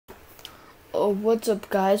Oh, what's up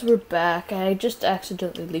guys, we're back. I just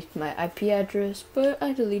accidentally leaked my IP address, but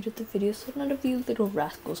I deleted the video so none of you little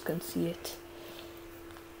rascals can see it.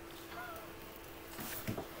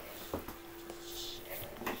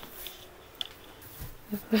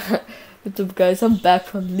 What's up guys, I'm back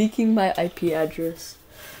from leaking my IP address.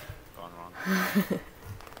 Gone wrong.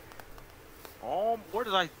 Oh, where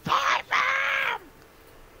did I die,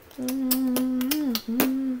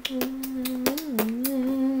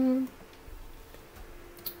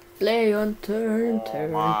 Play unturned, Oh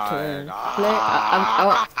turn, my turn. God. Play.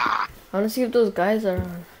 I want to see if those guys are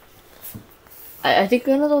on. I think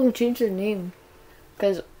one of them changed their name.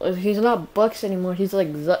 Because he's not Bucks anymore, he's like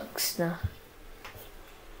Zucks now.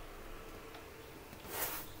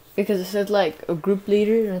 Because it said like a group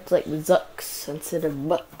leader and it's like Zucks instead of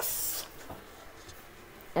Bucks.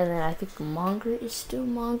 And then I think Monger is still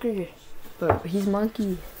Monger. But he's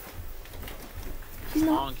Monkey. He's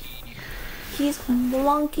not. Monkey. He's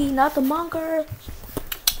Monkey, not the Monger.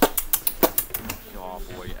 Yo,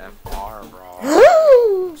 boy, FR, bro.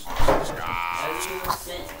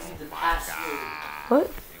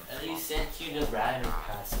 What? At least sent you the router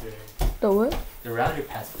password. The what? The router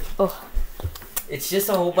password. Oh. It's just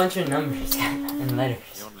a whole bunch of numbers and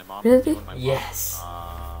letters. Really? Yes.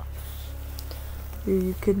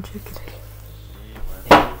 You can check it.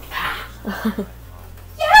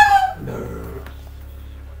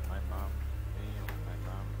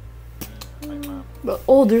 But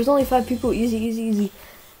oh, there's only 5 people. Easy, easy, easy.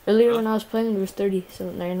 Earlier when I was playing, there was 30.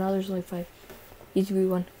 So now there's only 5. Easy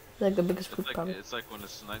V1. Like the biggest group probably. It's like when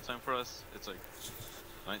it's nighttime for us. It's like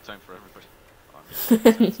nighttime for everybody.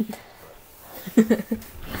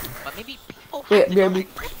 But maybe people have to go like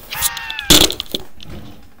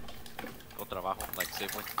go trabajo, like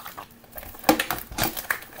Safeway.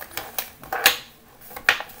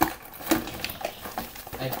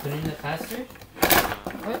 I put in the password?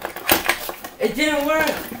 What? It didn't work!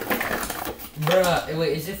 Bruh,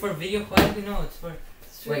 wait, is it for video quality? No, it's for...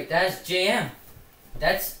 Wait, that's JM.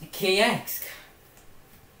 That's KX.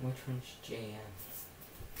 Which one's JM?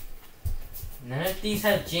 None of these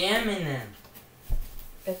have jam in them.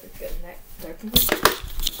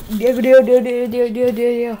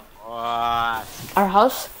 What? Our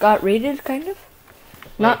house got raided, kind of.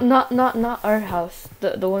 Not our house.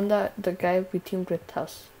 The one that the guy we teamed with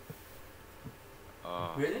house.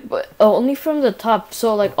 Really? But only from the top.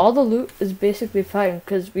 So like all the loot is basically fine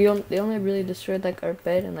because they only really destroyed like our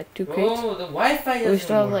bed and like 2 crates. Oh, the Wi-Fi doesn't We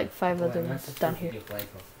still have work. like 5 other ones down here. Wi-Fi.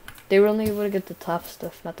 They were only able to get the top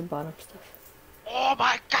stuff, not the bottom stuff. Oh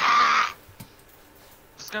my God!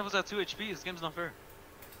 This guy was at 2 HP. This game's not fair.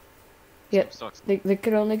 Yeah, This game sucks. they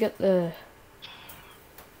could only get the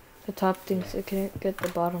top things. They can't get the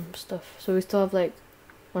bottom stuff. So we still have like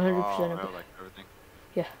 100% Oh, of it. like everything.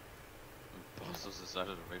 Yeah. Bosses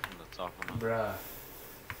decided away from the top one. Bruh.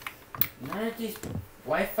 None of these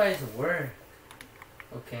Wi-Fi's work.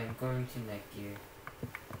 Okay, I'm going to Netgear.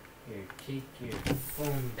 Here, take your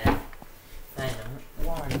phone back. I don't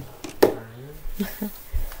want it.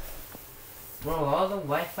 Bro, all the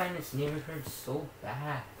Wi-Fi in this neighborhood is so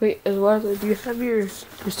bad. Wait, Eduardo, do you have your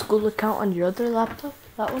school account on your other laptop?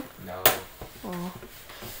 That one? No. Oh.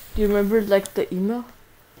 Do you remember like the email?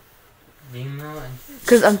 Email and...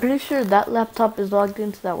 Because I'm pretty sure that laptop is logged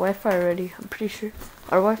into that Wi-Fi already. I'm pretty sure.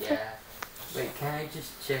 Our Wi-Fi? Yeah. Wait, can I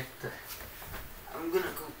just check the... I'm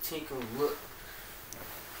gonna go take a look.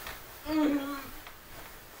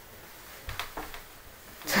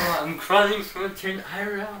 Oh, I'm crawling from unturned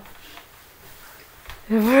IRL.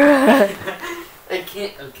 I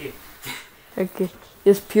can't, okay. Okay.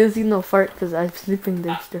 Just Pewsy no fart because I'm sleeping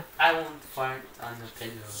there still. I won't fart on the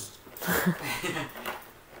pillow.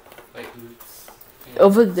 Wait, oops. Yeah.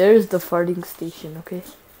 Over there is the farting station, okay?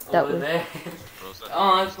 That Over way. there.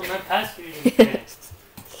 Oh, that's what my password is there.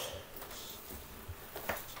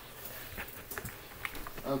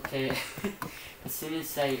 Okay. As soon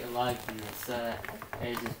as I logged in, I saw that I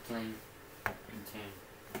was just playing intern.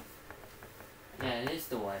 Yeah, it is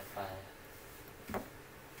the Wi-Fi.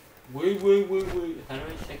 Wait. How do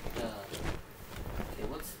I check the... Okay,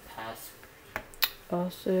 what's the password? Oh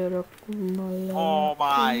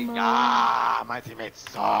my God! My teammates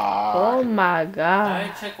suck! Oh my How do God.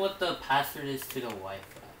 I check what the password is to the Wi-Fi?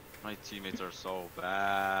 My teammates are so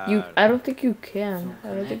bad. I don't think you can. So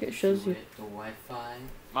I don't think connect it shows to you. The Wi-Fi.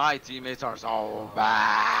 My teammates are so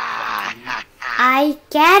bad. I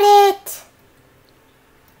get it!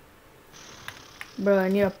 Bro, I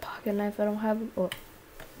need a pocket knife. I don't have it. Oh,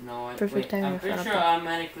 No, Perfect wait, timing I'm for pretty an sure update. I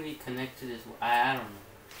automatically connect to this. I don't know.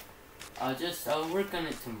 I'll work on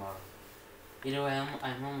it tomorrow. Either way,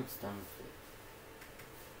 I'm almost done with it.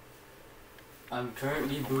 I'm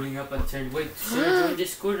currently booting up Unturned. Wait, should I join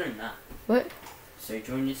Discord or not? What? Should I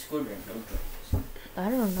join Discord or no join? I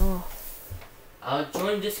don't know. I'll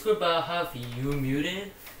join Discord, but I'll have you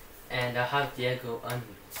muted, and I'll have Diego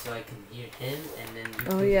unmuted, so I can hear him, and then you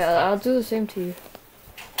Oh can yeah, stop. I'll do the same to you.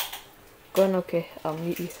 Go on, okay. I'll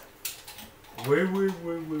mute you.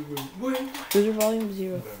 Wait. User volume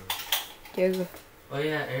 0. Diego, Oh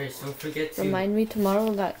yeah, Eris, don't forget to... remind me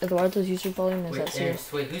tomorrow that Eduardo's user volume is Wait, at 0.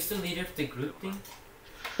 Eris, wait, who's the leader of the group thing?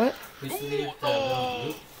 What? Who's the leader of the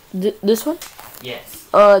little group? This one? Yes.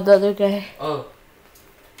 The other guy. Oh.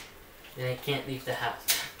 Then I can't leave the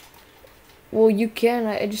house. Well, you can.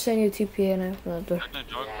 I just sent you a TPA and I opened the door. Check that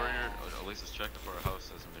jog burger. At least it's checked if our house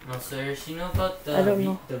hasn't been. No, so Eris, you know about I don't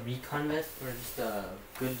know. the recon vest, or just the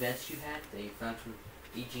good vest you had that you found from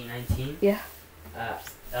EG19? Yeah.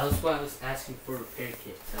 That was why I was asking for repair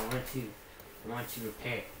kits. I wanted to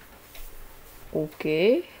repair.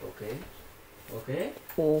 Okay. Okay. Okay.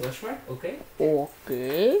 Oh. Question mark? Okay.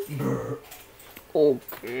 Okay. Brr.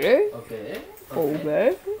 Okay. Okay.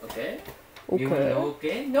 Okay. Okay. Okay. You know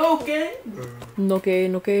okay? No okay. Okay.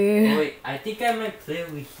 Oh, Okay. wait, I think I might play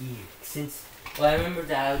over here since. Well, I remember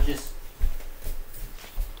that I was just.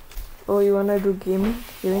 Oh, you wanna do gaming?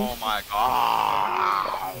 Oh my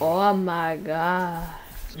god. Oh my god.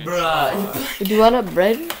 Bruh. Do you want a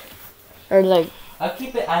bread? Or like, I'll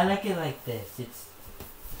keep it. I like it like this. It's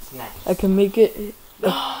nice. I can make it.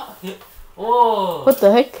 Oh. What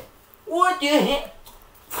the heck? What the heck?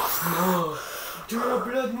 No. Terra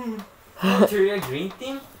Blood Moon. Oh, Terra Green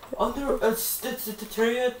Team? Under it's the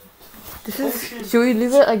Terra. This is. Should we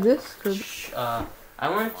leave it like this? Cause I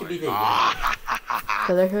want it to be the yellow.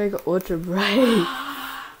 I can make ultra bright.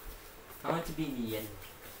 I want it to be the yellow.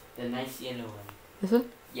 The nice yellow one. This one?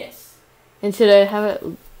 Yes. And should I have it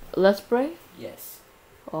less bright? Yes.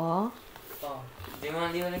 Aw. Oh. Do you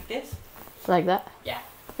want to leave it like this? Like that? Yeah.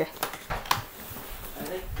 Okay. I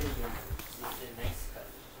like the yellow. It's a nice cut.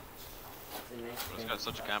 It's a nice This cut. guy's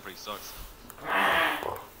such a camper, he sucks.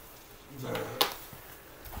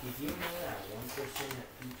 Did you know that 1% of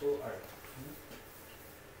people are poop?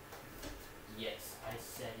 Yes, I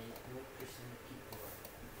said it. 1% of people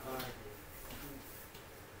are garbage.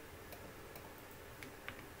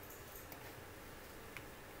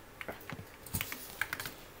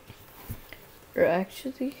 Or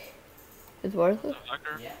actually, Eduardo,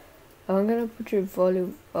 Hacker? Yeah. I'm gonna put your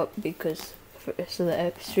volume up because so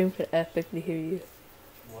the stream can epically hear you.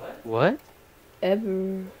 What? What?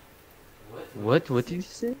 Ever. What? What did you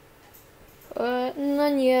say?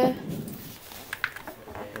 None yet.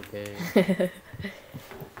 Okay.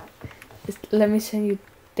 Let me send you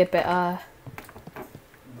TPA.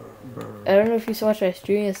 I don't know if you saw my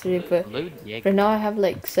stream yesterday, but Hello, Diego. right now I have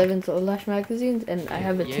like 7 Lash magazines and I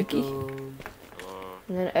have a Tiki. Diego.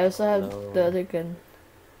 And then I also have Hello. the other gun,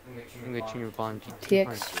 I'm gonna turn your volume to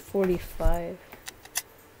TX45.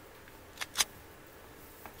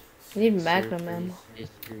 I need Magnum ammo.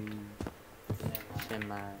 History.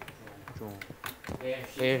 Semi. Drawn. Where?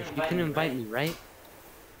 Where? You can invite me, right?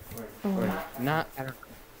 Oh. Or not? I don't.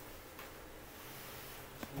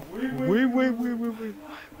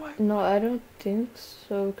 Wait. No, I don't think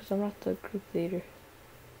so, because I'm not the group leader.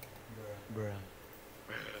 Bruh.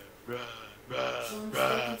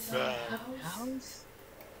 House?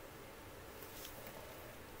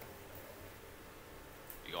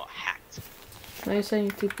 You got hacked. Let me send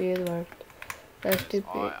you TPA Eduardo. That's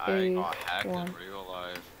I ain't got hacked TPA1. in real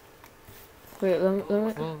life. Wait, let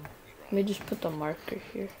Well, me just put the marker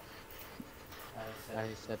here. I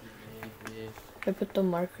said maybe. I put the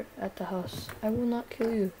marker at the house. I will not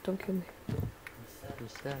kill you. Don't kill me.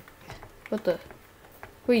 What's that? What the?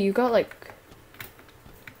 Wait, you got like...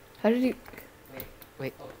 How did you...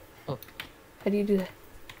 Wait. Oh. How do you do that?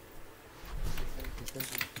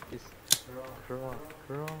 This. Crawl.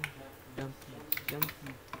 Jumpy.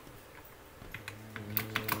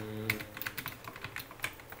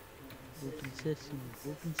 Open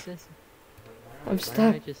sesame. I'm Why stuck.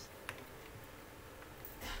 don't I just...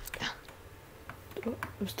 Oh,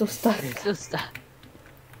 I'm still stuck. I'm still stuck.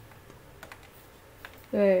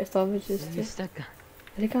 Wait, stop it just... You're stuck. I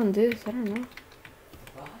think on this. I don't know.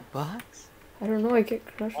 Box? I don't know. I get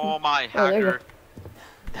crushed. Oh my Oh, there you hacker.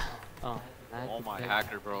 Oh. Oh my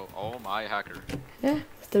hacker, bro. Oh my hacker. Yeah,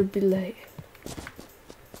 still be late.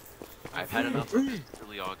 I've had enough of this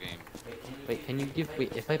silly all game. Wait, can you give...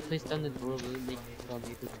 Wait, if I place down the door, will it make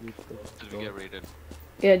Did we get raided?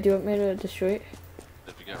 Yeah, do you want me to destroy it?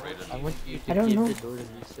 Did we get raided? I want you to I don't give know. the door to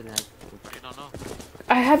me so that You don't know.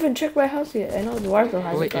 I haven't checked my house yet. I know Eduardo Oh,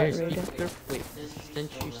 hasn't wait, got Eric, raided. wait,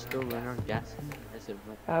 since you still run on gas, as it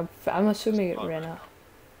run? I'm assuming it ran out.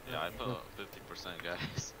 Yeah, I put 50%,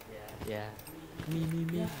 guys. Yeah.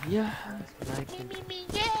 Me. Yeah. Sniping. Me,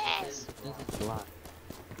 yes! This is a lot.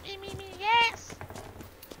 Me, yes!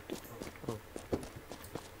 Oh,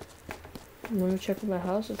 Let me check my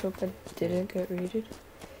house. Let's hope I didn't get raided.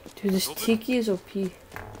 Dude, this Open. tiki is OP.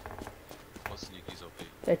 What's Sneaky's OP?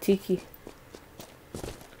 That tiki. It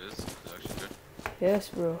is? It's actually good. Yes,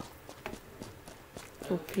 bro.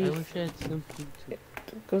 OP. I wish I had something to.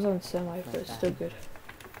 It goes on semi, but it's still good.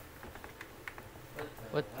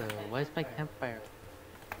 What the? Why is my campfire?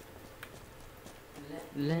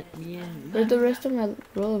 Let me in. Where'd the rest of my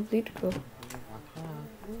roll of lead go?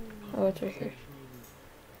 Oh, it's right here.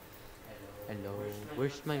 Hello.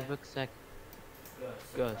 Where's my rucksack?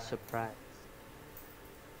 Go surprise.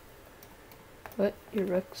 What? Your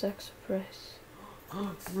rucksack surprise?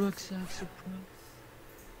 Rucksack surprise.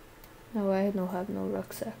 No, I don't have no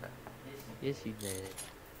rucksack. Yes, you did.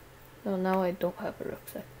 No, now I don't have a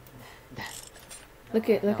rucksack. Look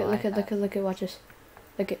it, watch this.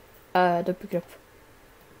 Look it. Don't pick it up.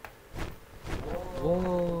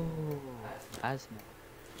 Whoa. Asthma.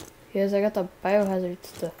 Yes, I got the biohazard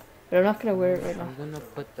stuff. But I'm not gonna wear it right now. I'm gonna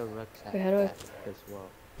put the rucksack Wait, how do I- back as well.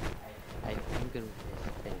 I'm gonna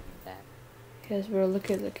spend that. Yes, bro, look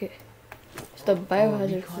it. It's the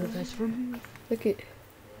biohazard stuff. That's for me. Look it.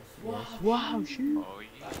 Yes. Wow, shoot. Oh,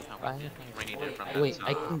 yeah. We need it from that Wait,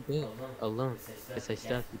 I side. can build alone because I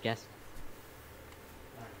still have the gas.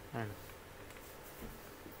 I don't know.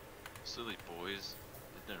 Silly boys.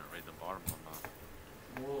 They didn't raid the bottom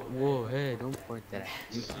one, Whoa, hey, don't point that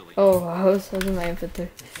at me. Silly. Oh, I was in my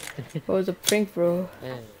inventory. It was a prank, bro.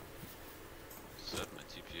 Hey. Set my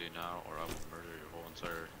TPA now, or I will murder your whole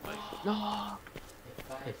entire life. No!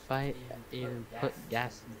 If I even put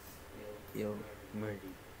gas in, you'll murder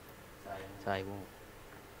you. So I won't.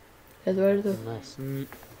 Eduardo. Unless.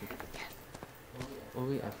 Oh,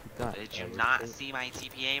 wait, I forgot. Did you not see my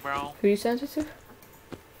TPA, bro? Who you sent it to?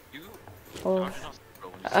 You? Oh, How'd you not see it, bro,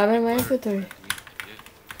 when you I'm sent in me my a letter? inventory. You mean TPA?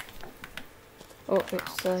 Oh, wait,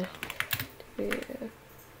 Wow, sorry.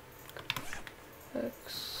 that's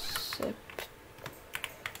Accept.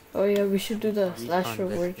 Oh yeah, we should do the slash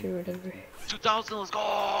reward or whatever. 2000, let's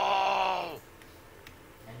go!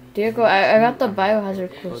 Diego, I got the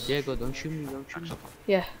biohazard Oh, close. Diego, don't shoot me, don't shoot me.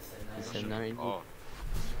 Yeah. I'm not in. Oh,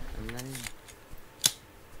 I'm not in.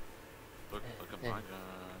 look at my gun.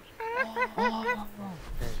 Oh,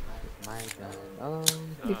 my gun. Oh,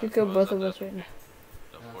 You could kill both of us right now.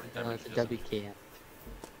 The 40 no, damage it's a is- WKM.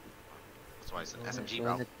 That's why I said Oh, SMG, so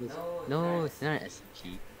bro. that is- No, it's not an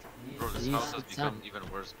SMG. Bro, this Use house has the become sun.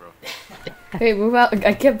 even worse, bro. Hey, move out.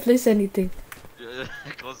 I can't place anything.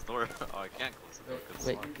 Close the door. Oh, I can't close the door because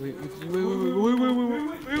Wait, it's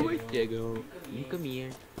locked. wait, Diego. You come here.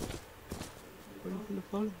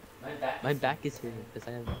 Follow. My back is here because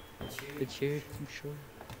I have the chair too short.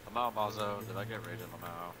 I'm out, Mazo. Did I get raided? I'm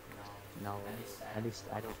out. No, at least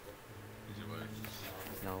I don't. Easy way.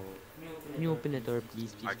 No. Can you open the door,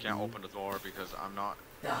 please? I can't open the door because I'm not.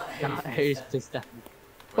 It's just that.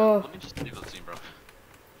 Wait, Oh. let me just leave the team, bro.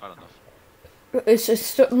 I don't know. It's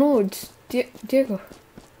no, it's Diego.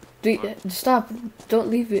 Stop! Don't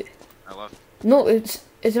leave it. I left. No, it's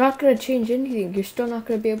not gonna change anything. You're still not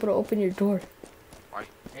gonna be able to open your door Why?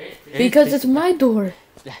 because it's my door.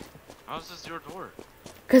 How's this your door?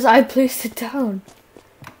 Cause I placed it down.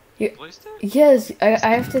 You placed it? Yes, I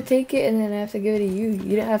have to take it and then I have to give it to you.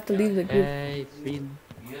 You didn't have to leave the group. Hey, free.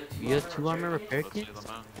 You have 2 armor repair Rotate kits?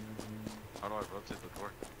 them out. How do I rotate the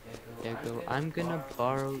door? There you go. I'm gonna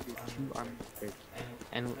borrow your 2 armor repair kits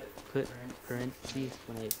and put parentheses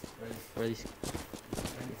when I release.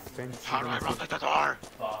 How do I rotate the door?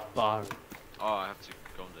 Borrow. Oh, I have to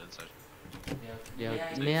go on the inside.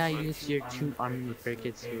 Yeah, may I use your 2 armor repair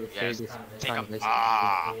kits to repair Yes, this take 'em. list?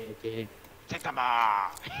 Ah. Okay. Take them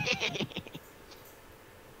off!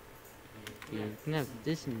 You can have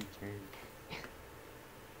this in return.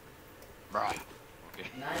 Bruh. Okay.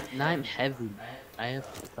 Now I'm heavy. I have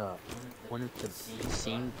one of the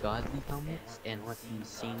same godly helmets and one of the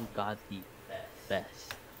same godly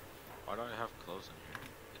vest. Why do I have clothes in here?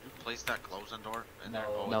 Did you place that clothes in door in there?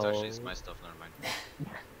 Oh, No. it's actually my stuff. Never mind.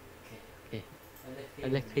 Okay. I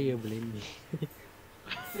like how you blame me.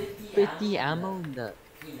 50 ammo in the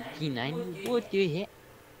P90? What do you hit?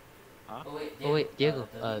 Huh? Oh wait, Diego,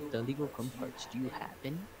 the legal gun parts, do you have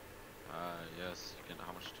any? Yes. You can.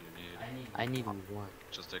 How much do you need? I need 1.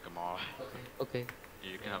 Just take them off. Okay.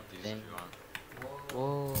 You can have these if Thank- you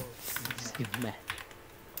want. Whoa. Stupid man.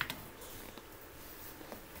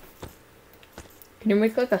 Can you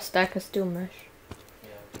make like a stack of steel mesh?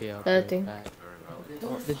 Okay, I'll That go thing. back. Very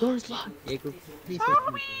well. Oh, the door's locked. Diego, please open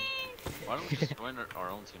the door. Why Why don't we just join our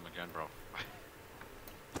own team again, bro?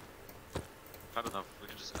 Had enough. We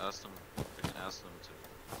can just ask them. We can ask them to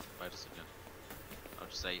fight us again. I'll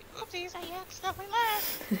just say, oopsies, I accidentally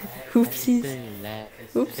left. Oopsies.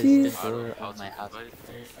 Oopsies. The door of my house.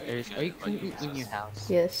 Are you currently in your house?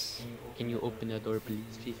 Yes. Can you open the door,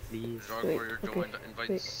 please, please? Dark Wait, Warrior okay, joined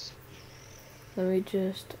invites. Let me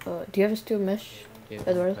just. Do you have a steel mesh? Okay,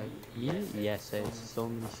 Eduardo? Yes, I have so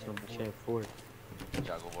much. I have 4.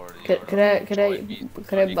 Could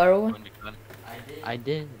I borrow one? I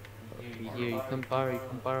did. Okay, here, you can borrow.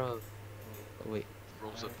 Oh, wait.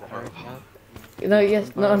 No,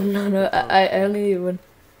 yes, no. I only need one.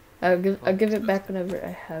 I'll give it back whenever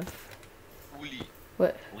I have.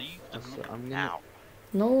 What? Leave So I'm gonna. now.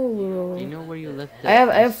 No. Do you know where you left I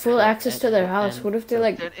have full access to their house. What if they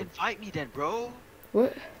like? Then invite me then, bro.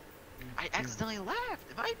 What? I accidentally left.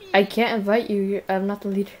 Invite me. I can't invite you. I'm not the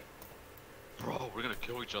leader. Bro, we're gonna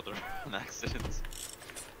kill each other on accident.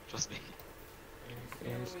 Trust me.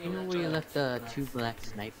 You know where you left the 2 black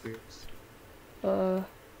snipers? Oh,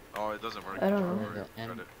 it doesn't work. I don't know. Warrior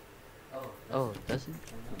credit. Oh, doesn't?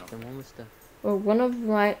 No. Then what was the? Well, one of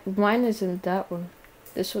mine isn't that one.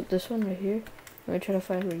 This one right here. Let me try to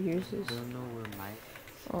find where yours is. I don't know where mine.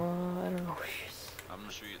 I don't know where yours is. I'm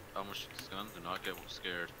gonna shoot you. I'm gonna shoot this gun. Do not get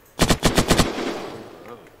scared.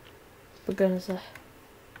 What gun is that?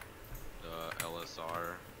 The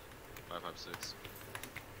LSR 556.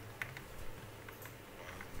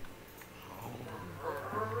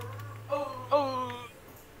 Oh!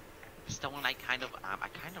 It's the one I kind of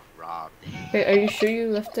robbed. Wait, are you sure you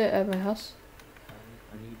left it at my house?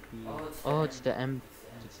 I need the. Oh, it's the M.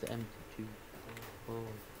 It's the M2. Oh.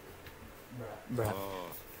 Bruh.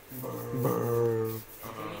 Oh.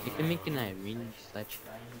 You can make an Irene sledge,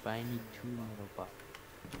 but I need 2 metal bots.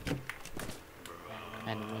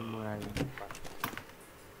 And 1 more Irene bot.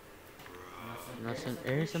 Now some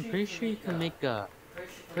airs, I'm pretty sure you can make a.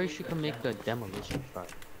 Demolition truck.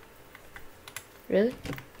 Really?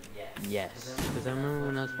 Yes. Because I remember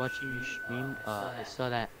when I was watching your stream, I saw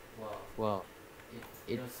that. Well,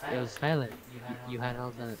 it was silent. You had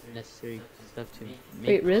all the necessary stuff to make.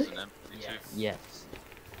 Wait, really? It's an M22. Yes.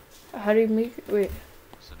 How do you make it? Wait.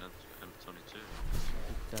 It's an M22.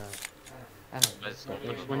 I don't know.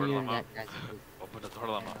 There's one year that guy. Open the door,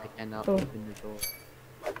 Lama. I cannot Oh. open the door.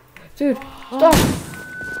 Dude, stop!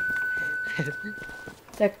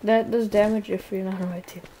 that does damage if you're not on my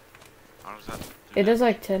team. How does that do It that? does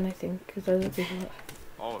like 10, I think. Cause that's what people.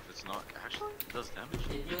 Oh, if it's not. Actually, it does damage.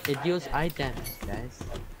 It deals eye damage, guys.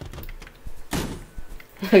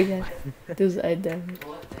 Oh yeah, does eye damage.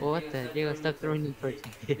 What the? Diego, stop throwing me torch.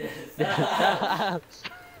 Stop.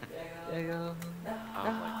 Diego.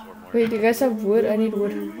 Like 4 more. Wait, do you guys have wood? I need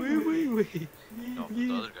wood. Wait. No,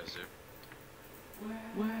 the other guys do.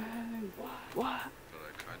 What? But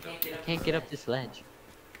I kind of. Can't get up this ledge.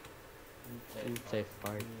 Oops, I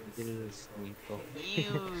farted. I did a little sneakle.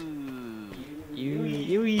 Ew.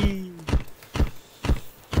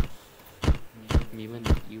 Me when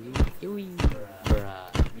the ew.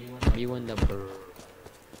 Bruh. Me when the brr.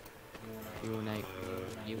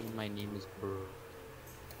 You when my name is brr.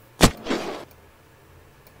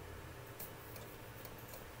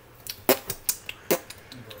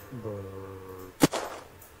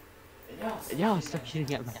 Yo, stop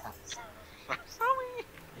shooting at my house. Sorry.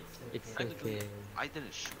 It's okay. I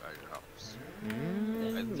didn't shoot at your house.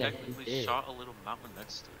 Mm, I technically shot a little mountain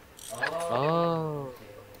next to it. Oh,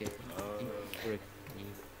 okay.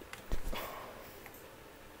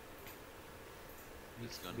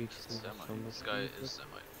 This gun You is just semi. so much This guy info. is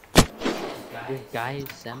semi. This guy is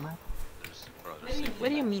semi? There's safety. What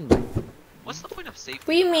do you mean by that? What's the point of safety?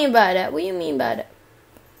 What do you mean by that? What do you mean by that?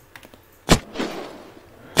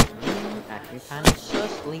 Acting kind of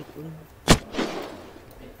sus lately.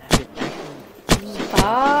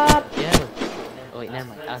 Stop! Yeah. Oh wait, never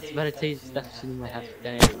mind. I was about to tell you to stop shooting my house, but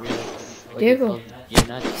then I realized. Diego, you're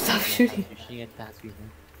not stop shooting. shooting. You're shooting at the house behind.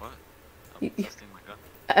 What? I'm testing my gun.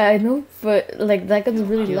 I know, but like that gun's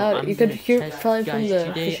really Yo, loud. I'm You could gonna hear it test- probably from guys, the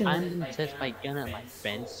today fishing I'm line. gonna test my gun at my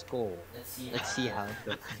friend's skull. Let's see how it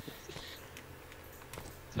goes.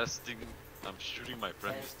 Testing. I'm shooting my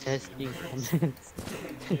friend. Testing.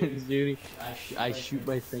 Shooting. I shoot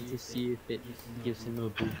my friend to see if it gives him a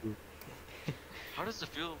boo boo. How does it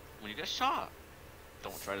feel when you get shot?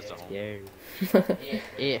 Don't try this at home. Scary.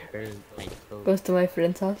 It hurt my toe. Goes to my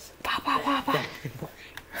friend's house. Pa, pa, pa,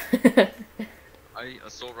 pa. I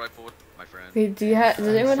assault rifle my friend. Wait, does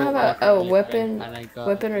anyone have a weapon? And I got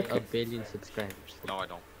weapon or a billion subscribers. No, I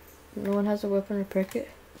don't. No one has a weapon repair kit?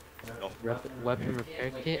 Weapon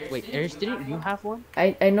repair kit. Wait, Eris, didn't you have one?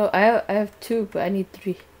 I know, I have 2, but I need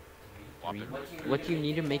 3. Whop Three. it. What do you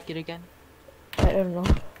need to make it again? I don't know.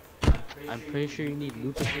 I'm pretty sure you need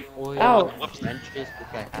lubricant oil, Ow. wrenches,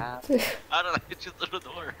 which I have. How did I hit you through the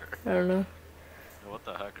door? I don't know. What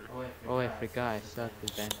the hecker? Oh, I forgot. I still have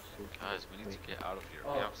the bandages. Guys, we need to get out of here.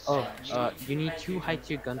 We have Oh, so much you need 2 high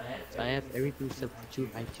tier gun parts. I have everything except for 2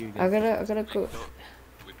 high tier I gun. gotta go.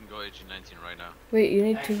 We can go AG-19 right now. Wait, you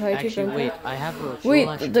need 2 high tier Actually, gun wait. parts? I have a Wait,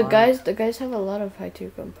 full-ass the armor. guys have a lot of high tier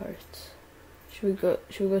gun parts. Should we go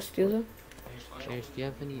steal them? Cheers, do you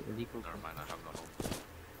have any illegal Never gun? mind, I have no home.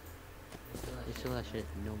 There's still that shit.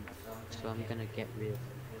 No. So I'm gonna get rid of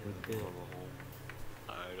I don't have a home. I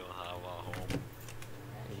don't have a home.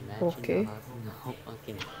 Imagine Okay. not having a home.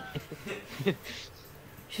 Okay.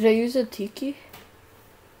 Should I use a tiki?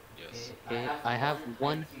 Yes. Okay, I have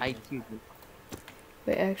 1 high tier gun.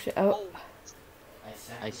 Wait, actually,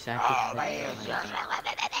 I sacrificed my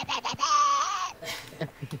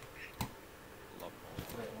Love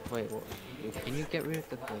home. Wait, can you get rid of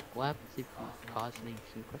the clip? What happens if you cause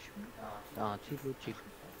 19 question? Too low chicken.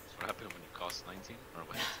 What happened when you cost 19? Or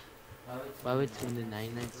what? Why would when the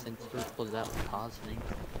 99-cent store pulls out cause 19?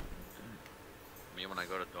 Me when I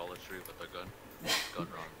go to Dollar Tree with a gun. Gun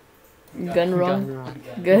wrong. gun wrong. wrong.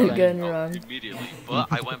 Gun Oh, wrong. immediately.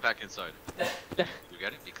 But I went back inside. You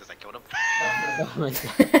get it? Because I killed him. Oh my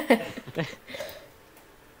god.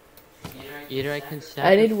 Either I can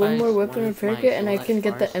sacrifice I need one more weapon one of repair my kit and I can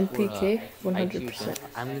get the Solas for, MPK IQ 100%. gun.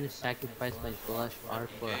 I'm gonna sacrifice my Solas R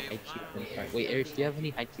for a high cheap gun part. Wait, Eric, do you have any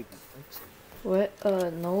high cheap gun parts? What?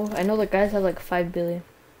 No. I know the guys have like 5 billion.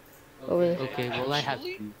 Over there. Okay, well I have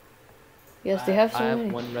 2. Yes, they have I so have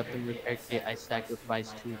many. 1 weapon repair kit. I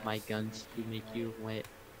sacrificed 2 of my guns to make you wait.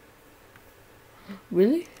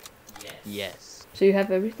 Really? Yes. So you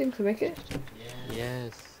have everything to make it?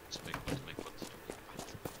 Yes. Just make what, make what.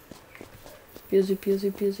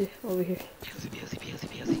 Peasy. Over here.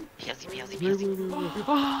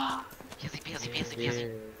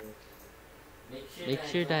 Make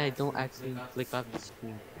sure that I don't actually flick off the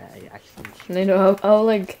screen. That I actually shoot. And I know I'll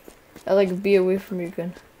like be away from your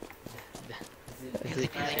gun.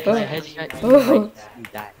 If Oh. I headshot you, Oh. you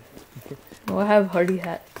die. Oh, I have hardy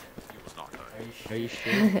hat. You will not die. Are you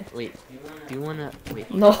sure? Wait, do you wanna wait?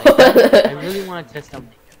 No. I really wanna test out my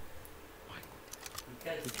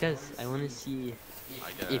gun. Because I wanna see I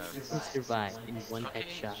if you guess. can survive in one Okay,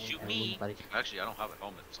 headshot shoot and me. one body. Actually, I don't have a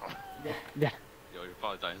helmet, so. Yeah. Yo, you'll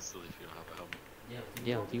probably die instantly if you don't have a helmet.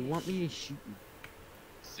 Yo, do you want me to shoot you?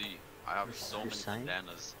 See, I have so Your many sign?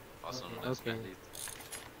 bandanas. Also known as Okay. band-aids.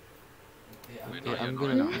 Wait, Okay, no, I'm no,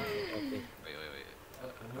 gonna. no. Okay. Wait.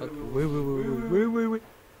 Okay. Wait.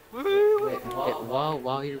 Okay,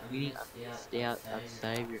 while you're bleeding, I'm gonna stay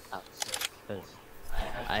outside of your house. Cause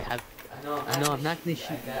I have. No, I'm not gonna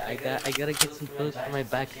shoot you. I gotta get some clothes for my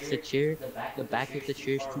back. Cause the back of the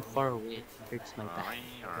chair is too far away. It hurts my back.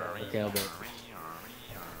 Okay, I'll bet.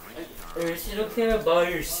 Is it okay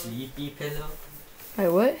about your sleepy pillow? Wait,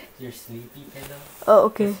 what? Your sleepy pillow? Oh,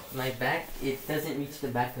 okay. My back, it doesn't reach the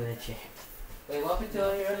back of the chair. Wait, what happened to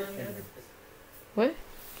all your other pillows? What?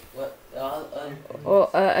 What? Oh,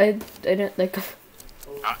 I didn't like. I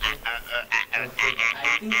think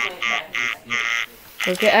my back is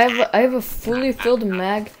Okay, I have a fully filled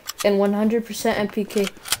mag and 100% MPK.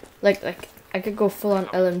 Like I could go full on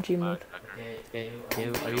LMG mode. Okay,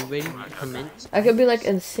 are you ready to commence? I could be like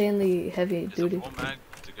insanely heavy Is duty. it full mag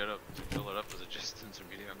to get up to fill it up? Is it just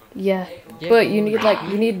intermediate ammo? Yeah, Yeah, but go you need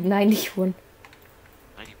ahead. you need 91.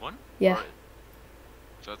 91? Yeah. Alright.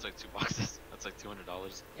 So that's like 2 boxes. That's like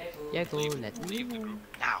 $200. Yeah, go. Let me Leave the know. group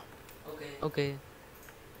now. Okay.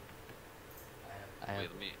 I Wait,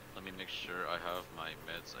 let me make sure I have my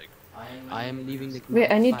meds like I am leaving the group.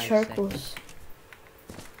 Wait, I in need 5 charcoals.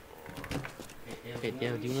 Okay,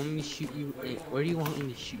 Dale, do you want me to shoot you? Where do you want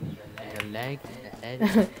me to shoot you? In the leg? In the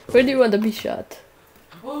head? Where do you want to be shot?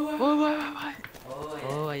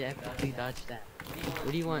 Oh, I actually dodged that.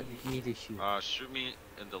 Where do you want me to shoot? shoot me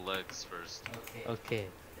in the legs first. Okay.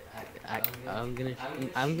 I'm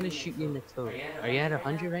gonna shoot you in the toe. Are you at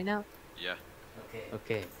 100 right now? Yeah.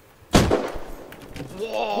 Okay.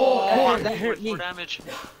 Whoa! that hurt me. Damage.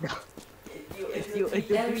 It did 3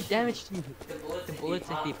 damage to me. The bullets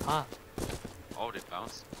like they pop. Oh, they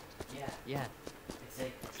bounce. Yeah.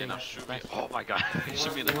 Okay, now shoot me. Oh my god.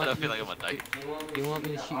 Shoot me in the head. I feel like I'm gonna die. Do you want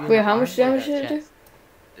me to shoot you in Wait, the how arm much or damage the did it do? chest?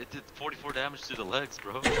 It did 44 damage to the legs,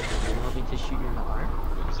 bro. Do you want me to shoot you in the arm?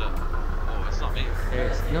 Who's that? Oh, it's not me.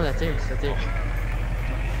 No, that's theirs. You want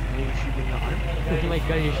me to shoot you in the arm? Oh my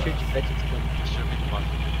god, your shirt just touches them. Shoot me. Come on.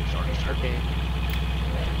 Start. Okay.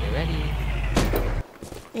 You ready?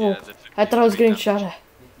 Oh, that did I thought I was 53 getting damage. shot at.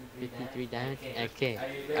 53 damage? Okay.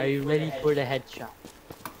 Are you ready for the headshot?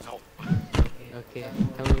 No. Okay,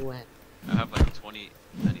 tell me when. I have like 20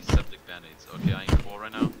 antiseptic band-aids. Okay, I am full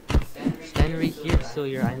right now. Stand right here so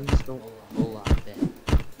your items don't fall off there. Okay,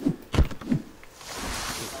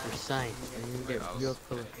 for science, I'm gonna get real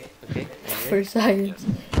close. Okay, are you For ready? science.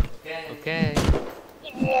 Okay.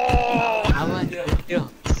 Oh! How much? Yo,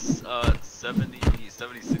 70,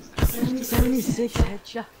 76 damage. 76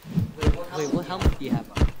 headshot. Wait, what helmet do you have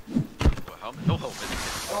on? What helmet? No helmet.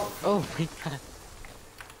 Oh my god.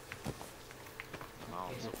 Wow,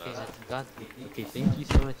 I'm so Okay, fast. that's God. Okay, thank you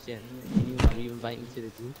so much, Jen. Can you re-invite me to the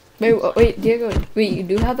group? Wait, Diego. Wait, you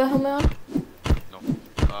do have a helmet on? No.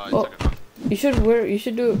 I Oh. took it off. You should wear. You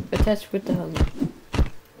should do attached with the helmet.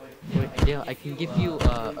 Wait, Dale, I can give you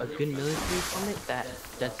a good military helmet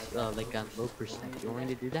that's like on low percent. You want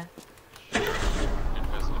me to do that? Sure. You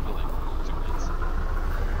guys can feel like 2 minutes.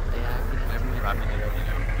 Yeah, I can I'm do rapidly that. running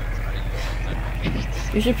out of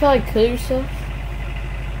minutes. You should probably kill yourself.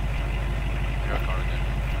 You're a car again.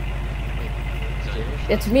 Wait, Is that you? serious?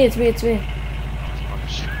 It's me. It's me. It's me. I was about to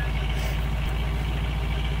shoot.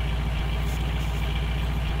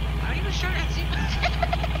 How are you sure that's you?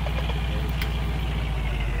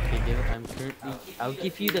 Okay, Dale, I'm currently. I'll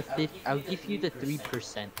give you the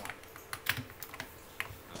 3%.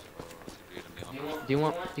 Do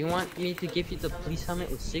you want me to give you the police helmet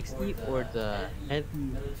with 60 or the heavy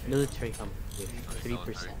military helmet with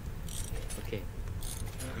 3%? Okay.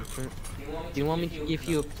 Do you want me to give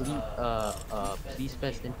you a police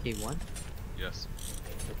vest MK1? Yes.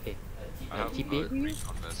 Okay. I have TP8 for you?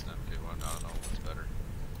 recon vest and MK1. I don't know what's better.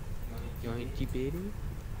 You want me to TP8 you?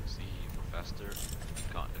 See, for faster,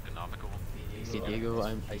 economical. Okay, Diego,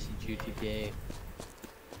 I see you TPA.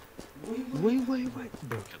 Wait.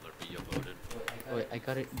 Killer be uploaded. Wait, I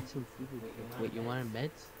gotta eat some food. Wait, you want meds?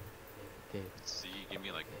 Okay. See, give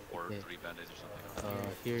me like 4 or Okay. 3 band-aids or something.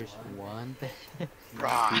 Here's one.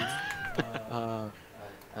 Bruh.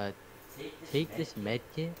 Take this med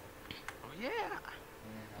kit, Oh yeah.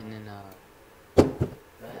 and then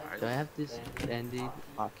do I have this band-aid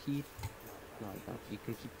hotkey? No, I don't. You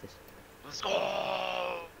can keep this. Let's go.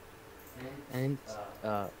 And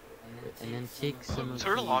then take some of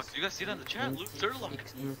Turtlelock. these. You guys see that in the chat? Luke Turtlelock. Take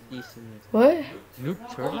some of these and What? Nuke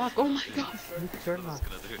Turlock? Oh my god! Nuke What's Turlock.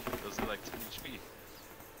 gonna do? Those are like 10 HP.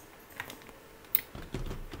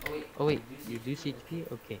 Oh wait, you do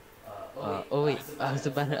HP? Okay. Oh wait, I was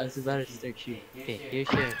about to start shooting. Okay,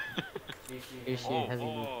 here's your heavy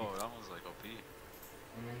nuke. Oh, that was like OP.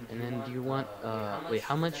 And then do you want wait,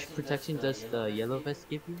 how much protection does the yellow vest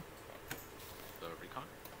give you? The recon?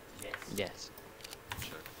 Yes.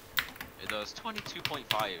 Check. It does 22.5.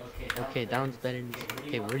 Okay, that one's better than this.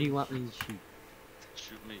 Okay, where do you want me to shoot?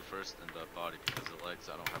 Shoot me first in the body because the legs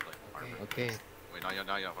I don't have like armor. Okay. Wait, not yet,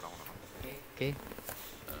 hold on. Okay.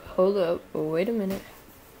 Hold up. Wait a minute.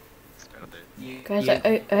 Espérate. Guys, Yeah.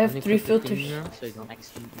 I have Let me 3 put the thing filters. around so you don't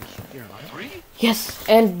accidentally shoot your arm. 3? Yes,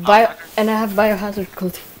 and I have biohazard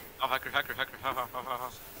clothing. Oh, hacker, ha ha ha ha.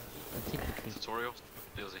 I'll take the thing. Tutorial.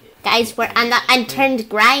 Feels it. Guys, we're on the unturned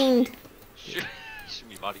grind. Shoot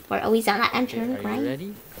me body. We're always on the Okay, unturned are you grind.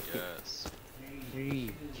 ready? Yes.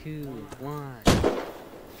 3, 2, 1.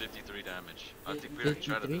 53 damage. I think we already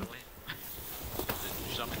tried it, 53? didn't we?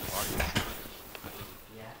 You shot me in the body.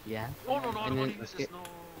 Yeah. Oh no, no, I And don't want then, to use okay. this, no.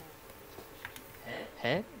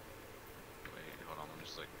 Head? Wait, hold on, let me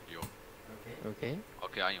just like heal. Okay.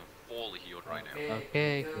 Okay, I am fully healed right now.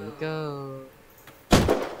 Okay, here we go.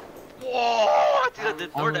 Whoa! I think I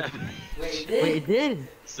did more I'm- damage. Wait, it did!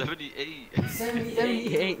 78.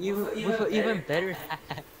 78, even better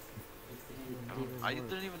hat. I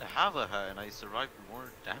didn't even have a hat and I survived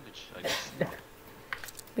more damage, I guess.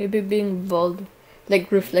 Maybe being bald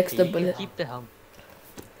like reflects the Okay, you can bullet. keep the helmet.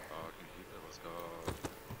 Oh, I can keep it, let's go.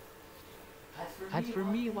 That's for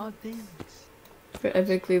me, wow, thanks. For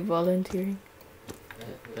epically volunteering.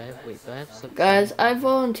 Do I have some... Guys, I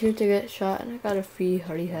volunteered to get shot and I got a free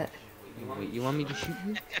hardy hat. Wait, you want me to shoot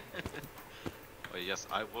you? Wait, yes,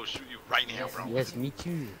 I will shoot you right now, bro. Yes, me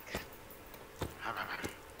too. How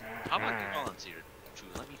about you volunteer to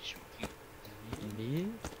let me shoot you? Me?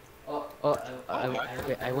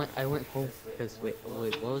 I went home because wait,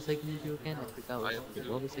 what was I gonna do again? I forgot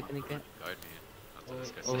what was I gonna get? Guide me. That's what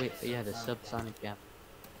this guy Oh said. wait, yeah, the subsonic gap.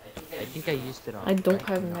 I think I used it on. I don't right?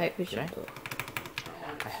 have No, night did vision I? though.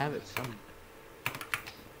 I have it somewhere.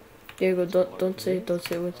 Diego, don't say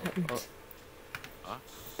what that means. Huh?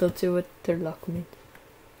 Don't say what their lock means.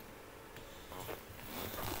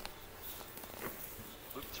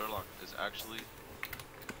 Luke Turlock is actually...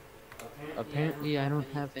 Apparently, I don't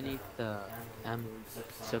have any of the ammo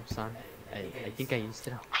subsonic. I think I used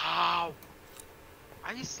it all. Ow!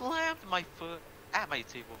 I slammed my foot. at my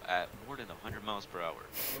table at more than 100 miles per hour.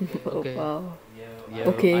 Okay. Wow. Yo,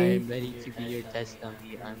 Okay. I'm ready to be your test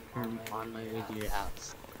dummy. I'm currently on my way to your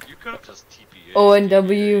house. You could have just TPA. O and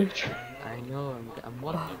W. I know. I'm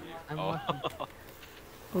walking. I'm walking.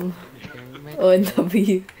 Um, Carrying my O and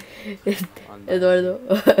W. on the Eduardo.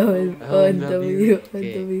 O and W. O and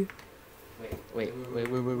Okay. W. Wait.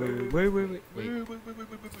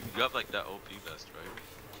 You have like that OP vest, right?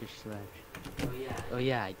 Just like. Oh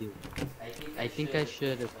yeah, I do. I think I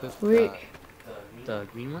should equip Wait. the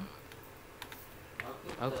green one.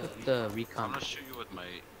 I'll equip the I'm recon. gonna shoot you with my.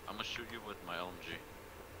 I'm gonna shoot you with my LMG.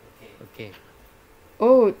 Okay.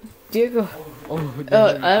 Oh, Diego. Oh.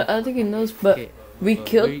 I don't think he knows, but Okay. we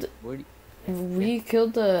killed Where do we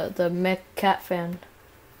killed the mech cat fan. What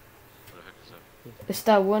the heck is that? It's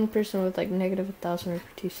that one person with like negative 1,000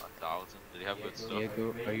 expertise. 1,000? Did he have good stuff?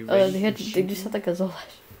 Diego, are you ready? They just had like a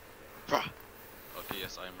Zolash. Okay,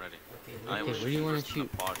 yes, I am ready. I will where do you want wanna to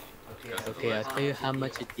shoot? Body, because the Okay, I'll last tell you time how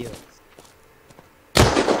much it deals.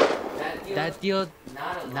 That deal,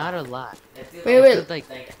 not a lot. Wait, It wait. deals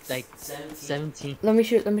like 17. Let me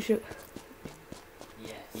shoot. Let me shoot.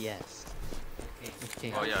 Yes.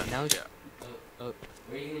 Okay. Oh yeah, Now, yeah.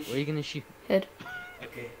 where are you gonna shoot? Head.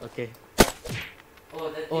 Okay.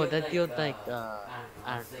 Oh, that deal like I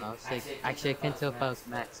don't know. It's like actually I can't tell if I was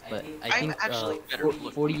max, but I I'm think actually better. Look, let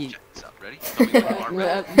me 48. check this out. Ready? Tell me when you are No,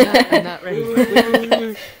 ready. I'm not ready.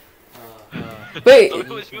 Wait. Wait. Tell me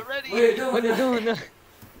when you're ready. No.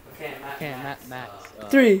 Okay, max.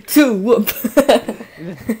 3, 2, 1.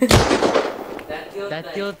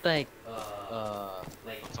 That deal like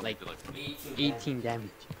Like 18 damage.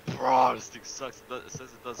 bro, this thing sucks. It says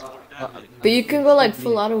it does 40 damage. But you can go like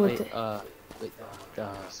full auto with Wait, it. wait.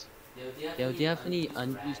 Do you have any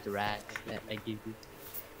unused rats that I give you?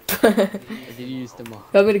 Or did you use them all?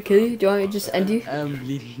 You want me to kill you? Do you want me to just end you? I'm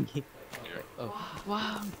bleeding. Oh,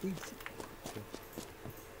 wow. Thanks.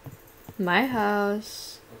 My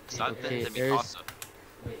house. It's not Okay, the mi there's- casa.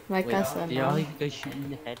 My Wait, casa. did all you guys shoot me in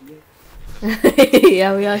the head here?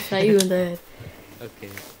 Yeah, we all shot you in the head. Okay.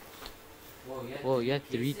 Whoa, you have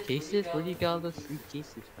 3 cases? Where do you get all those 3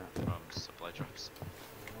 cases from? From supply drops.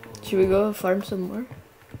 Should we go farm some more?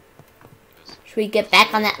 Should we get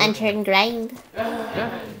back on the unturned grind?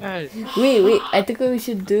 Wait. I think what we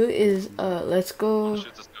should do is let's go.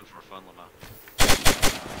 Shoot this gun for fun, Lama.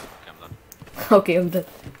 Okay, I'm done. Okay, I'm done.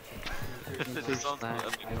 This sounds fun.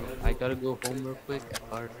 I gotta go home real quick.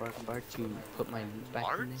 Far to put my loot back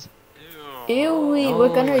in there. Ew, wait,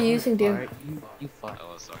 what gun are you using, dude? Bart, you fart.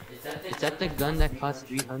 Oh, sorry. Is that the gun that costs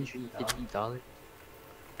 $350?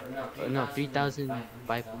 No,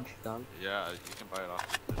 $3,500. Yeah, you can buy it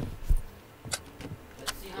off.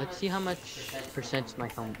 Let's see how much percent my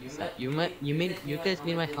helmet is at. You guys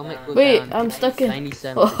made my helmet go Wait, down. I'm stuck in.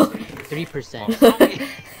 97%. Oh. 3%.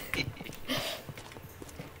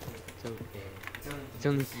 It's okay. It's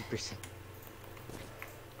only 3%.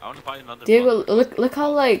 I want to buy another Diego, bundle. look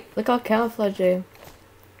how camouflage I am.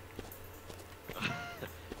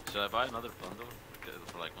 Should I buy another bundle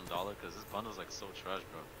for like $1? Because this bundle's like so trash,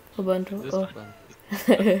 bro. A bundle. This Oh. one.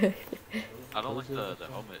 I don't like the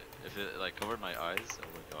helmet. If it like covered my eyes, oh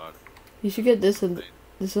my god. You should get this one.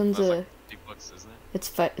 This one's That's a. like $50, isn't it?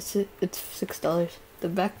 It's $6. The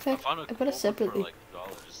backpack found I cool got one it for separately. like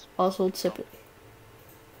 $2. All sold separately.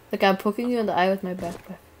 Like I'm poking you in the eye with my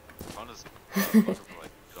backpack. I found this bundle for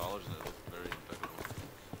like $2 and it looked very impeccable.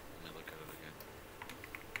 Let me look at it again.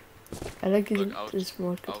 I like Look, it. I'll- It's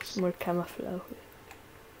I'll- more camouflage.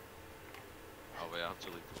 Oh wait, I have to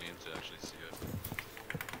leave the game to actually see it.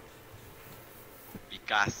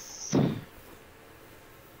 Because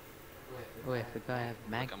Oh, I forgot I have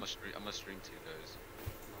mag. I'm gonna stream to you guys.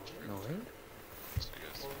 Stream No to way. you, so you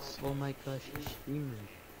guys can see. Oh my gosh, he's streaming.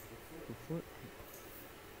 Before.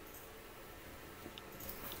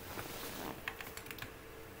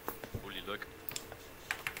 Holy look.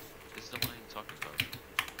 This is the one I'm talking about.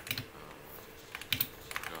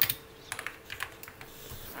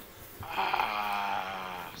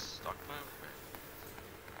 God, stockpile?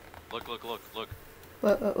 Okay. Look.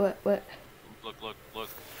 What? Look. What? Look.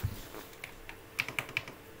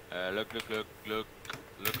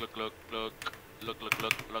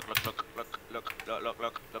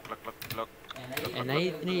 And I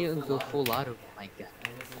didn't even go full auto. My god.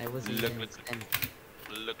 I wasn't Look, even look. extended.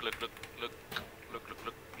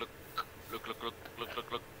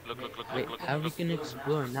 Wait, how are we gonna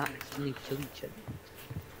explore and not actually kill each other?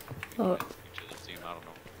 Oh, Team, I don't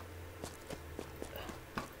know.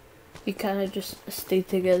 we kind of just stay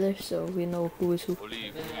together so we know who is who.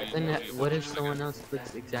 Then what if someone else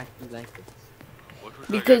looks exactly like us?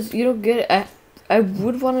 Because you don't get it. I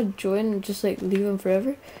would want to join and just like leave them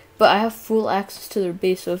forever, but I have full access to their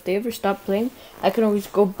base. So if they ever stop playing, I can always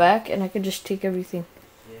go back and I can just take everything.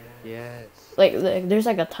 Yes. Like there's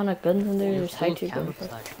like a ton of guns in there. You're There's high full tier guns.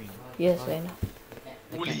 camouflage green. Yes, I know.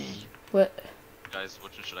 Woolly. What? Guys,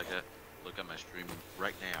 which one should I get? Look at my stream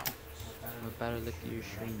right now. I'm about to look at your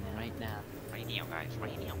stream right now. Right now, guys.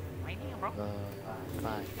 Right now. Right now, bro.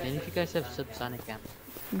 Fine. And if you guys have subsonic ammo.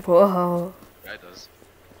 Whoa. Guy does.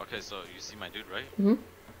 Okay, so you see my dude, right? Hmm.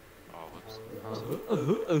 Oh, whoops.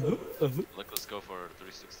 Look, let's go for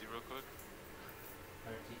 360 real quick.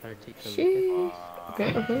 Sheesh.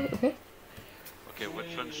 Okay. Okay,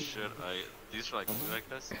 which one should I? These are like blue, I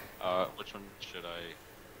guess. Which one should I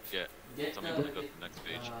get? Tell me when I go to the next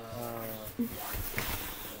page.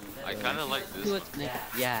 I kind of like this one.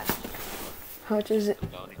 Yeah. How much is it? The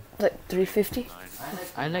bounty. Like 350? 9.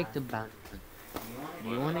 I like the bounty hunt.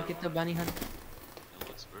 You want to get the bounty hunt? It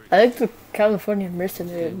looks very I like the California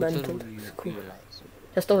mercenary Which bundle. one It's cool. you like?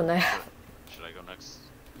 That's the one I have. Should I go next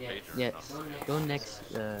page or Yes. no? Go next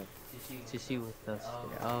to see with us.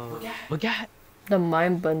 Oh, my God. The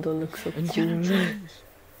mine bundle looks so Indiana cool. Jones.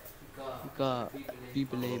 We got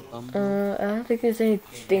Bibele Bumble. I don't think there's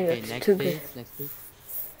anything Okay, that's next too page. good. Next page.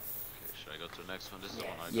 Okay, should I go to the next one? This is the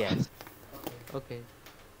one I got. Yes. Okay.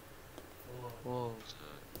 Whoa.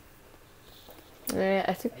 Yeah,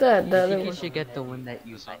 I think the I other think you one. should get the one that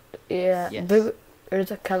you like. Yeah, Yes. but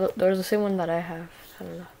there's the same one that I have. I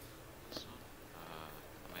don't know. This one?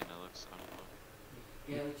 I mean, it looks, I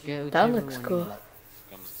don't know. Get That whichever looks one cool. you like.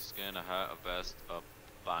 Comes with the skin, a hat, a vest, a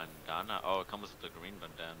bandana. Oh, it comes with the green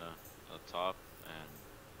bandana, a top, and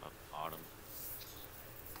a bottom.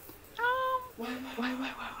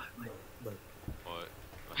 What?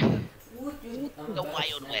 The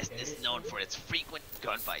Wild West is known for its frequent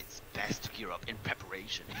gunfights. Best to gear up in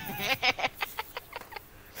preparation.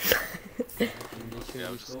 Yeah,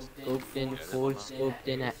 I'm just- Scoped in, full scoped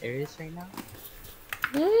in at Aries right now.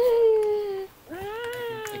 I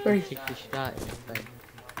Where- can take the shot. But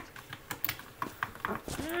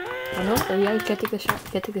I know, but yeah, you can take a shot.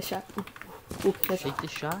 You can take a shot. Ooh, that's, take the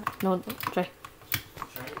shot. no, try.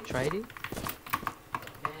 Tried it.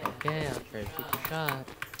 Okay, I'll try to take the shot.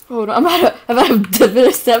 Oh no, I'm out of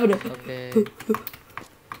the stamina. Okay.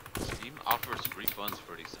 Steam offers refunds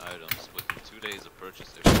for these items within 2 days of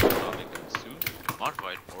purchase if they are not being consumed,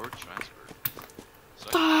 modified, or transferred. So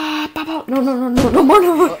Ah, pop out. No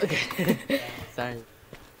more. Sorry,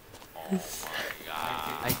 oh my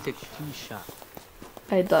god. I took 2 shots.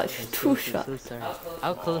 I dodged I'm 2 so shots. sorry.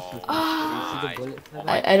 How close was Oh it? You see my. the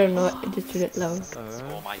bullet? I don't know. I just did it loud.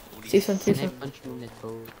 Oh my booty. See some. Can I punch you in the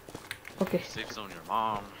toe? Okay. Safe zone your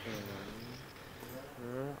mom.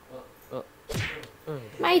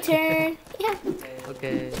 My turn. Yeah.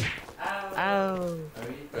 Okay. Ow.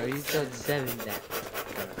 Are you still 7 now?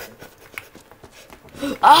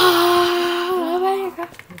 Ah! Oh my god.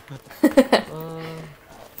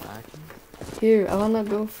 Here, I wanna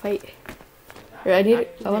go fight. Here,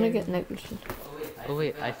 I wanna get night vision. Oh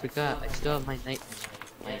wait, I forgot. I still have my night vision.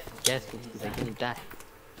 My gas because I didn't die.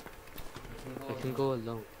 I can go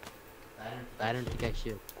alone. I don't think I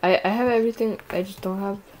should. I have everything. I just don't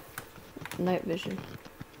have night vision.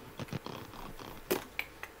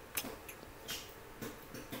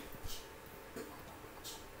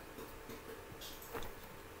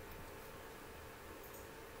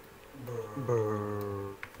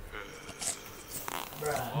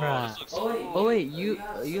 Oh, this looks cool. Oh wait, you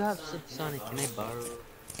have subsonic. Can I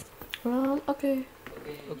borrow? Okay.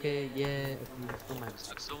 Okay, yeah. Let's go, man. This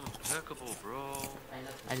looks so impeccable, bro.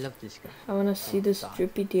 I love this guy. I wanna see this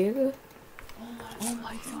drippy Diego. Oh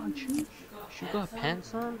my god, she got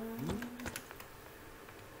pants on?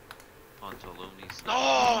 Pantalones. No,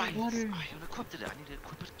 I unequipped it. I need to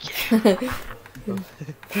equip it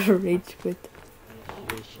again. Rage quit.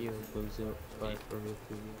 Ratio goes up by for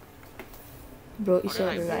Bro, you How saw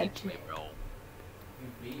did the I rage. reach me, bro?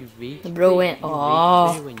 You reach. The bro went, you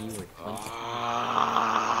 "Aw." reach when you were 20.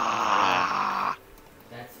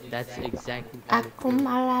 That's exactly how it feels.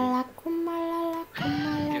 Akumalala, kumalala,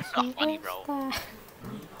 kumala, You're not funny, bro. superstar.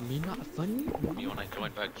 Me not funny? Me when I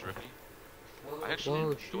joined back Drippy. I actually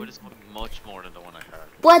Whoa, enjoyed this one much more than the one I had.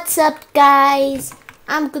 What's up, guys?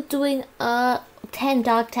 I'm doing a 10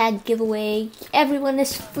 dog tag giveaway. Everyone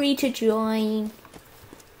is free to join.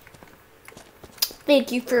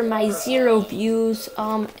 Thank you for my 0 views.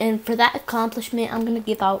 And for that accomplishment, I'm gonna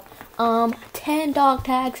give out 10 dog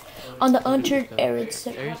tags on the unturned arid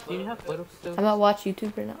server. Aries, do you have photos still? I'm gonna watch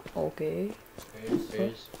YouTube right now. Okay.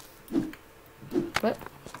 Aries. What?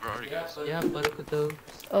 Where are you guys? You have photos?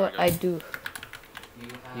 Oh, I do.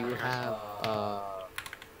 You have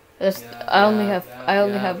I only have.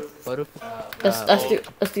 Photo.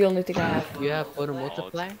 That's the only thing I have. You have photo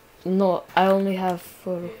multiplier. No, I only have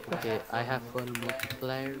photo. Okay, I have photo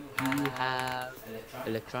multiplier. Do you have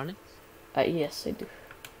electronics? Yes, I do.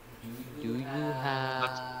 Do you have?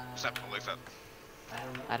 Acceptable, acceptable.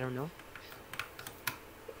 I don't know.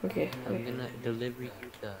 Okay. I'm gonna deliver you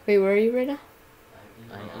the. Wait, where are you right now?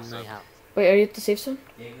 I'm in my house. Wait, are you at the safe zone?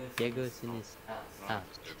 Diego's in his house.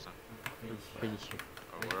 I'm pretty sure.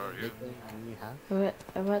 Where are you? Diego, in your house?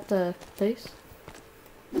 I'm at the place.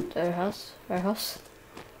 Our house.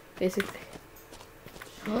 Basically.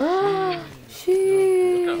 Ah,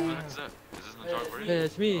 shit. What is that? Is this in the dark? Where are Yeah, you?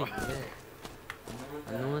 it's me. Yeah.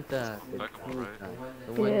 I don't want the. Back on, right?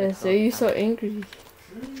 The one Yeah, that's so you so angry.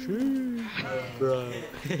 bro.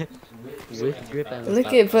 With drip and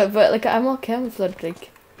Look at, but like I'm all camouflaged.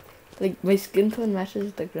 Like my skin tone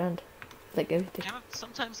matches the ground. Like everything.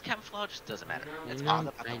 Sometimes camouflage doesn't matter. It's You all know,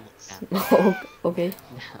 about the I'm looks. Oh, okay.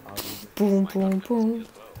 obviously. Boom, boom, boom.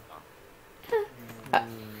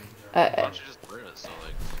 Why don't you just wear it so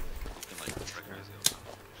like you can like recognize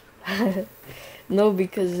you? No,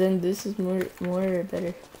 because then this is more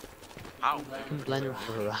better. How? You can blend it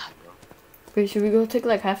for a lot. Wait, should we go take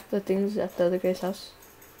like half the things at the other guy's house?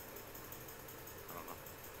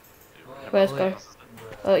 Where's car?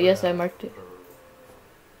 Oh yes, I marked it.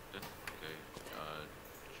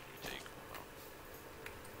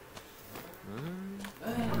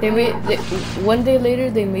 One day later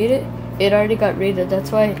they made it. It already got raided.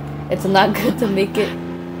 That's why it's not good to make it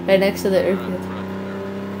right next to the airfield.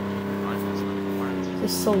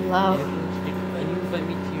 It's so loud. Can you invite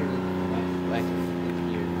me to your back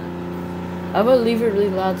here? I'm gonna leave it really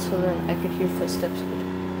loud so that I could hear footsteps.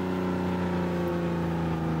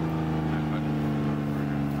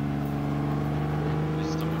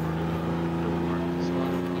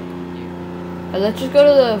 Let's just go to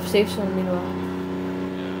the safe zone meanwhile.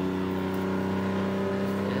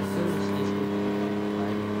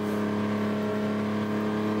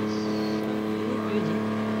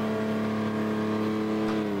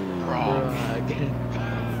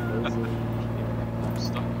 I'm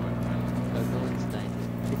stuck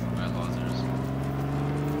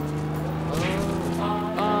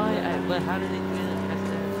But how did they do it? That's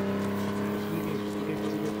the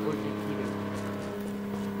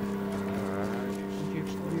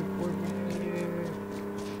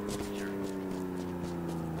Peter,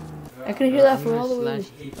 I can hear that from all the way.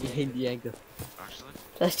 /TPA Diego. Actually?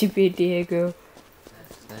 That's TPA Diego.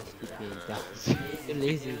 /TPA Diego. You're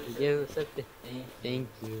lazy. Diego, something. Thank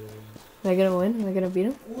you. Am I gonna win? Am I gonna beat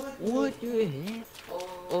him? What you hit?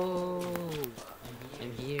 Oh,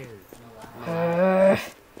 I'm here.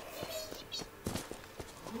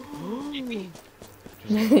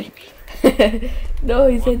 No,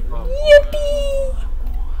 he said yippee.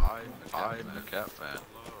 I'm a cat fan.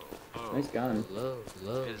 Nice gun. Hello.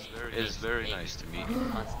 It is very nice to meet you.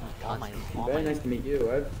 Very nice to meet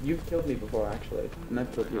you. You've killed me before, actually. And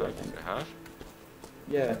I've killed you, I think. You have?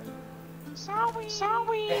 Yeah. Sorry.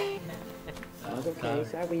 That's okay,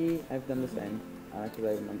 sorry. I've done the same. Because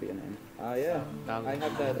I remember your name. Yeah. I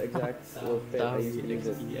have that exact little fit. I used to use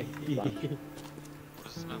it. What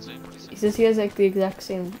does this man say? What is He he says he has like the exact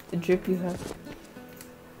same drip you have.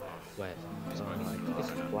 What? It's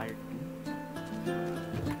fire.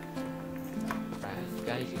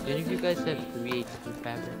 Guys, any of you guys have 382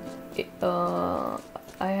 fabric?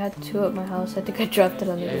 I had 2 at my house. I think I dropped it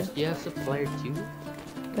on the Yes, ground. do you have supplier too?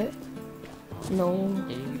 What? No.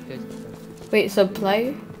 Any of you guys have Wait,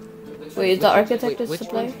 supplier? Wait, is the architect a which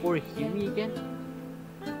supplier? one's for Huey again?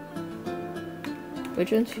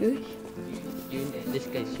 Which one's Huey? This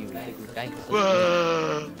guy's Huey. The guy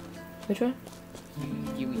Which one?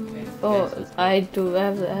 Huey. Oh, I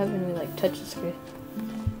haven't really like touched the screen.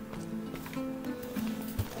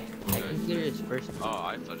 I consider his first. Oh,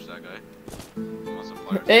 I touched that guy. He wants a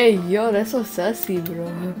player. Hey, yo, that's so sassy, bro.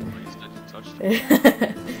 You said you touched him.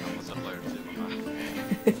 I want a player too.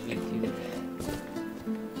 Me too.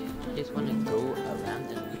 You just want to go around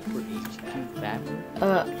and look for HQ fabric?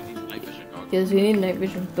 You need night vision goggles. Yes, we need night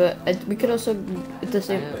vision, but we could also at the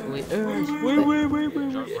same. Wait. John, where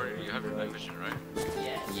you have your night vision, right?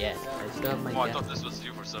 Yes, I still have my Oh, I gun. thought this was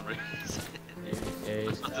you for some reason.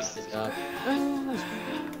 There's This is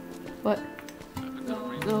What? No.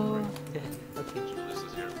 Okay. This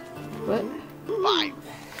is here. What?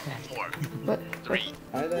 5, 4, What? 3,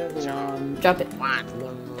 Hi there, everyone. Drop it. 1.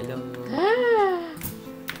 Hello. Ah!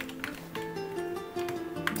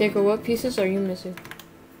 Diego, what pieces are you missing?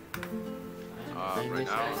 Right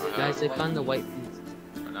now, Guys, I found the white piece.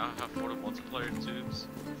 right now I have photo multiplier tubes.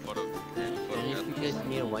 And if you guys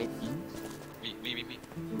need a white piece, Me.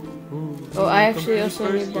 Oh, I actually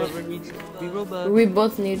also need Whoever that. needs be robot. We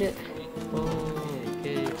both need it. Oh,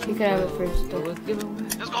 okay. You can have it first. Go, Though. give it away.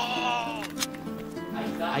 Let's go!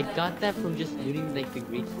 I got that from just looting like the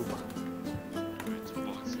great toolbox. Great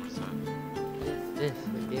box, what is that? This,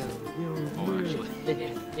 yeah. Oh, actually.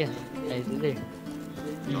 Yes, I did there.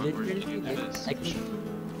 John, where Literally, can you do this? I can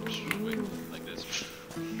Wait, like this.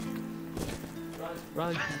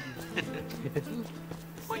 run.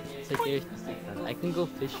 So seriously, I can go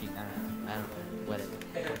fishing. I don't know,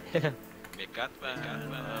 whatever. Me cat man,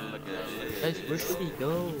 look at it. Guys, where should we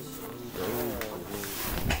go?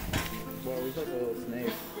 Well, we got the little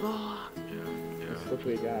snake. Yeah.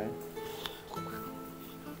 Slippery guy.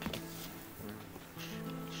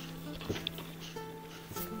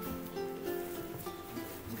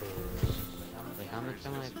 Wait, how much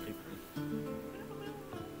am I picking?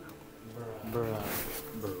 Bruh.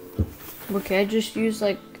 Okay, I just used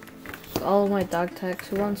like all of my dog tags.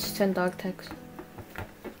 Who wants 10 dog tags?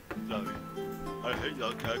 Sorry. I hate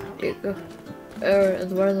dog tag. Here you go.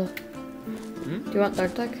 Eduardo. Do you want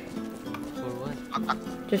dog tag? For what?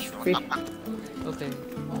 Just free. Okay.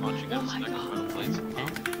 Why don't you get a snack of metal plates? I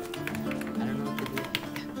don't know what to do.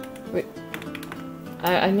 Wait.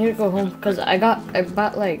 I need to go home because I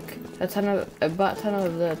bought like a ton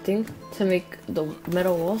of the thing to make the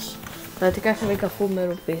metal walls. But I think I can make a full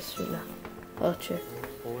metal base right now. I'll check.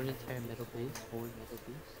 Whole entire metal base. Whole metal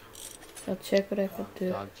base. I'll check what I could do.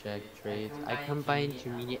 Dog check trades. I combine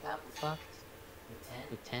intermediate apple box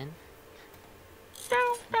with 10.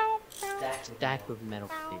 Stack with metal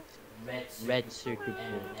plates. Red circuit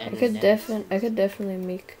board. I could definitely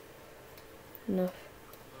make enough.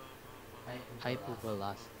 Hyper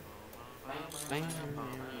velocity.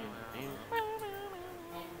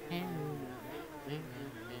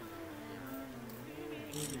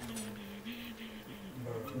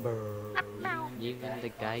 Even the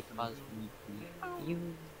guy calls me you.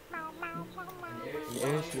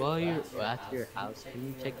 There's while you're at your house, can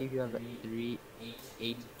you check if you have a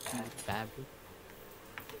 3H2 fabric?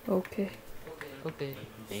 Okay. Okay.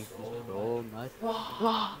 Thank you so much.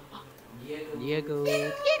 Diego.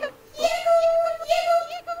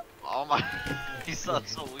 Oh my, he sounds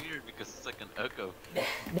so weird because it's like an echo.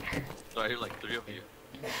 So I hear like 3 of you.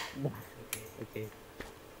 Okay.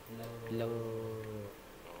 Hello.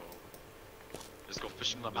 Let's go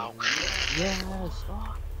fishing them out. Yes.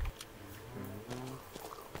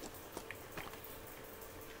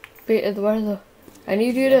 Wait, Eduardo. I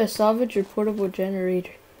need you to salvage your portable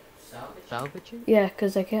generator. Salvage it? Yeah,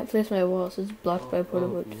 because I can't place my walls. It's blocked by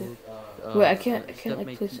portable too. Wait, I can't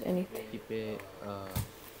like place anything. Keep it,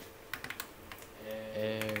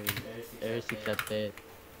 air accepted.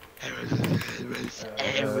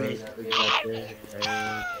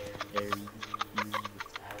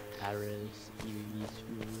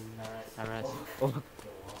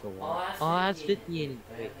 Oh, that's 50 in it.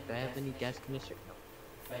 Wait, do I have any gas canister? No.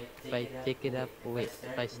 If I pick it up, wait,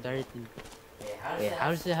 if I start it in, wait,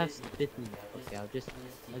 how does it have 50 in it? Okay, I'll just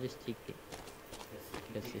take it.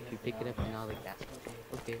 Because if you pick it up in all the gas,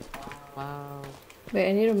 okay. Wow. Wait,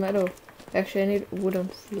 I need a metal. Actually, I need wooden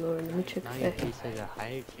floor. Let me check Now if your I face has a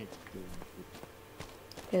higher chance of doing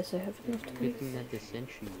it. Yes, I have enough to Good make. thing that the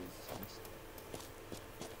sentry is.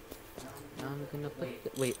 Now I'm gonna put the,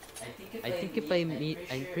 wait. I think if I meet,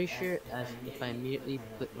 I'm pretty sure if I immediately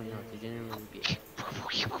put one out, the general will be.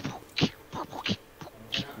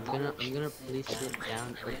 I'm gonna place it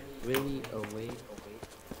down really away.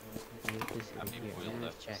 Make this in here. I'm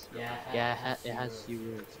gonna check. Yeah, it has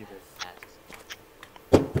zero tasks.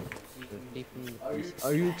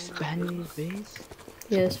 Are you expanding the base?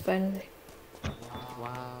 Yes, finally.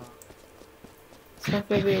 Wow. It's not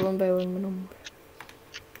gonna be 1 by 1 no more.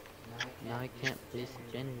 Now I can't place the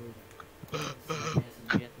generator.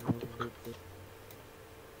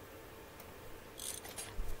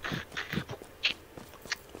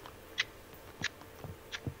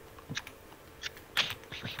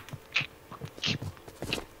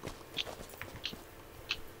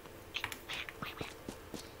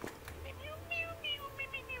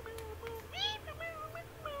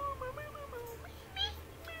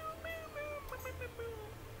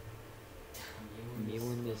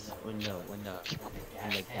 When the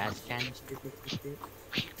gas canister gets it,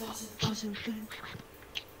 doesn't fit.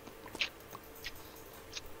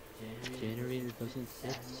 Generator doesn't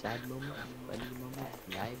fit. Sad moment, funny moment,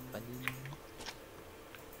 live funny moment.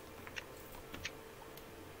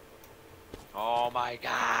 Oh my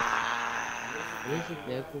god! Where's the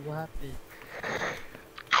devil? What happened?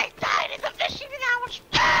 I died in the fishing lounge!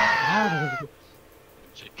 How?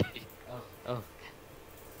 JK. Oh.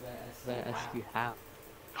 I asked you how.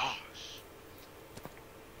 Gosh.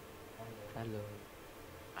 Hello.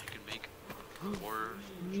 I can make 4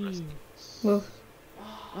 dressings. Move.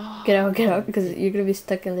 Get out, because you're gonna be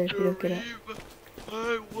stuck in there if you don't get out.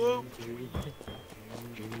 I won't.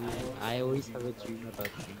 I always have a dream about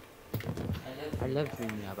you. I love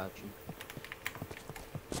dreaming about you.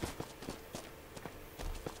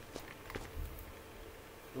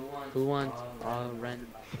 Who wants all random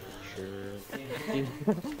picture?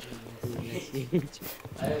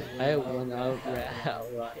 I have one outright.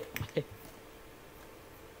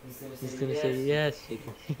 He's gonna say yes. Me.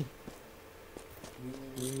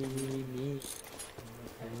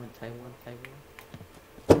 Taiwan.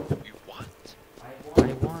 You want?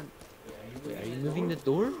 I want. Wait, are you moving the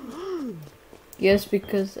door? Yes,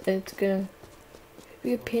 because it's gonna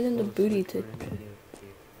be a pain in the booty to.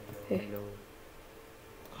 Hey.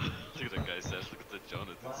 Look at that guy says. Look at the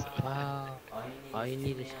Jonathan says. Wow. All you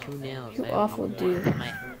need is 2 nails. You awful dude. I'm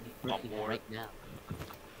bored. Right now.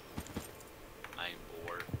 I'm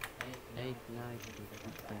bored. Hey, nice.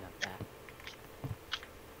 Open up that.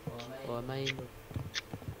 Oh, am I in the...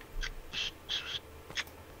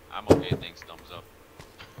 I'm okay, thanks, thumbs up.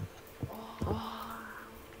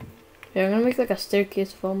 Yeah, I'm gonna make like a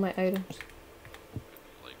staircase of all my items.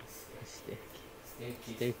 Like,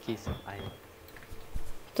 Staircase of iron.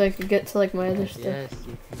 So I could get to like my other stuff. Yes,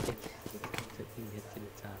 you can get to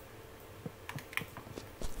the top.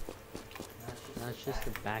 Now it's just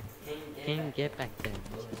the back. Can't get back there.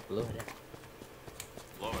 Just blow it up.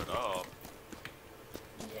 blow it up.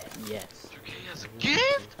 Yes. 2K as a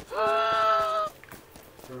gift?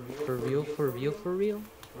 For real? For real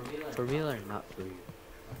or not for real?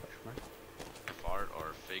 FR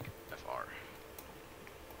or fake FR?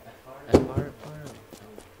 FR.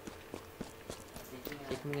 I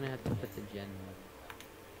think I'm gonna have to put the gen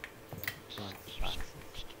on boxes.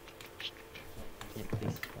 Can't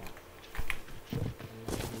place that.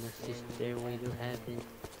 And that's just stairway to heaven.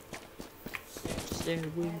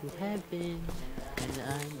 Stairway to heaven. And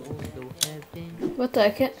I'm also heaven. What the?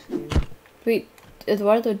 I can't. Wait,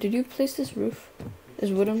 Eduardo, did you place this roof?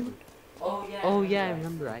 This wooden one? Oh yeah, I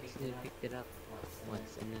remember. I accidentally picked it up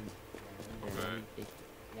once and then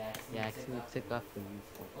yeah, I accidentally took off the roof.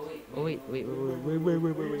 Oh wait,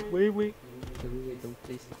 don't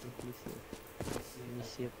place it. Let me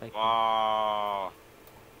see if I can. Wow.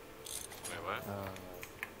 Wait, what?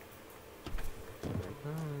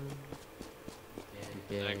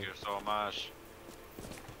 Okay. Thank you so much.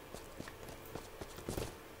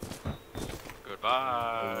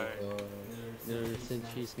 Goodbye. There are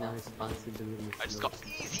centuries now responsibility. I just got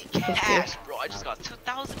easy cash, bro. I just got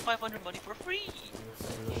 2,500 money for free.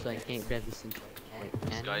 So I can't grab the century. Wait,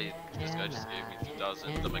 This guy just gave me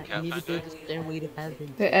 2,000. The I McCaffan need to go guy. to stairway to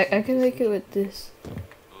heaven. Wait, I can make it with this.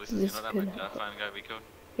 Listen, you know that McCaffan guy we code?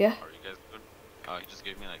 Yeah. Are you guys good? He just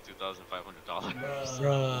gave me like $2,500.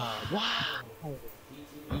 Wow.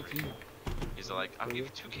 He's like, I'll give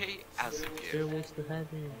you 2K as a gift. Stairways to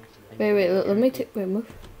heaven. Wait, let me take. Wait, move.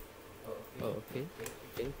 Oh, okay.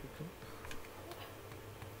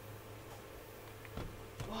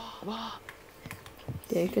 Wow.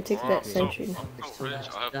 Yeah, you could take that century now. I'm so rich.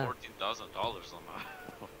 I have $14,000 on my.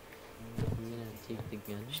 I'm gonna take the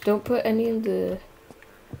gun. Just don't put any in the.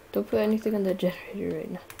 Don't put anything in the generator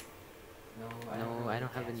right now. No, I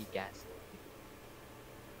don't have any gas.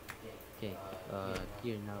 Okay,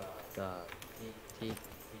 here now, take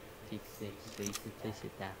this so you can place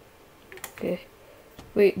it down. Okay.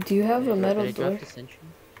 Wait, do you have a metal Did I door? drop the sentry?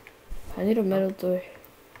 I need a metal door.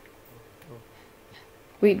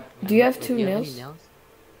 Wait, do you have two Do you have nails? any nails?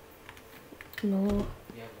 No. Do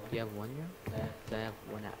you have one nail? So I have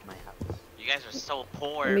one at my house. You guys are so Let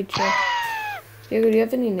poor. me check. Diego, do you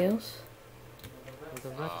have any nails? Well, the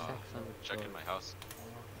rucksack's on the Checking floor. my house.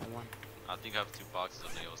 I think I have 2 boxes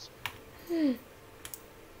of nails.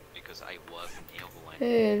 Because I was nail blind.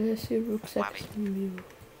 Hey, let's see rucksack from you.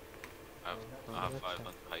 I have 5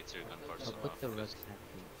 on heights here, gun parts. I'll put the rucksack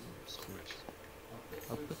in. So rich.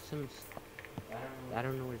 I'll put some. I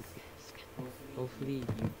don't know where to put this. Hopefully you.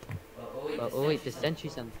 Oh wait, the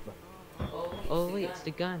sentry's on the floor. Oh wait, it's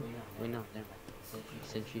the gun. Wait, no, never mind.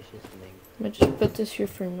 Sentry's just laying. I'm gonna just put this here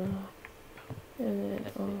for now. And then,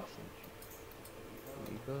 That's oh. it, sentry. Here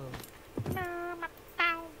we go.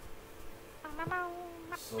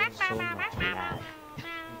 So much lag.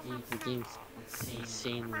 The game's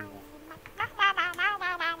insanely lag.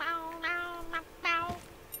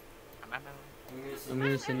 I'm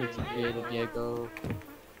gonna send it to Diego.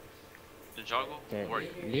 The joggle? Okay, Or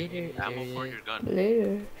later. ammo for your gun.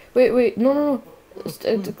 Later. Wait, no.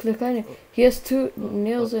 The client. He has 2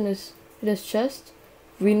 nails in his chest.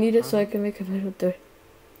 We need it so I can make a metal door.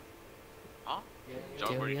 Huh?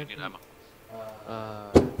 Jog where you can get ammo.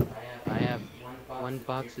 I have one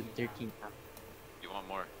box with 13 pounds. You want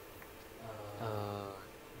more? Uh,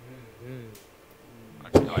 hmm.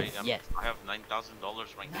 Yes. I have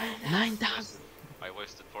 $9,000 right now. 9,000. I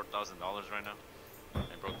wasted $4,000 right now. I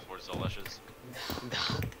broke 4 Zolashes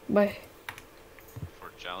Bye. for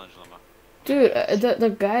challenge llama. Dude, the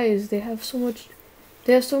guys, they have so much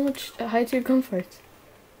high tier comforts.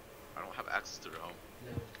 I don't have access to their home.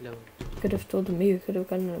 No. Could have told me, you could have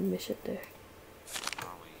gotten a mission there.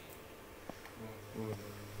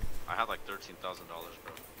 I had like $13,000, bro.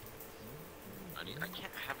 I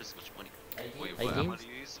can't have this much money. Wait, I what think- ammo do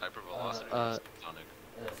you use? Hyper velocity or sonic?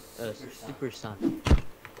 Supersonic.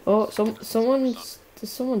 Oh,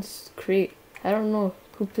 someone's crate. I don't know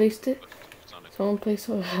who placed it. Sonic. Someone placed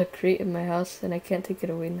a crate in my house, and I can't take it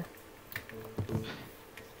away now.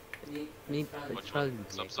 Me, Which probably one?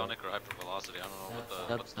 Subsonic or hyper velocity? I don't know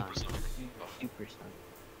what's Subsonic. supersonic. Supersonic.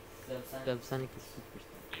 Subsonic is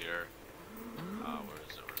supersonic. Here. Where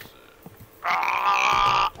is it?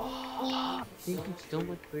 Thank you so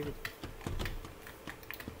much for this.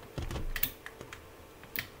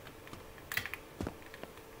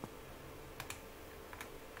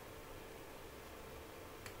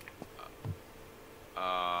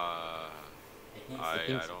 I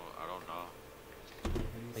think don't know.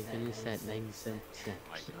 My gun is at 97%.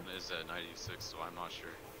 My gun is at 96, so I'm not sure.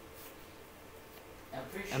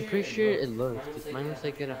 I'm pretty sure it lows, because mine was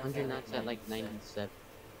like at 100 knots at like 97.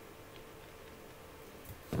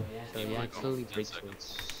 So yeah, it slowly 10 breaks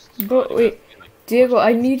seconds. Bro, wait, Diego,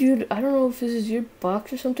 I need you to, I don't know if this is your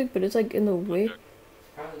box or something, but it's like in the way.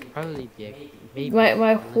 Probably Diego. Maybe. My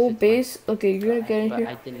unless whole it's base, okay, you're gonna get in mine. But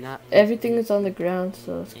I here. did not. Everything is on the ground,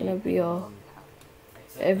 so it's gonna be all,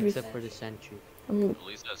 everything. Except for the sentry.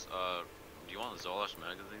 Elise says, do you want Zolash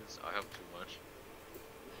magazines? I have too much.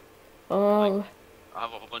 I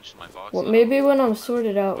have a whole bunch in my box. Well, maybe when I'm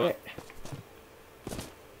sorted out, right?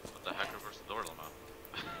 What the heck? Reverse the door, Lama.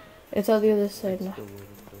 It's on the other side now.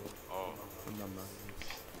 Oh.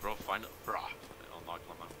 Bro, find it. Bruh. Unlock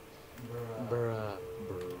Lama. Bruh.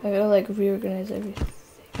 I gotta like reorganize everything.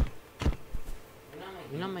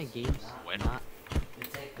 You know my games? When? Not.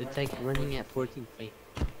 It's like running at 14 frames.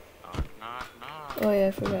 Oh yeah,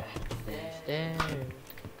 I forgot. There.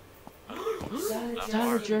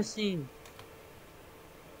 Salad dressing.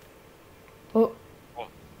 Oh,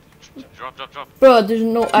 Drop. bro, there's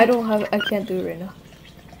no, I can't do it right now.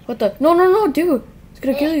 What the? No, dude, it's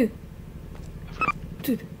gonna kill you.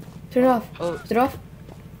 Dude, turn it off. Oh. Is it off?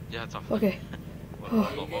 Yeah, it's off. Okay. Do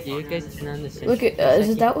you guys turn on the sentry? Look at, is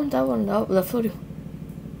it that one? No, the floating.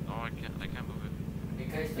 No, I can't move it.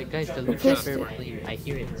 Hey guys, the Replace Lucifer it. plane. I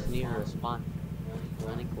hear it. It's near a spawn.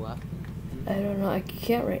 Wanna go up? I don't know, I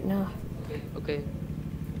can't right now. Okay.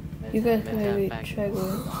 You guys Back, maybe back. try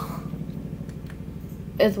going.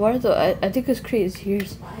 Eduardo, I think this crate is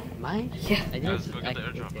yours. Mine? Yeah. I think Let's it's go get the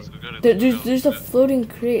airdrop. Let's go get it. There's a floating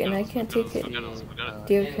crate and I can't take it. Let's go get it.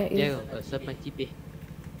 Diego can't use Diego, it. set my TP.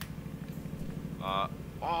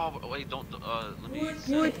 Oh, wait, don't, let me...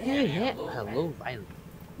 What the heck? Hello,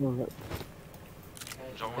 Violet.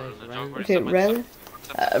 Okay, Rylan,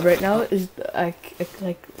 right now is,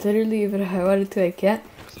 like, literally, even if I wanted to, I can't.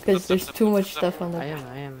 Because there's too much stuff on I the...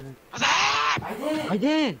 am. I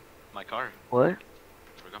did! My car. What?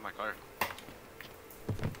 Forgot my car.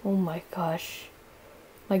 Oh my gosh.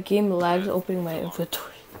 My game lags opening my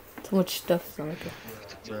inventory. Too much stuff is on the game.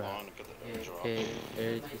 Too long to get the airdrop. Okay,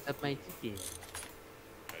 set my TP.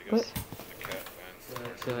 What?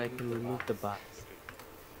 So I can remove the box.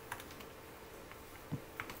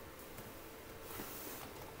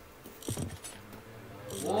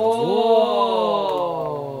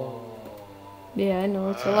 Whoa! Yeah, I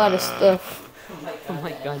know, it's a lot of stuff. Oh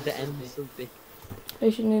my god, the end is so big. I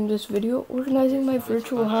should name this video Organizing My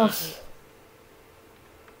Virtual House.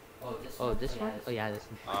 Oh, this one? Oh yeah, this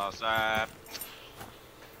one. Sap.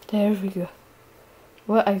 There we go.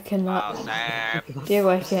 What? I cannot. Sap. Diego,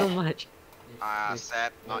 I So can't. much.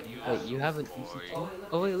 Sap, not you. Wait, you have an EC2?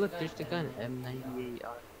 Oh wait, look, there's the gun. M98R.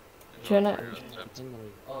 Trying to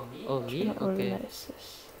Oh, me? Okay. organize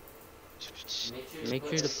this. Make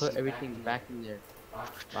sure to put everything back in their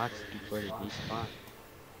box before they respawn.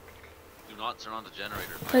 Do not turn on the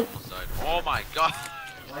generator. But- Almost died. Oh my god.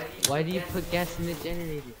 Why do you put gas in the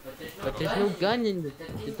generator? But there's no gun in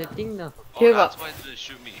the thing though. Oh, Diego. that's why it didn't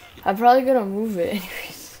shoot me. I'm probably gonna move it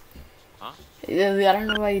anyways. Huh? Yeah, I don't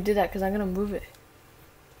know why you did that, because I'm gonna move it.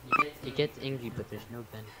 It gets angry, but there's no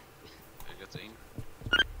gun. It gets angry.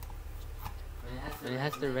 And it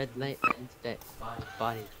has the red light that means that it's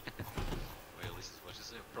body. Wait, at least what you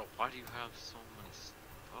say? Bro, why do you have so many stuff?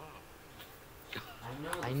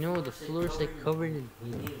 I know the floor's like covered in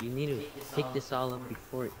heat. You need to pick this all up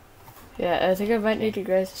before. Yeah, I think I might need you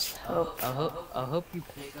guys' help. I'll help you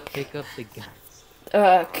pick up the guns.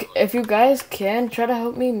 If you guys can, try to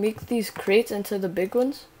help me make these crates into the big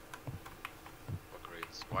ones. What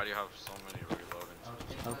grades? Why do you have so many reloading?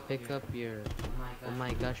 I'll pick up your. Oh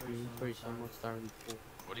my gosh, your inventory's almost already full.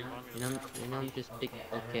 What do you want me to You know, I'm just pick.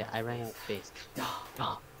 Okay, I ran out of space.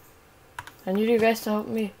 I need you guys to help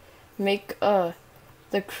me make the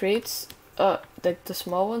crates the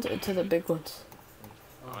small ones into the big ones.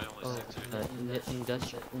 I only see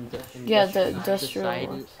two. Yeah, the industrial Society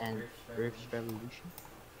ones. and Earth's revolution.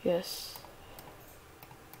 Yes.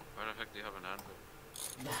 Why the heck do you have an anvil?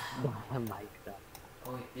 Oh my god.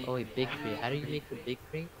 Oh wait, big crate. How do you make a big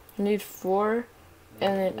crate? I need 4,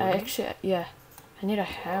 and then I need a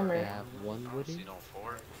hammer. I have 1 wooden. See no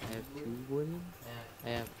 4? I have 2 wooden. I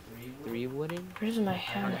have 3 wooden. Where's my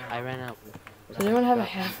hammer? I ran out. Does anyone have a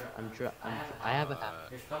hammer? I have a hammer.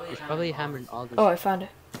 There's probably a hammer in all this. Oh, I found it.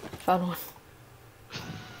 Found one.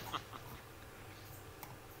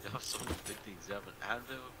 You have so many big things. You have an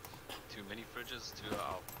anvil, 2 mini fridges, 2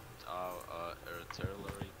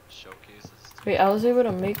 artillery showcases. Wait, I was able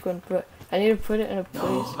to make one, but I need to put it in a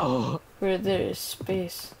place where there is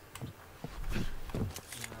space.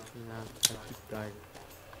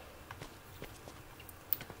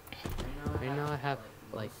 Right now I have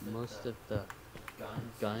like most of the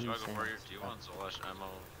guns and Warrior, do you want Zolash ammo,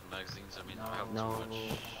 magazines? I mean, I have no, too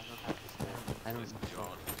much. I don't. Do you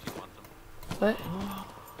want them? What?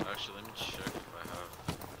 Actually, let me check if I have.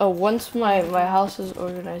 Oh, once my house is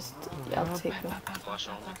organized, yeah, I'll take them. Slash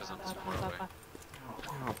only because I'm this far away.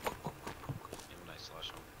 Even nice slash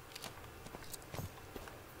only.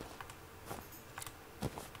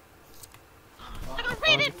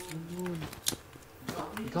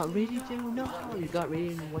 You got raided, dude? No, you got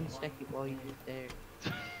raided in 1 second while you were there.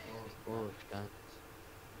 Oh, guns.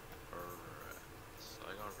 Alright, so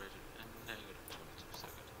I got rated in negative 22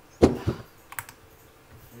 seconds.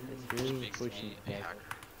 It's really Which makes me unfortunate. a hacker.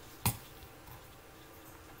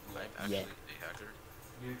 I'm actually a hacker.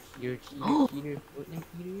 You're a cheater, Fortnite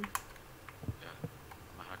cheater? Yeah,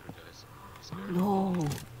 I'm a hacker, guys. Scared.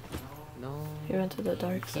 No. You went to the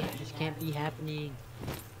dark side. This can't be happening.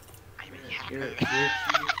 I'm a hacker. You're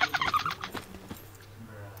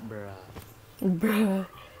Bruh. Bruh.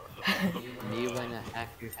 Me when a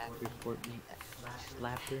hacker Fortnite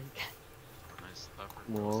slapper. Nice slapper.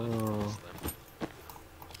 Whoa.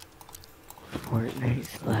 Fortnite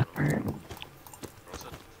slapper.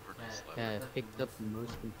 Yeah, I picked up the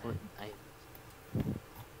most important item.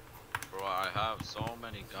 Bro, I have so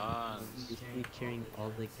many guns. Just be carrying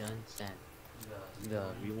all the guns and the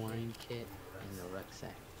rewind kit and the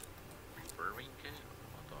rucksack. Burning kit?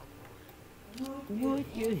 What the boy? What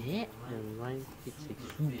you hit? The rewind kit's like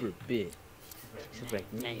super big. It's like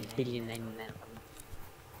 9 billion 99.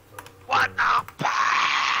 What the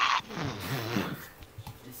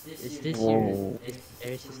Is this your?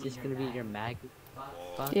 Is this gonna be your mag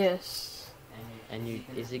box? Yes. And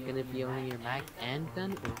is it gonna be only your mag and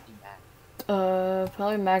gun or the mag?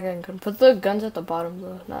 Probably mag and gun. Put the guns at the bottom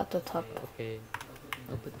though, not at the top. Okay,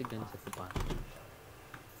 I'll put the guns at the bottom.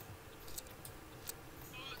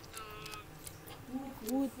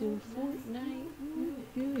 What the Fortnite? What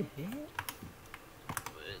the heck?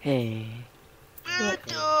 Hey.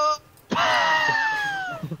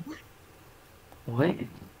 What?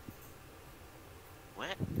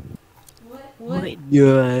 What? What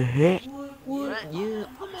the heck? What? Yeah,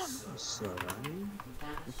 I'm sorry.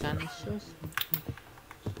 I'm kinda sus.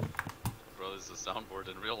 Bro, this is a soundboard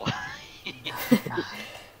in real life.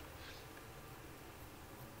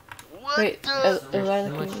 What Wait, the? is There's I so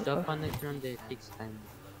much looking? stuff on the ground that it takes time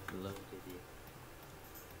to load it.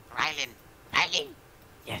 Rylan!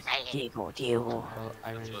 Yes, Rylan! Oh, I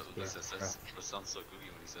ran That's what into this it, says. That sounds so gooey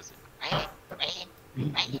when he says it.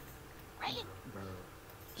 Rylan! bro.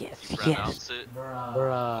 You pronounce it.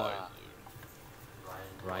 Bruh.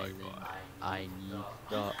 Right, Rylan, I need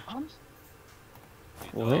the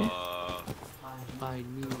What? I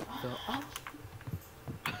need the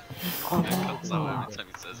Comes out every time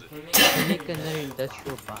he says it. I make another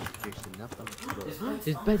industrial box. There's enough of it.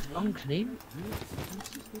 This bed's unclaimed?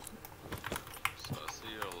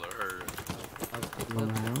 Sussy alert. I'll pick up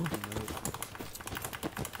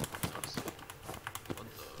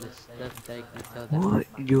the stuff that I can tell that. What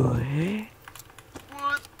your head?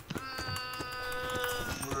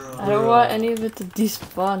 I don't want any of it to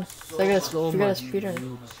despawn. So I gotta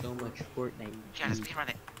speedrun. So much Fortnite. Gotta speedrun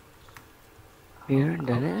it. You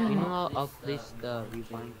done it? You know, I'll place the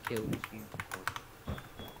rewind kill with you.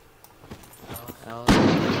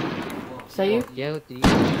 Is that you? Yeah, what did you?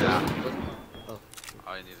 Oh,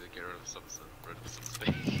 I need to get rid of some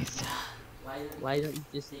space. why don't you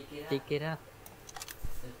just take it out?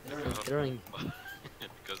 Stop throwing.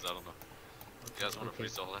 Because I don't know. You guys want to Okay.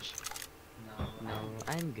 freestyle that shit? No,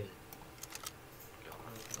 I'm good.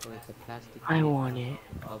 Oh, it's a plastic. I want it.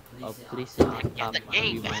 I'll place it on Get top the of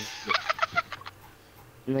game. everyone's.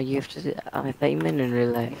 No, you have to. I thought you meant in real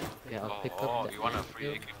life. Yeah, I'll pick Oh, up the you want a free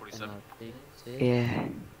antidote, AK-47? and I'll take this. Yeah.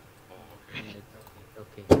 Oh,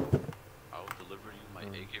 okay. Okay. I will deliver you my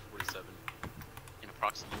Mm. AK-47 in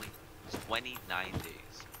approximately 29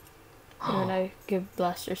 days. And then I give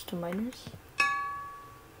blasters to miners.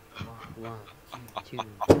 1, 2,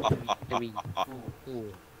 3, 4.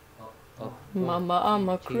 Oh, Mama, I'm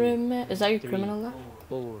a 2, criminal. Is that your 3, criminal left?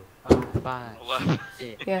 4, 5,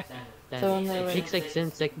 6, Yeah. 7. So when they It were- takes like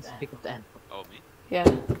 7 seconds to pick up the ammo. Oh, me? Yeah.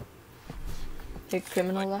 Your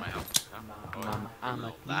criminal Like my left. house. Huh? Oh, yeah. Mama, I'm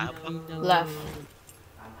a Lab? Filipino. Laugh.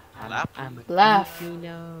 Lap? I'm a Laugh.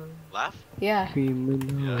 Filipino. Laugh? Yeah.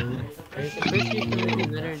 Criminal. There's a first you can make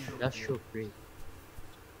another industrial crate.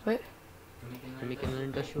 What? To make another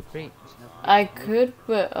industrial crate. I could,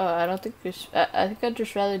 but I don't think there's. I think I'd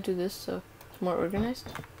just rather do this so it's more organized.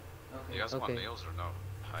 You guys want Okay. nails or no?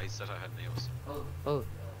 I said I had nails. Oh,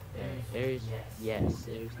 there's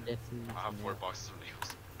definitely. I have 4 boxes of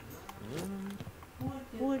nails.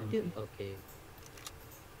 Okay,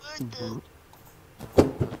 Mhm.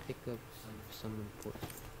 I'll pick up some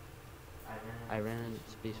important. I ran out of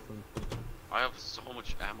space for important. I have so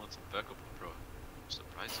much ammo to back up, bro.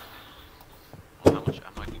 Surprisingly. How much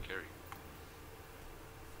ammo I can carry.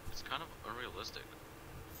 It's kind of unrealistic.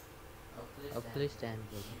 I'll place the animal.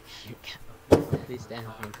 I'll place the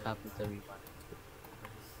animal on top of everyone.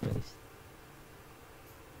 Place.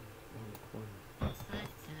 In the corner.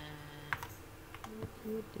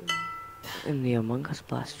 In the Among Us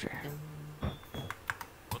blaster.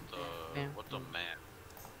 What the man?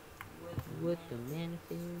 What the man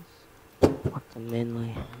is? What the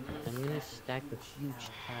manly. I'm gonna stack a huge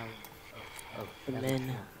tower of The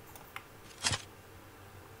men.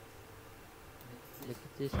 Look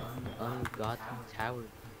at this ungodly tower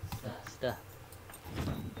stuff.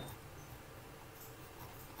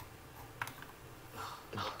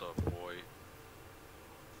 What the boy?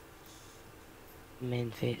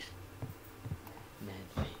 Man face. Man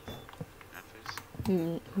face. Man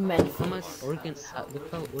face? Men. How much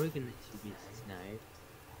look how organized you be, Snipe.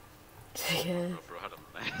 Yeah. Bro had a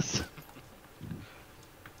mess.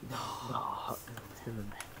 Oh, tell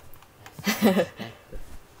him that.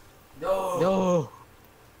 No. No!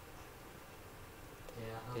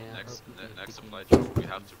 Next supply drop, we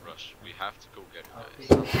have to rush. We have to go get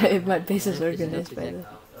it, guys. If my base is organized by then.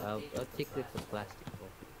 I'll take like a plastic ball.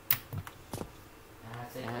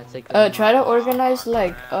 It's like Try to organize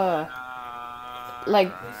like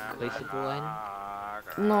placeable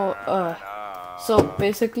item. no so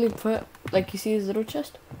basically put like you see his little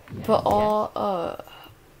chest, put all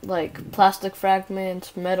like plastic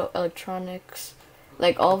fragments, metal, electronics,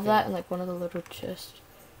 like all of that in like one of the little chests.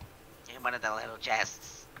 In one of the little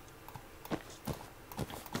chests.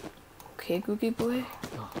 Okay, Googie boy.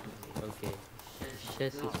 Oh, okay. This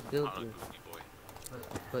chest is filled Not a with goofy boy.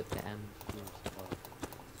 put the ammo fuels.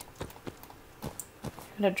 I'm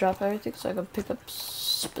gonna drop everything so I can pick up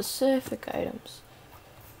specific items.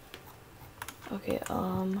 Okay,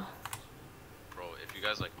 Bro, if you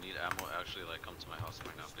guys like need ammo, actually like come to my house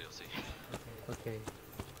right now, BLC. Okay.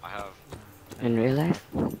 I have, In real life?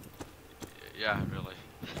 yeah, really.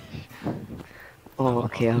 Oh,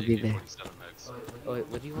 okay, I'll be there. Oh wait,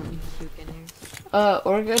 what do you want me to do again here?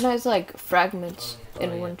 organize like fragments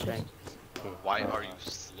in Oh, yeah, one chest. right. Okay. Why are you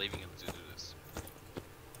slaving him to do this?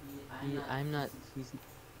 I'm not. He's.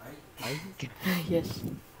 Are you? Yes.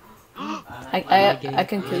 Am I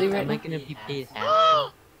can kill you right Am I now. gonna be paid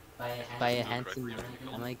handsome? By a handsome man?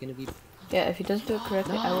 Am I gonna be? Yeah, if he doesn't do it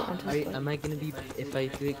correctly, I will enter his life. Am I gonna be? If I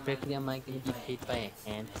do it correctly, am I gonna be paid by a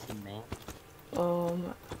handsome man?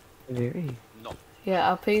 Very. No. Yeah,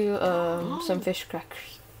 I'll pay you some fish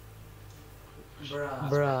crackers. Bruh,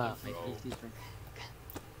 my face is right.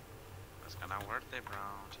 That's kinda worth it, bro.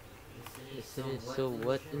 So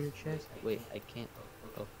what in the chest? Wait, I can't.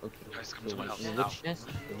 Oh, okay. Guys, come So to my house in now. which chest?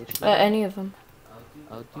 In which level? Any of them.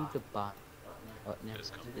 I'll do the bottom. Oh, no,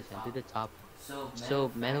 Just come. this end, do the top.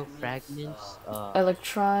 So metal fragments.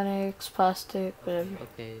 Electronics, plastic, whatever.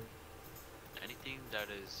 Okay. Anything that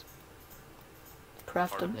is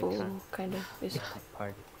Craftable, kind of, basically.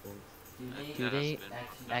 Particles. that Today, has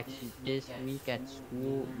been actually, this week at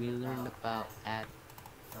school, we learned about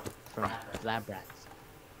from lab rats.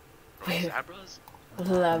 Bro, Zabras?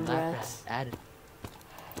 Lab rats. Added.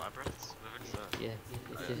 Lab rats? What's that? Yeah,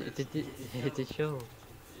 it's a show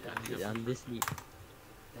on Disney.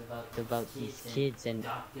 It's about these kids and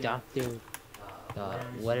Doctor,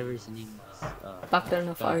 whatever his name is. Dr.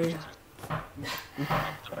 Nefario.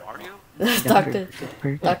 Dr. Mario? Doctor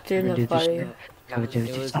Dr. Nefario.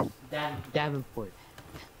 It was Davenport.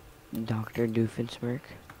 Dr. Doofenshmirtz.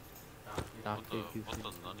 Doctor What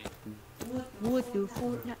the nunny? What the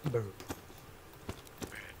Fortnite? Bro.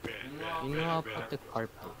 You know I'll put the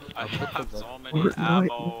carpet. I I'll put have the so many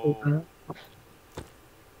ammo.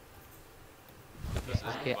 This isn't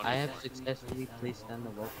Okay, funny. I have successfully placed down the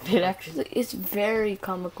welcome. It actually is very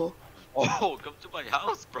comical. Oh, come to my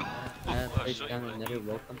house, bro. I have I'll placed show you down what I another need.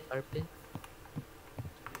 welcome carpet.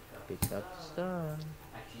 Pick up the stuff.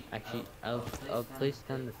 Actually, I'll place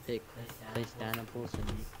down the pick. Place downables and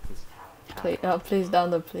make this tower. Place down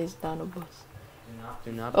the bus.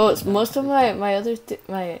 Do not Oh, place it's down most the of pick. my other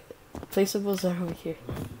my placeables are over here.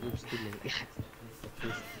 Oops, too late. Place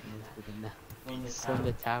most of them now. From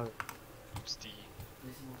the tower. Steve.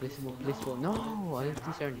 Placeable, placeable. No, all of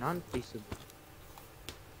these are non-placeable.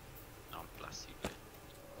 Non placible.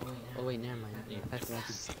 Oh wait, never mind. In fact, we have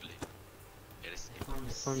to Placible. Eres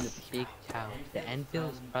from the big tower. The anvil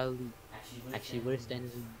is probably actually where's the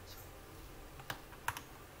anvil?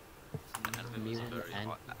 Anvil is a very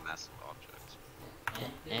massive object.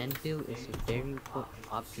 The anvil is a very important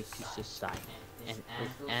object to society. And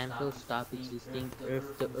if anvil stop existing, the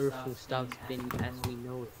earth will stop spinning as we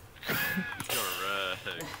know it.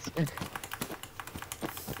 Correct.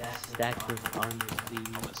 Stack of armor,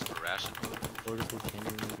 please. Almost for ration food. Portable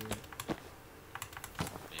generator.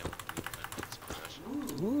 Yeah, it's for ration.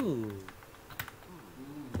 Ooh.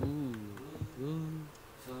 Ooh.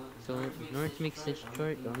 So in order to make such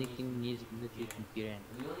short, the only thing we need is a military computer, and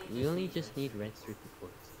we only just need red circuit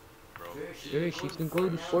boards. Bro. Sure, you can go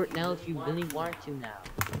to Fort now if you really want to now.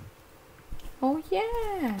 Oh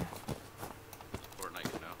yeah.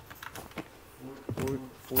 Fortnite now.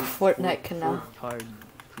 Fortnite canal.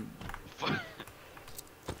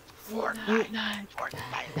 Fortnite,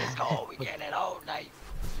 let's go. We get it all night.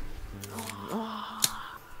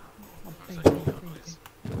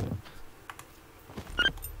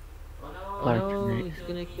 Oh no, he's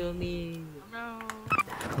gonna kill me.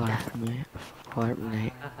 Fortnite.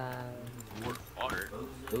 Fortnite. Water.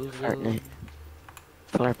 Fortnite.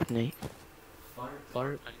 Fortnite.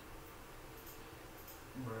 Fart.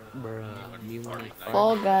 Bruh, me when I fart.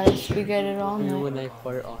 Fall Guys, we get it all Me night. when I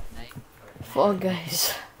fart all night. Fall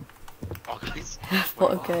Guys. Fall Guys.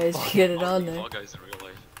 Fall Guys, we get it all Fall night. Guys in real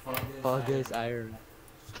life. Fall Guys Iron.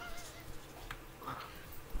 Hey,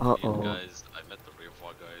 Uh-oh. guys, I met the real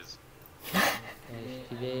Fall Guys.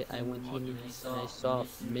 Today I went in and I saw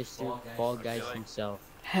Mr. Fall Guys himself.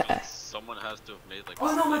 Someone has to have made like.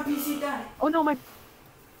 Oh no, my PC died. Oh no, my.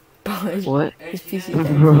 What? His PC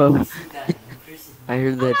Bro, I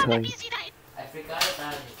heard that twice. I forgot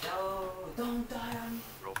about it. No, don't die on me.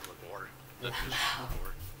 Bro for gore. That's just for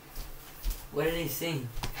gore. What did they sing?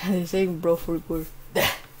 They're saying bro for gore.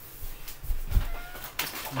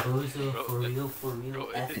 Bozo, Bro, for real, for real. bro,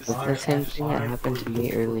 F it's It's the same thing that happened to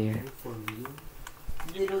me earlier. For real.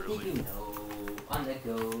 Little did you know, on the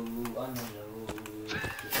go, on the low.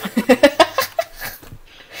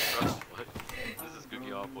 Bro, what? This is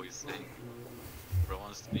Cookie Off Boy saying. Bro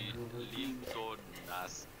wants to be Lito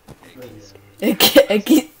Nas X.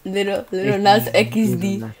 Little Nas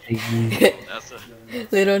XD. That's a.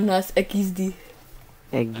 Little Nas XD.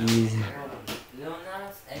 Eggies. Lil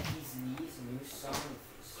Nas X's new song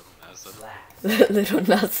That's a. slaps. Little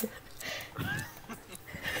Nas.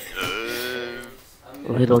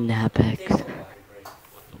 Little Napex. What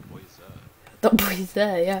the boy is that? The boy's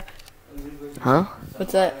that, yeah. Huh?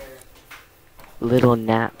 What's that? Little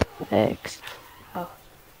Nap X. Oh.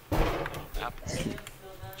 Nap?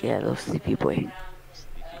 Yeah, little sleepy boy.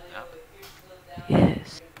 Sleepy nap?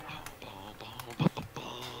 Yes. Bow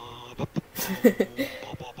bow.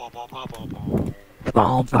 Bow bow bow bow bow bow.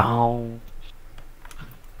 Bow bow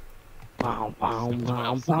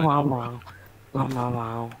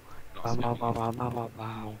bow. Bow bow bow bow bow bow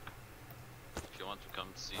bow. If you want to come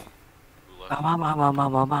see who Bow left, bow bow bow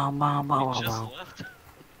bow bow bow bow we just bow. left.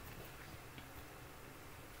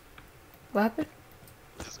 What happened?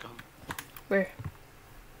 Just come. Where?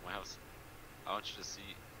 My house. I want you to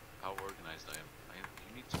see how organized I am.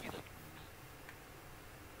 You need to be like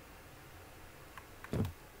me.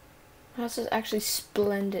 My house is actually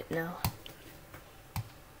splendid now.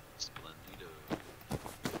 Splendido.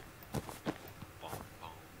 Bom, bom,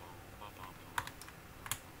 bom, bom, bom, bom.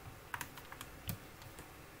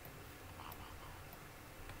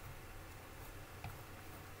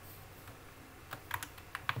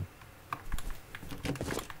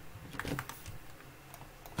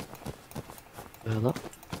 Hello?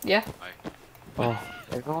 Yeah. Hi. Oh,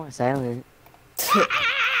 everyone was silent. Thought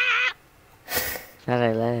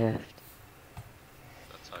I left.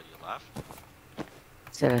 That's how you laugh?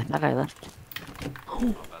 Said I thought I left.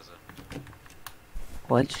 Oh, that's it.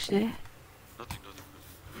 What'd you say? Nothing.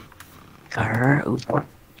 Grr. Ooh.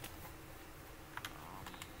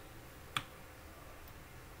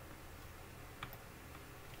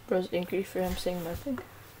 Bro's angry for him saying nothing.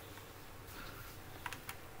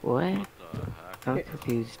 What? What the heck? I'm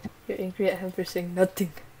confused. You're angry at him for saying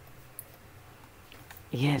nothing.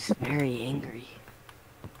 Yes, very angry.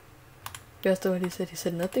 That's the what he said. He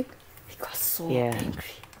said nothing. He got so Yeah. angry.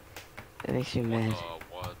 That makes me mad.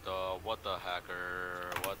 What the hacker?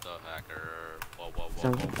 What the hacker? What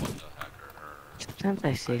Some- the hacker? Sometimes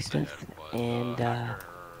I say I said, stuff, what the and hacker?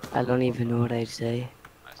 I don't even know what I'd say.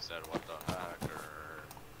 I said, what the hacker?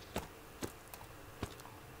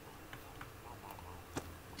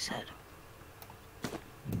 Said.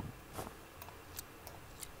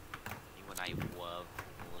 You and I love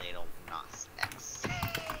little Nas X.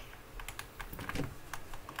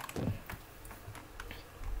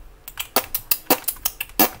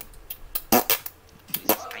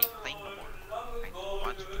 Jesus, I think more. I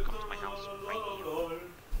want you to come to my house right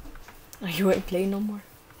now. You won't play no more.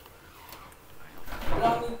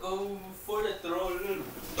 Long ago for the troll.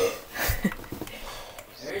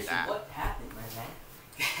 That. What happened, my man?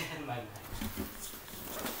 My man.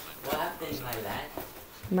 What happened, my lad?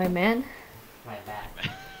 My man. My lad.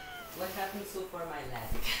 What happened so far, my lad?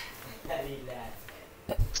 Daddy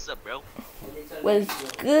lad. What's up, bro? Was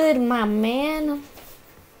good, my man.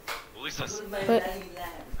 Police us. Goodbye, But- daddy lad.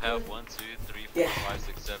 I have 1, 2, 3, 4, 5,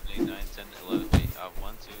 6, 7, 8, 9, 10, 11, 8. I have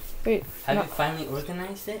 1, 2, Wait, Have no, you finally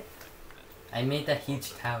organized it? I made a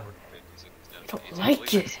huge tower. 56, I don't 18, like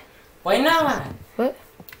police it. us. Why not? What?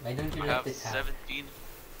 Why don't you I like have the tower? 17.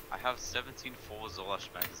 I have 17 full Zolash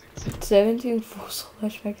magazines. 17 full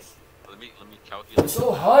flashbacks. Let me calculate. It's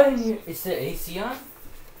so hot in here. Is the AC on?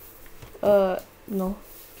 No.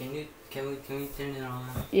 Can we turn it on?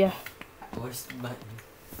 Yeah. Where's the button?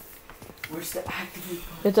 Where's the activate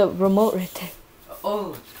button? There's a remote right there.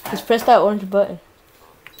 Oh, Just press that orange button.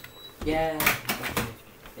 yeah.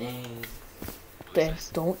 And Then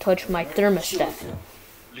don't touch my thermostat.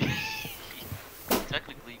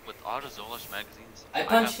 Technically, with all the Zolash magazines, I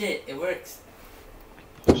punched it. It works.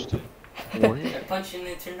 I punched it. What? I punched it and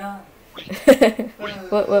it turned on.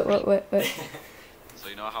 What? So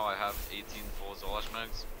you know how I have 18 full Zolash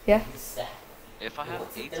mags? Yeah. What's that? If I have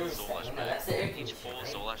 18 Zolash mags, each full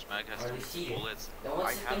Zolash mag has 2 bullets. I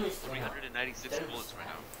have 396 bullets right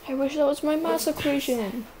now. I wish that was my mass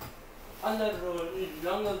equation. On the road,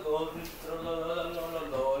 long ago, 6,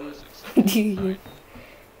 7, 8, 9.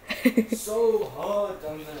 so hot.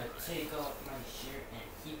 I'm gonna take off my shirt and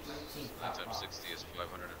keep my teeth 9 out. times 60 is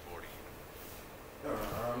 540.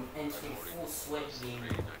 Entering full sweat game.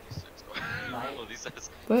 396. Well, these says,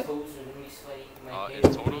 What? Toes are gonna be sweaty. My hair in is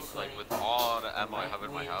gonna total, be sweaty. like with all the ammo I have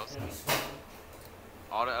in my wings house, gonna be sweaty.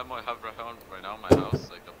 all the ammo I have right now in my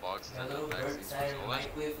house, like the boxes The and little the bird magazines side for of Zolash.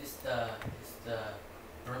 microwave is the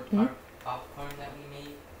burnt Hmm? popcorn that we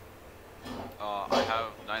made. I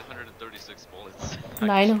have 936 bullets.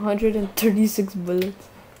 936 bullets.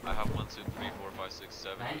 I have 1, 2, 3, 4, 5, 6,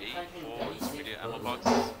 7, 8 full 936 intermediate ammo bullets.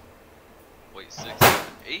 boxes. Wait, 6, 7,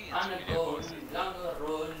 8 On the intermediate go, boxes. long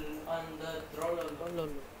roll on the troll.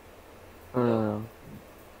 Oh,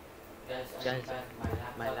 Guys,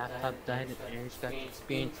 My laptop died and Eric's got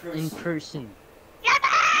experience in person.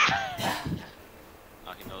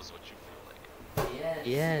 Now he knows what you feel like.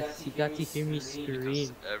 Yes, he got to hear me Because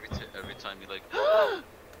scream. every time you like, and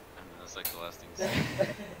that's like the last thing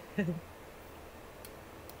you say.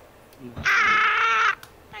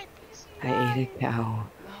 I ate a cow.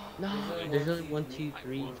 No, there's only 1, 2,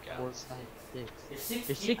 3, 4, 5, 6.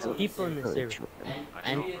 There's 6 people in the server,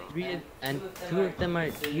 and 2 of them are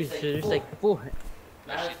you. So there's like 4.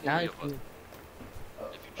 Actually, Now 3 if of us. you,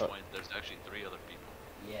 If you join, there's actually 3 other people.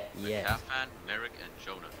 yes, Catfan, Merrick, and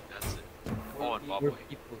Jonah. That's it. Oh, and 4 Bobboy.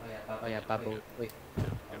 people. Oh yeah, Babo. Wait.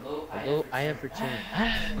 Hello, Although I have returned.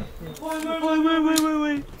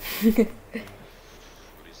 Wait.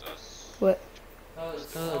 Jesus. What? Oh, Oh,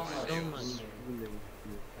 so much.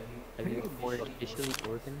 Have you more officially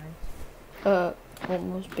organized?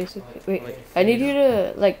 Almost basically. Wait, I need you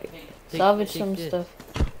to like salvage some this. stuff.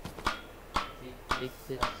 Take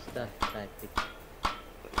this stuff back.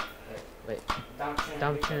 Wait,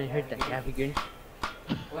 Dom trying to hurt that Gabby Green.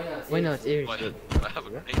 Wait, no, it's Aries. What? Wait, I have a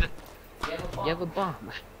grenade? you have a bomb.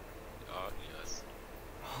 Yes.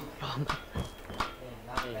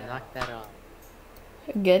 Hey, knock that off.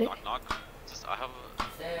 Get it? Knock, knock. Just, I have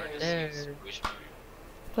a... There.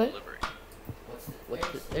 What? Delivery. What's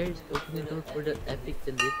the there's open the door for the epic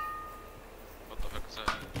delivery. What the heck is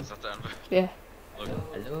that? Is that the end? Yeah. Look.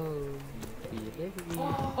 Hello. Delivery.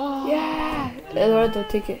 Yeah. Eduardo,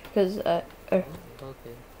 take it, cause Okay.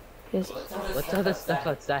 yes. What's all the stuff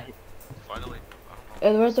outside? Finally. I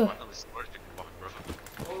don't know. Eduardo. Finally started to walk,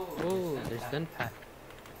 bro. Oh, there's gunpowder.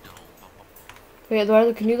 Wait,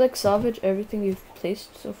 Eduardo, can you like salvage everything you've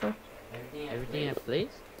placed so far? Everything I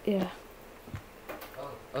placed? Yeah,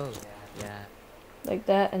 Oh, yeah. like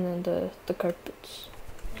that, and then the carpets.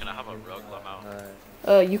 Can I have a rug,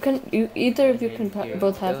 Lamau? You either of you can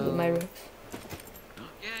both have go. my rugs.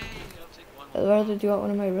 Yay! I'll take one. Eduardo, do you want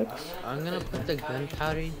one of my rugs? I'm gonna put the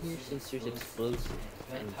gunpowder in here since there's explosives.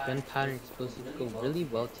 And gunpowder and explosives go really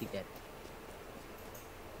well together.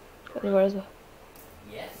 Eduardo,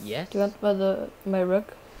 Yes? do you want my rug?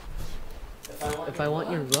 If I want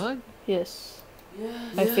your rug? Yes.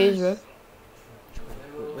 My phase rug.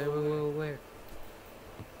 Where?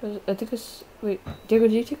 I think it's wait. Diego,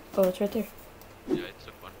 did you take? Oh, it's right there Yeah, I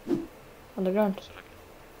took one. on the ground. So I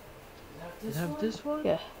can... You have this one?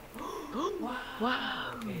 Yeah.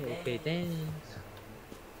 Wow. Okay, thanks.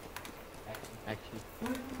 Actually,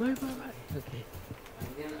 wait. Okay.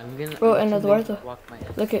 I'm gonna. Oh, I'm and gonna Eduardo, walk my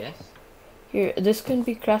look at- yes. Here, this can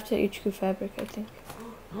be crafted HQ fabric, I think.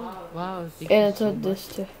 Wow, thank And you it's so on much. this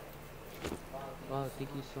too. Wow, thank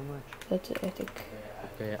you so much. That's it, I think.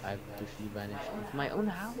 Okay, I've officially vanished into my own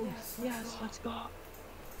house. Yes, let's go.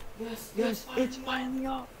 Yes, it's finally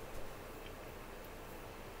up.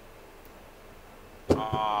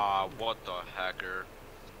 Ah, what the hecker?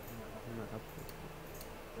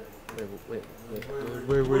 Wait.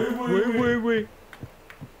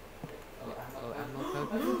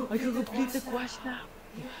 Oh, I can complete the quest now.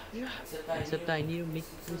 Yeah. Except I need to make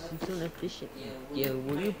this system efficient. Yeah,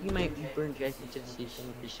 will you be my Uber and drive me to the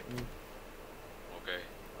system efficiently? Okay.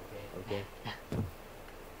 Okay.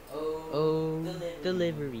 Oh,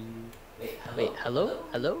 delivery. Wait, hello?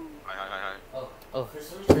 Hi. Oh,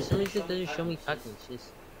 for some reason it doesn't show me talking. It's just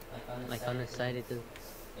like on the side it doesn't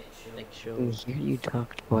like show. I hear you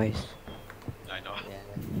talk twice. I know. Yeah,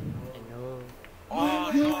 I know.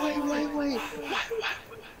 Oh, no. Wait.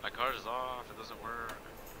 My card is off. It doesn't work.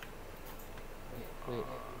 Wait.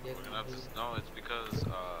 We're gonna have to... No, it's because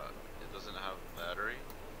it doesn't have battery.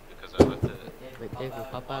 Because I left it... Wait, Dave, will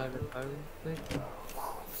pop out of the car real quick?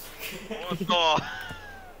 What the...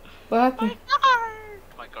 What happened?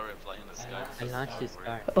 My car went flying in the sky. I launched his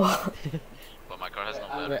car. Oh, But my car has no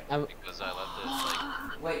battery because I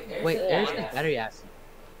left it like... Wait, there's the battery acid.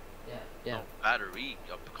 Yeah. No battery,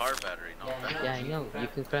 a car battery, not battery. Yeah, I know. You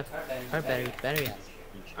can craft car battery acid.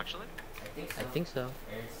 Actually? I think so.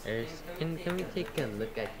 Can we take a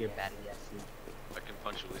look at your battery acid? I can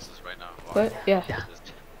punch Ulises right now. what? Yeah.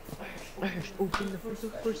 Open the door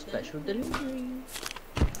for special delivery.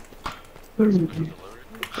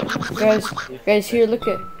 Guys, here, look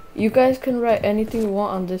at. You guys can write anything you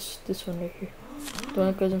want on this one right here. The one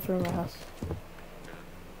that goes in front of my house.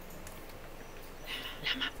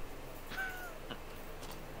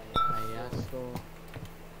 Payaso.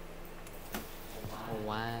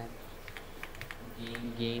 One.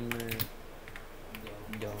 Gamer.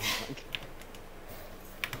 Dog.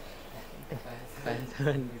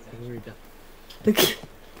 Phantom. Look at.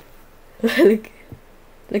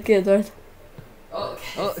 look at Eduardo. Oh,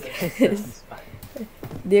 Oh, okay.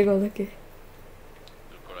 Diego, look at.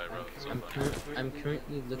 Look what I wrote. So funny. I'm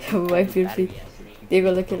currently looking Wipe for your battery feet. acid.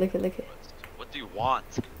 Diego, look at. What do you want?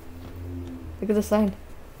 Look at the sign.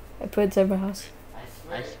 I put it inside my house.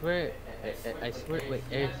 I swear, wait,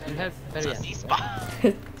 Eric, you have battery It's a acid, C-spot.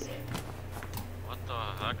 right? What the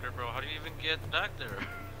hecker, bro? How do you even get back there?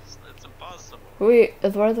 It's impossible. Wait,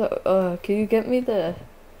 Eduardo, can you get me the...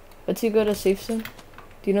 Once you go to safe zone,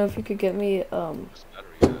 do you know if you could get me, Where's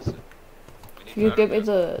battery acid? We need if you could get me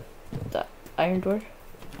battery the iron door?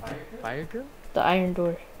 Fire drill? The iron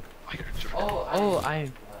door. acid. Oh,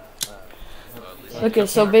 iron. Okay,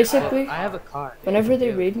 so basically, I have a car. whenever they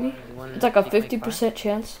You- raid me, you wanna it's like a take my car? 50%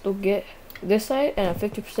 chance they'll get this side, and a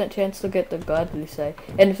 50% chance they'll get the godly side.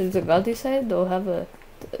 And if it's the godly side, they'll have the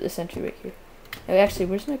sentry right here. And actually,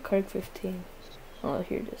 where's my card 15? Oh,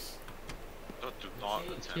 here it is. Do not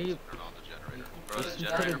attempt to you- turn on the generator. Bro, this you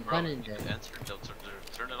put a generator, bro, gun in you there. enter, they'll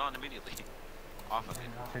turn it on immediately. Off again.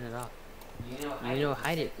 Turn it off. You know,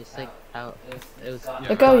 hide it. It's like how it was.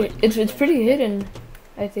 Look how it's pretty hidden,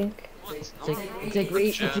 I think. Well, it's It's like- not. it's like The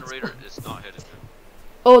wait, generator is not hidden.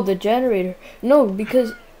 Oh, the generator. No,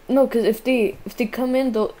 because if they come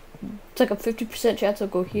in, they'll. It's like a 50% chance they'll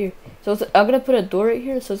go here. So I'm gonna put a door right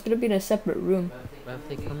here, so it's gonna be in a separate room. What if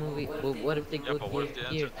they come over? Well, what if they Yeah, go but what if they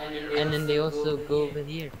here, enter through here? and then they also go over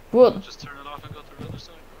here? Well, Just turn it off and go through the other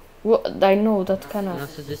side, bro. well, I know that's kind No, of.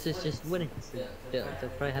 so this is just winning. So they'll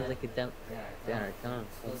probably have like a down,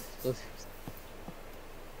 explosives.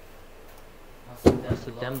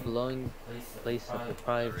 So them blowing place up will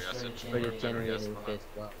probably spread the generator as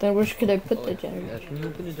well. Then where could I put Oh, the generator? can you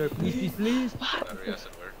open the door, please, please? Battery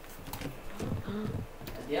acid where?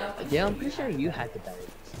 Yeah, I'm pretty sure you had the batteries.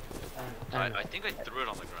 I think I threw it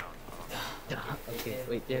on the ground. Okay,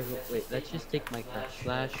 wait, wait, let's just take my card.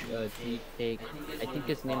 Slash, take, I think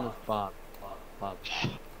his name was Bob. Bob.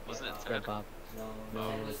 Wasn't it Yeah, Ted? Bob.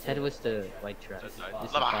 No, Ted was the white trash. This Ted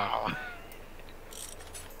is died. Bob.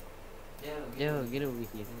 Yo, get over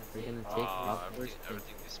here. We're gonna take Bob first.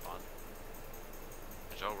 Everything despawned.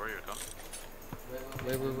 Joe, where you're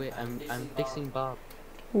coming? Wait, I'm fixing Bob.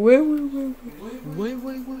 Wait. What?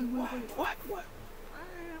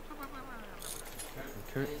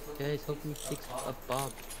 Guys, help me fix up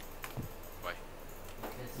Bob. Why?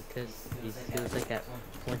 Because he was like at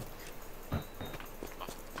point.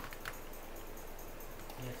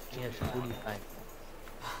 He has 45.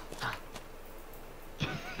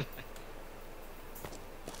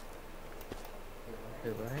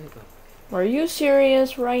 Right? Are you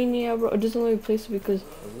serious right now, bro? It doesn't let me place it because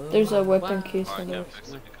there's a weapon case Oh, I in there. can't fix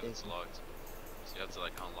it because it's locked. So you have to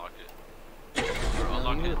like unlock it. Or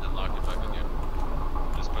unlock it and then lock it back again.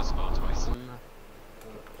 Just press the button twice.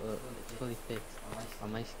 It's fully fixed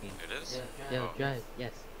on my screen. It is? Yeah, Oh. drive,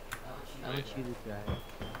 yes. I want you to drive.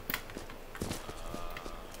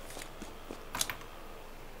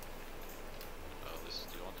 This is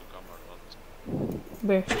the one to come or not?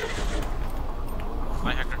 Where?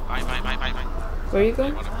 My hacker. Bye. Where are you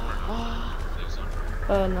going? No.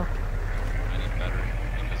 No. I need better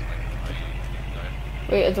because my died.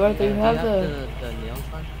 Wait, Eduardo, you have the. the nails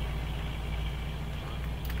on?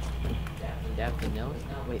 You have the nails?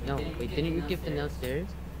 Wait, no. Wait, didn't you give the nails theirs?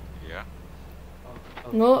 Yeah.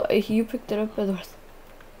 No, you picked it up, Eduardo.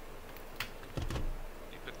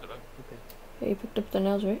 You picked it up? Okay. Yeah, you picked up the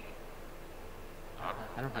nails, right?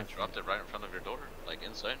 I don't I have dropped it right in front of your door, like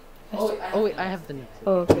inside. Oh, wait, I have the nails.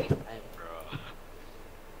 Oh, okay. Bruh.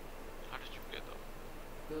 How did you get them?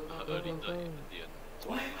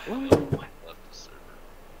 What? Left the server.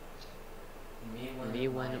 Me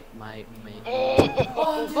when my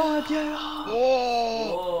Oh, yeah.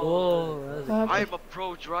 Whoa, that was I'm a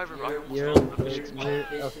pro driver. I almost you're lost the mission spot.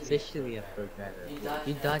 officially a pro driver.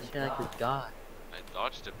 You dodged it like a god. I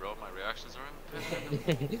dodged it, bro. My reactions are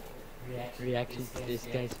impeccable. Reaction to this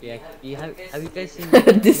guy's reaction. Have you guys seen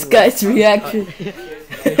This guy's reaction.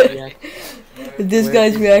 This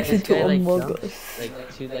guy's reaction This to guy, like, Among jumps, Us.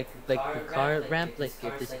 like the car ramp, like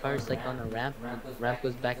if this car is like on a ramp, the ramp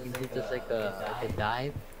goes back and he does like a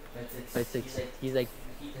dive. But it's like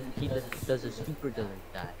he does a super delayed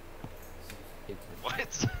dive.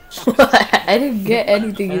 What? I didn't get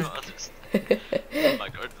anything. I You don't understand.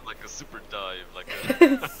 Like, or like a super dive, like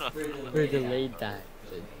a Or delayed dive.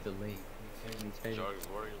 Delayed. Jarg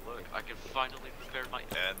Warrior. Look, I can finally prepare my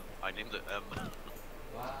M. I named it M.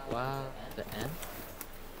 Wow, the M?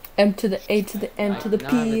 M to the A to the M to the Nah,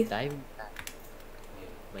 P. the diving dive.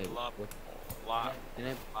 Wait, Lop. what? Lop.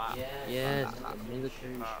 Can I? Yes,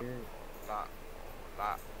 military shirt.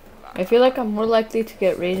 I feel like I'm more likely to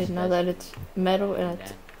get raided now that it's metal and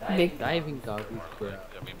it's big. Diving goggles, bro.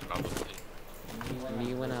 I mean, probably.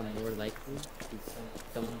 Me when I'm more likely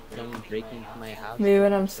to come breaking into my house. Maybe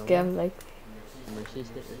when I'm scammed, like. Immerse this.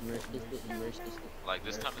 Like,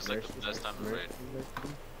 this time is like the best time to raid.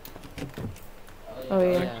 Oh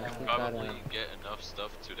I yeah. could probably get enough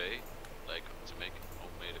stuff today, like, to make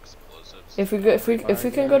homemade explosives. If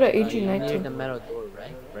we can go to You need the AG19. metal door,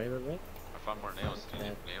 right? Right. I found more nails. Do you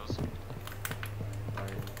need nails?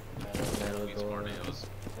 Metal Needs more door. nails.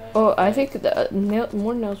 Oh, I think the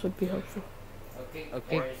more nails would be helpful.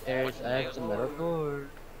 Okay, I have the metal door.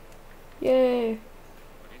 Yay! What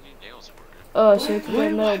do you need nails for? Oh, so you can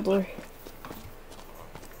get a metal door.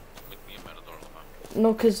 Make me a metal door, Lamar.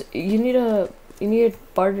 No, cause you need a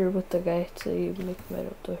barter with the guy so you make a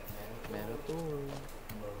metal door. Metal door.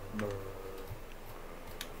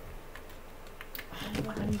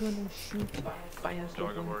 I'm gonna shoot fire.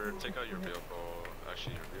 Jargon Warrior, take out your vehicle.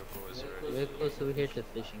 Actually, your vehicle is ready. We're close over here to the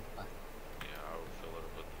fishing spot. Yeah, I'll fill it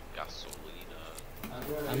up with gasolina.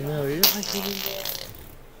 I'm not really liking it.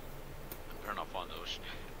 Turn off on the ocean.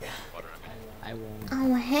 Water, I I won't.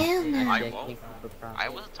 Oh hell no. I Actually, won't. can't keep a promise. I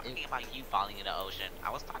wasn't talking about you falling in the ocean. I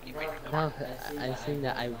was talking about your No, I'm saying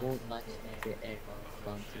that I won't launch the air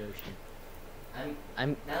bomb to the ocean.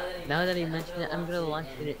 I'm now that you mention it, I'm gonna launch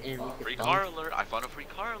it and make Free it car bounce. alert! I found a free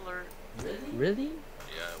car alert. Really?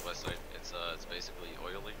 Yeah, Westside. It's basically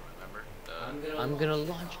oily. Remember? I'm gonna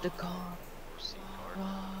launch the car. C card.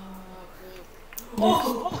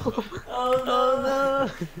 Oh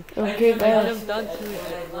no! Okay, I guys. jumped onto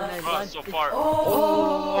it when I Oh, launched so it. far.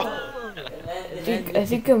 Oh! I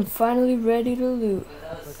think I'm finally ready to loot.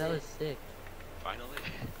 But that was sick. Finally.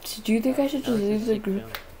 Do you think I should That just was a leave the sick group?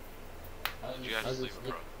 jump. Did you That was actually a leave it, sick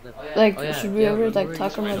bro? flip. Like, Oh, yeah, should we yeah, ever we like were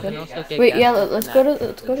talk using- on we can my also gun? get Wait, gas yeah, from let's that- go to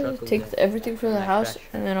the truck over take there. everything from the That house, crash.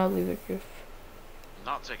 and then I'll leave it here.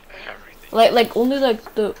 Not take everything. Like only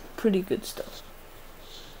like the pretty good stuff.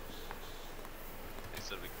 They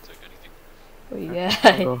said we can take anything. Oh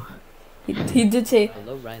yeah, Go. he did say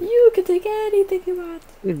Hello, Ryan. you can take anything you want.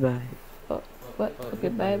 Goodbye. What? Okay,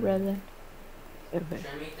 bye, brother. Goodbye.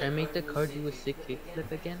 Can I make the car do a sick kickflip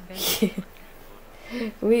again, guys?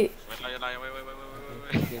 Wait, Wait.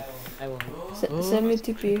 Okay, I will. send me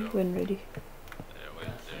TP when ready.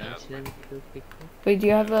 Yeah, Should I make it do a kickflip? Wait, do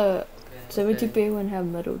you have a send me TP when have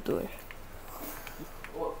metal door?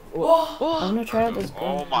 Oh I'm gonna try out this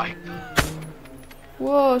Oh gun. my.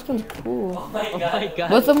 Whoa, this gun's cool. Oh my god.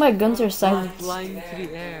 Both of my guns are I'm silenced. flying to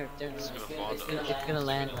the air. It's gonna fall It's down. gonna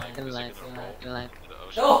land. It's gonna land. It's gonna land. To the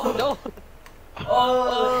ocean. No!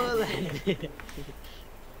 Oh, landed.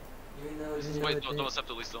 Wait, don't accept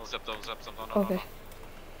at least. Don't accept. No. Okay.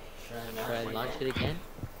 Should I launch it again?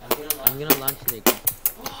 I'm gonna launch it again.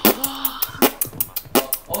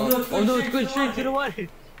 Oh no, it's going straight to the water.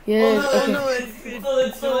 Yes. Okay.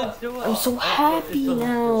 It's going to the water. I'm so happy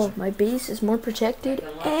now. My base is more protected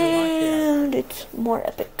and it's more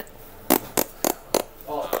epic.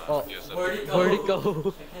 Oh, Yes, where'd it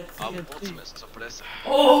go? Ultimate sorpresa.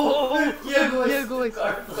 Oh, yeah, go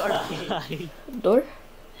guy. Door?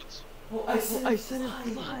 I sent it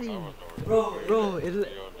flying. Bro, it.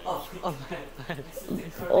 Oh,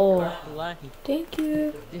 Oh, flying. thank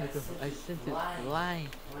you. Yeah, bro, I sent it flying.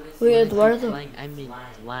 Wait, When I say Eduardo, flying, I mean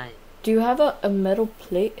flying. do you have a metal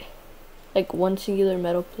plate? Like one singular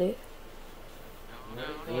metal plate?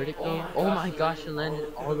 Where'd it go? Oh my gosh, it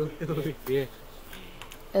landed all the way over here.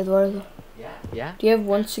 Eduardo, Yeah? do you have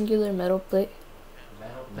one singular metal plate?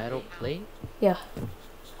 Metal plate? Yeah.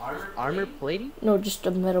 Armor plating? No, just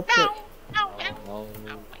a metal plate. Oh.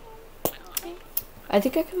 I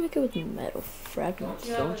think I can make it with metal fragments.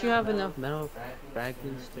 Don't you have enough metal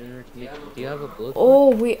fragments in order to make it? Do you have a bullet?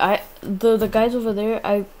 Oh wait, the guys over there,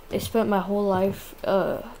 I spent my whole life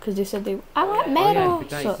cause they said I want Oh yeah, I metal.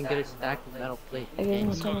 forgot you can get a stack of metal plate. I gave them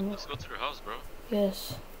a Let's ton of let's go to your house, bro.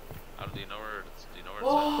 Yes. How do you know where it's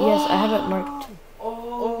Yes, I have it marked.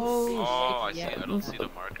 Oh, I see. I don't see the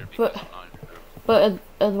marker because But- I'm not in your group.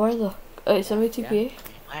 But Eduardo, send me TPA.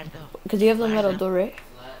 Cause you have the metal door, right?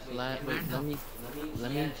 Wait,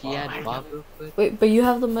 let me add Bob real quick. Wait, but you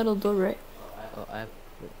have the metal door, right? Oh, I have.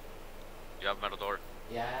 You have metal door.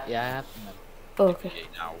 Yeah, I have metal. Oh, okay.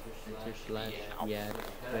 Yeah, now. Enter slash. Yeah.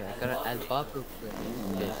 Wait, I gotta add Bob real quick.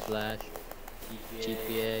 Okay, slash.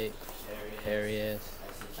 GPA. Areas.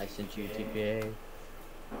 I sent you TPA.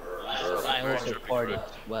 I also party.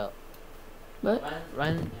 Well. What?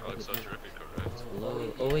 Ryan. You look so trippy, correct?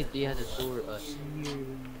 Hello. Oh wait, they had a door. Here.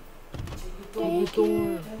 Thank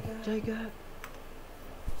door. Take it.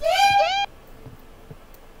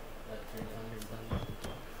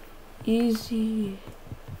 Easy.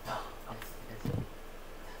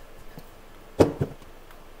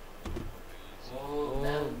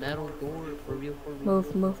 Oh, metal door for real, for real.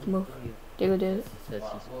 Move. There it is. That's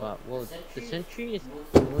the spot. Well, the sentry is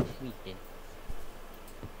most weekend.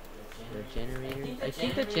 The generator. I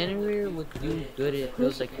think the generator would do good if it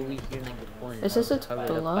was like over here in like the corner. It says it's Covered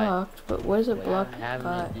up by- blocked, but where's it Wait, blocked I have an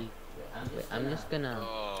by? idea. Wait, I'm just gonna.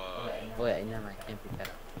 Oh, Oh wait, never mind. I can't pick that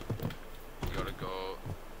up. you gotta go.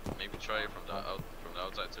 Maybe try it from the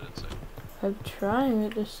outside to the inside. I'm trying,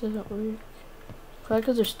 it just doesn't work. Probably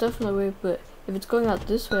because there's stuff in the way, but if it's going out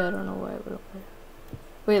this way, I don't know why it wouldn't work.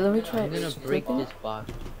 Wait, let me try I'm gonna it. break this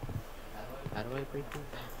box. How do I break it?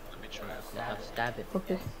 Let me try it. Yeah, I'll stab it.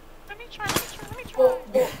 Okay.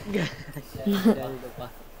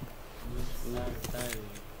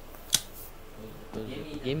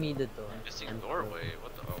 Give me the door. Missing I'm doorway.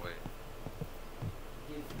 What the? Oh wait.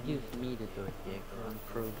 Give me the door, Diego. I'm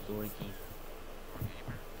pro door game.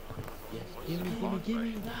 Yes. What Give is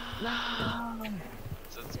me. it? No. It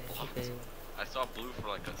says it's blocked. Okay. I saw blue for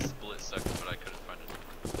like a split second, but I couldn't find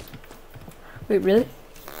it. Wait, really?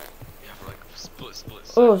 Yeah, for like a split second.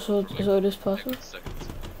 Oh, so for, like, it is possible? seconds.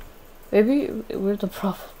 Maybe we're the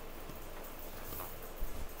problem.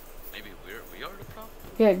 Maybe we are the problem.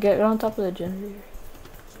 Yeah, get on top of the generator.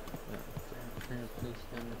 placed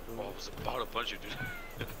on the Oh, floor. I was about to punch you, dude.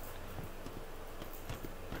 Oh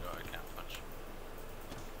my god, I can't punch.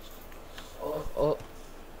 Oh, oh,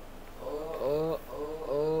 oh,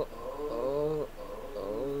 oh, oh, oh.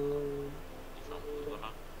 You found the blue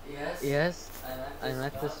now? Yes, I'm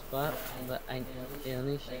at the spot, but I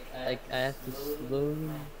only like I have to slowly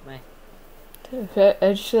my.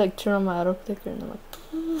 I just like turn on my auto clicker and I'm like,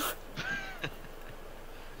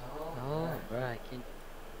 Oh, bro, I can't.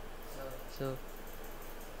 So.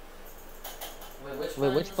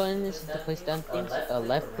 Wait, which button is to place down things?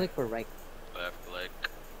 Left click or right? Left click.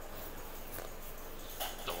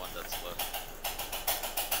 The one that's left.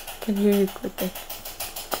 I can hear you clicking.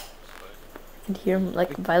 What? I can hear him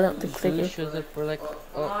like violently It clicking. shows up for like,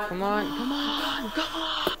 oh, come on, come on, come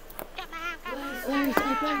on! Please,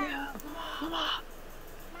 I beg you, come on!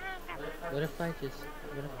 What if I just,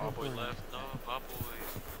 what if I Pop boy go? left. No, pop boy.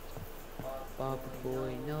 Bob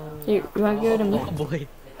boy, no. Here, you wanna give it to me? Bob boy.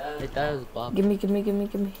 I thought it was Bob. Give me, give me, give me,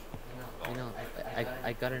 give me. I know,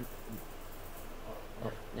 I got an.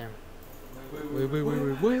 Oh, never.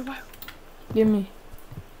 Wait. Give me.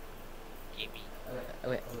 Gimme.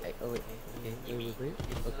 Wait. Okay,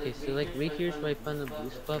 okay, so like right here's where I found the blue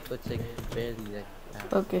spot, but it's like barely like.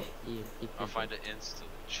 Okay. I'll find it instantly.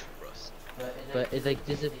 Trust. But it like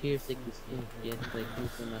disappears like this thing. You have to like do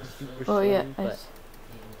some super Oh yeah. slowly, but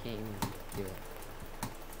you can't even do it.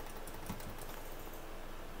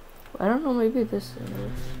 I don't know. Maybe this thing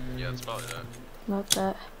is. Yeah, it's probably that. Not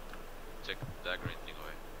that. Take that green thing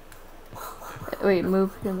away. Wait,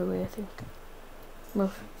 move the other way. I think.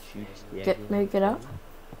 Move. Make it out.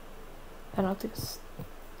 I don't think it's.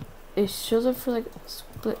 It shows up for like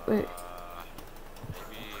split. Wait.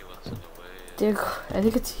 Maybe what's in the way? Diego, I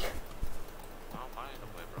think it's you. Oh, mine in the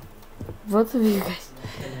way, bro. Both of you guys.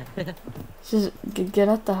 Just get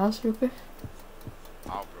out the house real quick.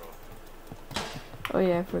 Oh, bro. Oh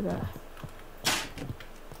yeah, I forgot.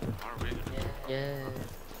 Are we? Yeah.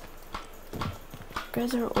 You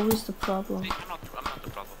guys are always the problem. See, I'm not the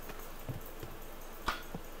problem.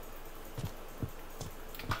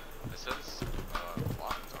 It says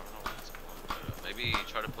blocked. I don't know what's going on. Maybe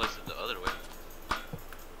try to place it the other way.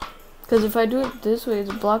 Because if I do it this way,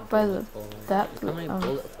 it's blocked by the that. How many bullet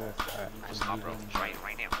holes are Stop, bro. Try it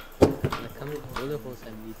right now. like how many bullet holes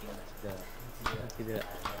I'm leaving to the door?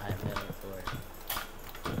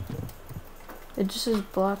 It just says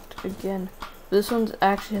blocked again. This one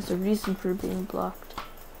actually has a reason for being blocked.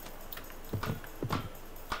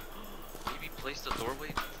 Maybe place the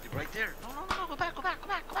doorway right there. No. Go back.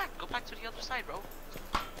 Go back to the other side, bro.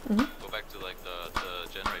 Mhm. Go back to like the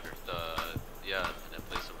generator. Yeah, and then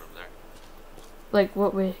place it from there. Like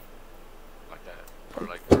what way? Like that. Or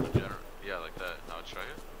like the generator. Yeah, like that. Now try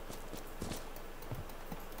it.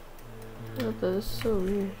 Oh, that is so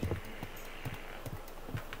weird.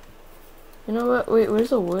 You know what? Wait, where's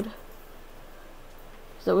the wood?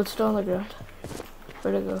 Is that wood still on the ground?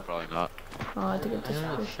 Where'd it go? Probably not. Oh, I think it I almost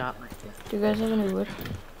disappeared. shot myself. Do you guys have any wood?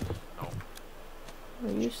 No.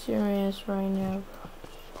 Are you serious right now?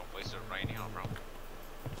 I'll place it right now, bro.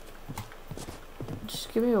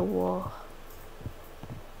 Just give me a wall.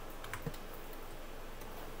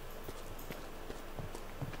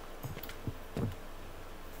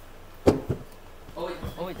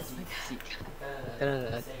 Oh wait, that's my PC. No,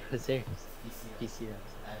 that's serious. PC.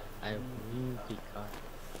 I have really big car.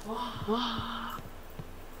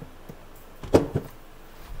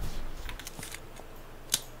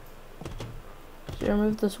 Should I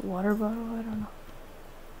remove this water bottle? I don't know.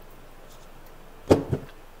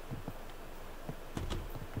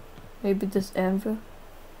 Maybe this anvil?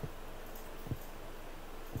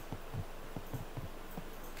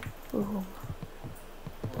 Ooh. Hold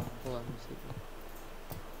on, let me see.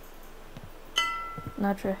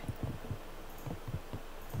 Not try.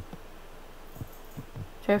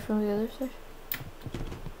 Try from the other side.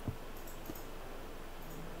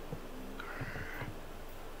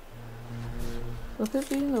 Look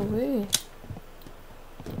at me in the way.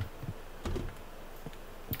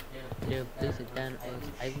 Yeah, place it down or else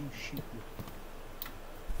I will shoot you.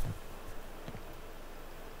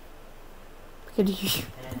 Look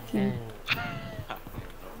at you.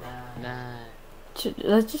 Nah.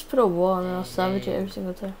 Let's just put a wall and then I'll salvage it every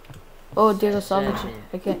single time. Oh, Diego, salvage it.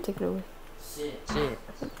 I can't take it away. Shit.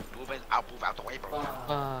 Move in. I'll move out the way, bro. Move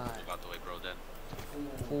out the way, bro, then.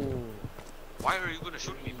 4, Why are you gonna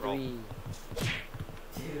shoot me, bro?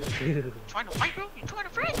 3, 2, Trying to fight, bro? You trying to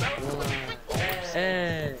fight, bro? 1.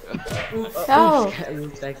 Hey. Ow!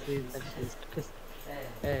 It's actually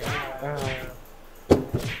hey.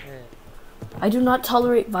 I do not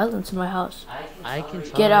tolerate violence in my house. I can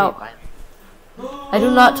Get out. I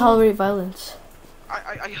do not tolerate violence.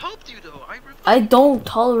 I helped you though. I don't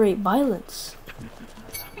tolerate violence.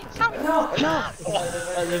 Stop. The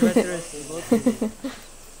restaurant is open.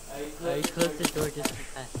 I closed the door just to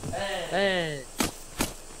pass. Hey!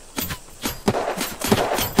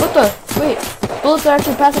 What the? Wait. Bullets are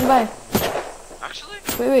actually passing by. Actually?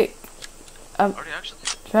 Wait. Are they actually?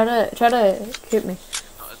 Try to hit me.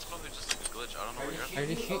 No, it's probably just like a glitch. I don't know what you're Are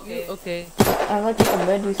they shoot you? Okay. I like it in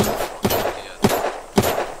bed, you see.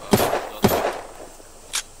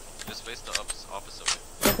 Just face the opposite way.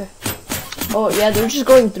 Okay. Oh yeah, they're just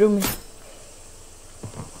going through me. Are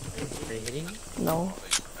they hitting you? No.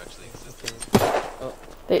 Actually exists. Okay. Oh,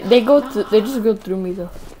 They just go through me though.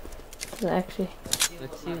 Actually.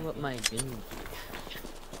 let's see what my gun.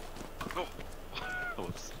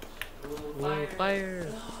 Oops. Whoa, fire!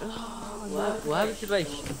 What happens if I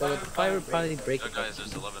the fire would probably break it. Guys,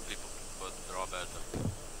 there's 11 people, but they're all bad though.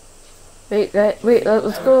 Wait,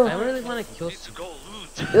 let's go. I really want to kill Need to go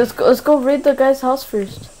loot. Let's go raid the guy's house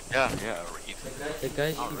first. Yeah, the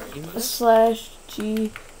guy shooting me. Slash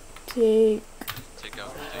G take. Take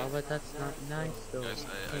out. Oh, but that's not nice though. Guys,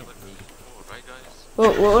 I look cool, right guys?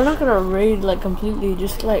 Well, we're not gonna raid like completely,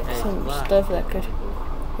 just like some stuff that could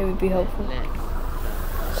maybe be helpful.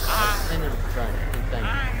 And in front.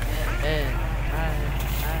 And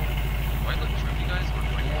Why look trippy guys?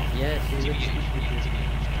 yes, you look stupid.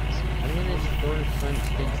 I'm gonna store in front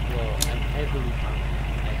stage wall. I'm heavily armed.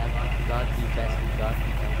 I have a godly vest and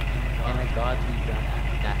godly gun. And a godly gun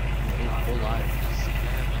that is full on.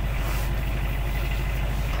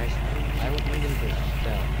 I won't bring them to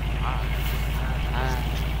spell.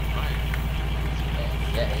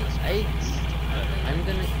 Yeah, I'm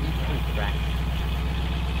gonna eat some crack.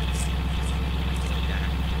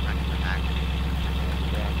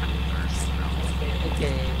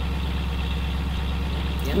 Okay.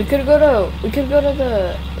 Yeah. We could go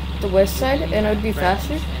to the west side and it would be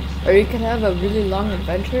faster, or you could have a really long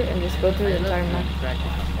adventure and just go through the entire map.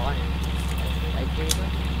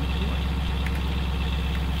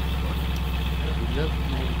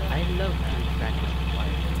 I love to practice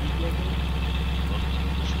fire.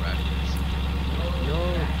 No,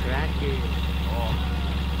 crackers.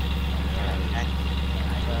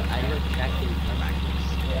 I love crackers.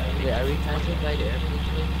 Wait, are we passing by the airplane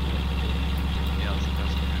place? Yeah, it's the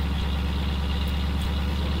best.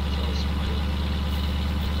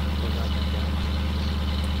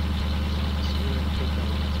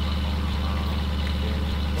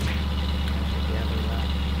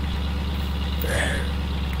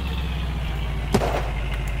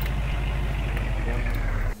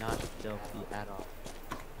 Not stealthy at all.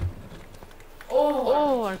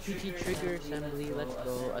 Oh, RPG trigger assembly. Let's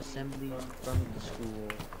go. Assembly from the school.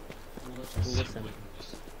 School assembly.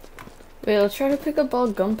 Wait, let's try to pick up all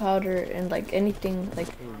gunpowder and like anything like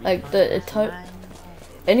the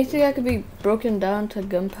anything that could be broken down to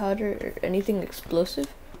gunpowder or anything explosive.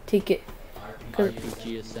 Take it.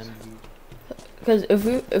 RPG assembly. Because if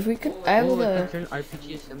we could, I have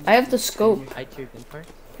RPG assembly. I have the scope. High tier gun part.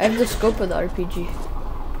 I have the scope of the RPG.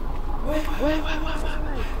 Wait.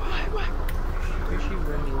 Is she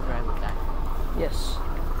running over with that? Yes.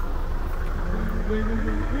 Wait.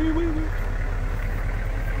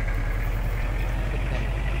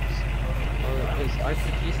 Oh, is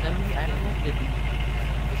RPG assembly? I don't know if they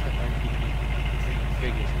just have RPG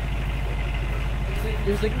triggers.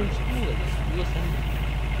 There's like from school, school assembly.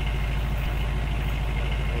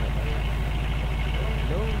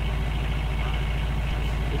 No.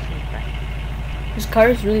 This one's back. This car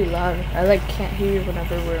is really loud. I like can't hear you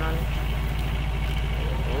whenever we're on it.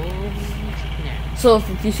 Oh, snap. So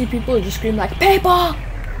if you see people, just scream like "People!"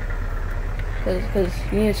 Because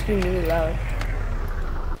you need to scream really loud.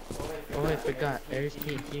 Oh, I forgot. There's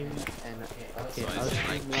here and okay, I'll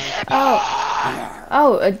scream loud.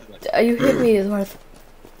 Ow! You hit me, Edward.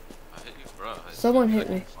 I hit you, bro. Someone hit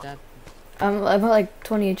me. Stab. I'm at like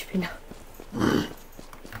 20 HP now.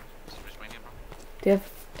 Do you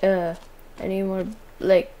have any more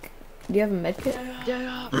like? Do you have a medkit?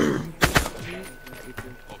 Yeah.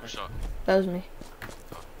 Overshot. That was me. I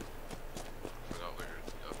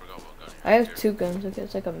forgot what gun. I have two guns. Okay,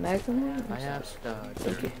 it's like a magnum one. I have the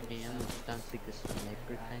dirty cam. It sounds like a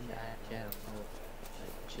sniper kind of. I don't know.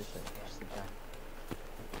 Like just a gun.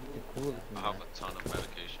 The cool looking I have gun. a ton of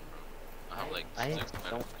medication, bro. I have like I 6 don't.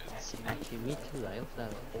 medikits. Actually, me too. I also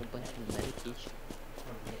have a whole bunch of medication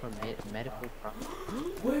for medical problems.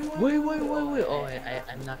 Wait. Oh,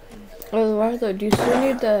 I'm not. Oh, Eduardo, do you still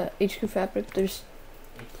need the HQ fabric? There's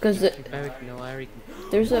there's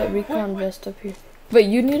a recon vest up here. But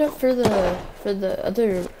you need it for the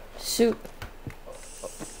other suit.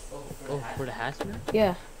 Oh, for the hazmat?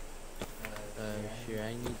 Yeah. Sure,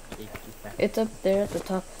 I need safety pack. It's up there at the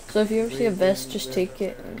top. So if you ever see a vest, just take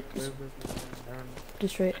it and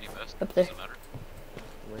just right Any vest? up there. Doesn't matter.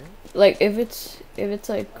 Where? Like if it's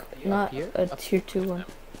like not here? a tier 2 one.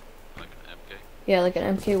 Like an MK. Yeah, like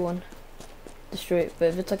an MK one. Destroy it. But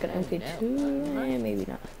if it's like an MK2, maybe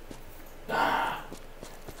not.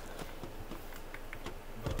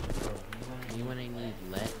 You when I need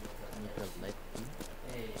lead? Need the lead too?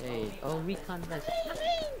 Hey, oh recon vest.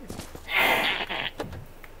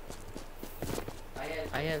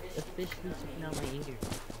 I have officially taken out my anger.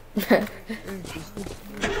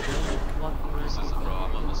 Walking around This is bro,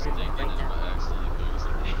 I'm almost thinking it by accident doing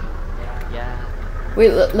something. Yeah.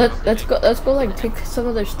 Wait, let's go like take some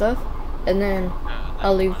of their stuff, and then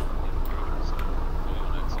I'll leave.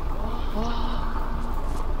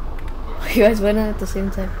 You guys went in at the same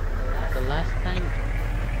time. The last time,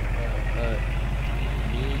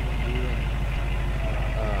 me, you,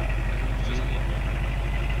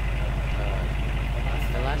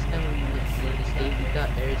 and the last time when we were in the state, we got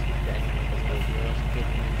Arid's friend because we were also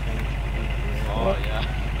taking and trying to Oh yeah,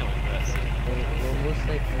 no aggressive. we'll most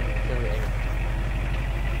likely kill Arid.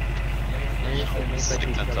 Arid will most Like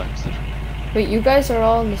likely 10 kill times. him. Wait, you guys are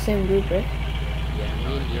all in the same group, right? Yeah,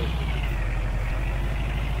 me and you.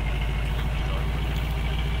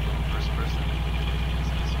 First person.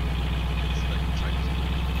 It's like trying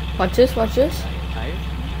to. Watch this, watch this. Tired?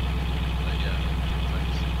 Yeah.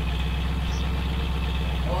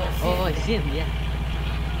 Oh, I see him, yeah.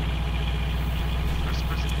 First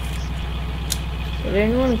person. Did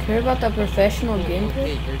anyone care about that professional Okay,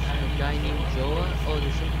 gameplay? there's a guy named Joa. Oh,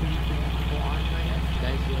 there's some pretty cool people on right now.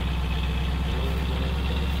 Guys,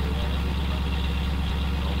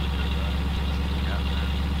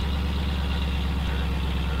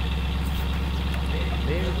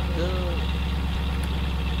 Very good.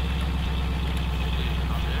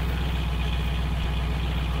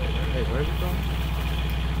 Wait, where are we going?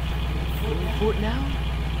 Fort now?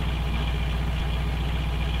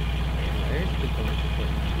 Where's the going to Fort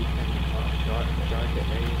now? We can guard the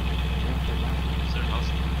area. Is there a house?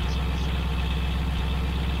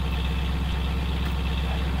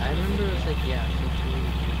 I remember it was like, yeah, it's like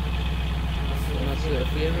really good. No, so if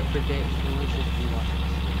we ever forget, you can always just rewatch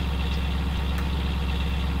this.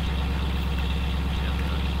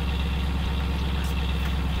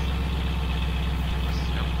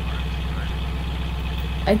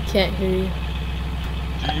 I can't hear you.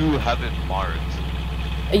 Do you have it marked?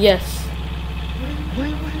 Yes.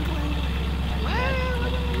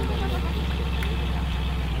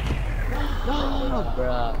 No,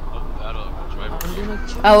 bruh. Oh, that'll drive. I'm gonna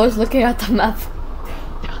check. I was looking at the map.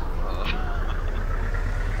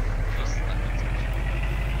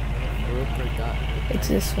 Bro forgot. It's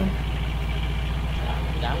this one.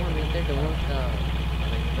 That one right there, the one with the,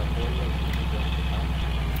 like, the whole, like,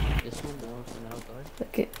 this one, the one from now guard.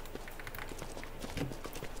 Okay.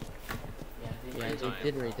 Yeah,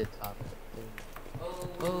 they did raid the top.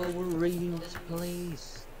 Oh, we're raiding this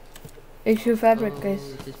place. H2 fabric, Oh,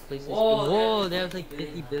 guys. this place is whoa, that was like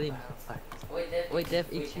 50 billion malfire. Wait, Dev,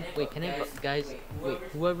 H2, wait, can I, guys, wait,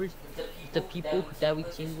 whoever's, the people that we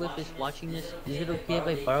teamed with is watching this, is it okay if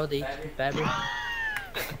I borrow the H2 fabric?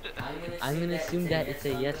 I'm gonna assume that it's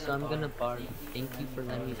a yes, so I'm gonna borrow. Thank you for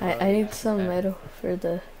letting me borrow. I need the some fabric. metal for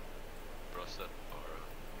the. Bro said borrow.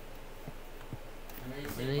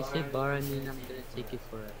 When I say borrow, I mean I'm gonna take it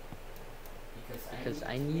for it. Because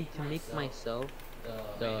I need to make myself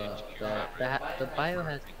the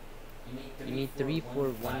biohazard. You need 3 for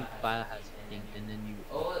 1 biohazard thing, and then you.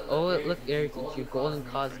 Oh look, Eric, it's your golden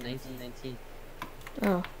cause 1919.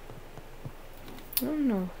 Oh. I don't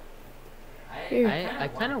know. Here. I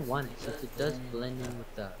kind of want it since it does blend in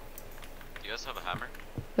with the. Do you guys have a hammer?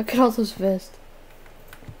 Look at all those vests.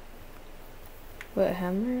 What,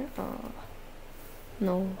 hammer?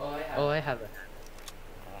 No. Oh, I have it.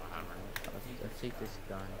 Hammer. Let's take this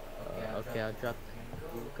gun. Okay, I'll drop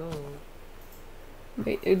that. Here we go.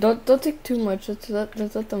 Wait, don't take too much. Let's let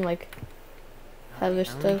them like have their I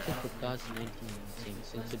only stuff. took the cause 1919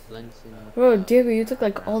 since it blends in. With Bro, the- Diego, you took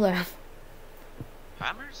like all the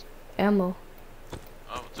Hammers? ammo.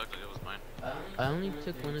 Oh, technically it was mine. I only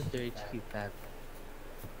took one of their HQ packs.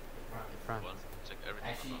 I One. promise. Took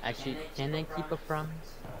everything. Actually, can I keep a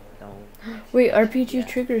promise? No. Wait, RPG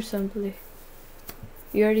trigger assembly.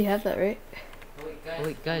 You already have that, right? Oh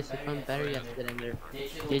wait, guys, I found battery acid in there.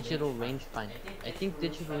 Digital rangefinder. I think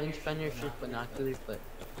digital rangefinder is just binoculars, but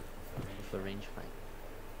for rangefinder.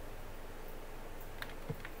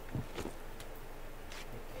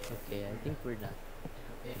 Okay, I think we're done.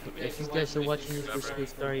 If you guys are watching this, we're so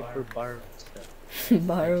sorry for borrowing stuff. I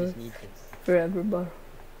Borrow just need this. forever, borrow.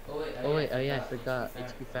 Oh wait, oh yeah, I forgot.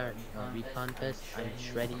 HQ Fabric recon test. I'm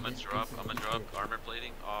shredding I'm gonna this drop, piece I'm of gonna drop shit. armor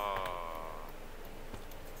plating.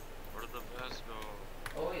 Where did the vest go?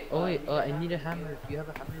 Oh wait, oh I need a hammer. Do you have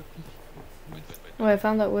a hammer, Peach? Wait, wait, wait, Oh, wait. I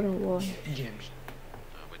found that wooden wall. Yes.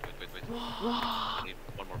 Wait, wait, wait, wait. I need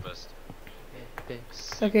one more vest. Okay.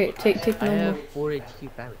 Okay, take I no have more. 4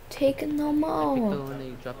 HQ Fabric. Take no I picked the more. one that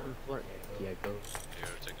you dropped on the floor. Here I go. Here,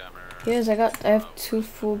 take hammer. Yes, I have 2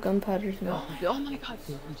 full gunpowders now. Oh my god,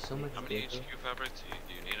 thank you so much. How many Diego. HQ fabrics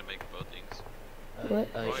do you need to make both things? What?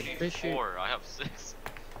 Oh, I need pretty sure. 4. I have 6.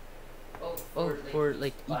 Oh, for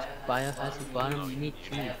like each bio has a bottom, you need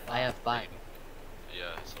 3. I have 5. Yeah,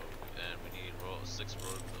 so and we need 6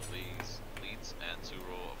 rows of leads and 2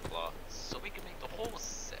 rows of cloth, so we can make the whole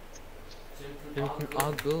set. Then we can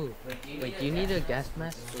all go. Wait, do you need a gas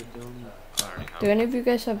mask or do you only I already have Do any of you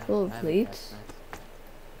guys have roll of I have a leads? gas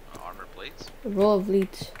mask. armor plates. A roll of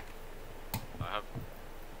leads. I have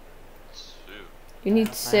 2. You need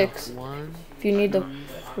I 6. have 1. If you need the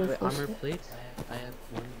full Wait, armor set. plates? I have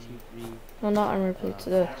 1, 2, 3. No, not armor plates. I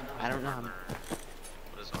don't know how many.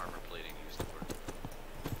 What is armor plating used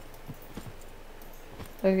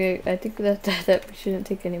for? Okay, I think that we shouldn't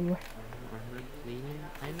take any more. Armor plating?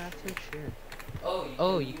 I'm not so sure.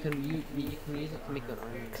 Oh, you can use it to make an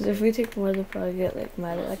armor. Because if we take more, they'll probably get like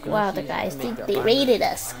mad at like, Wow, the guys think they rated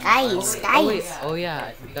us. Guys, Oh wait, guys. oh yeah,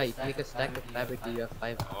 I forgot. You can make a stack of fabric. You have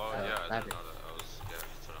 5 Oh yeah, I didn't fabric. know that.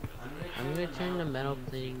 That's what I'm gonna do. I'm gonna turn the metal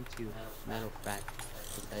plating to metal frac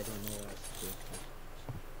because I don't know what else to do.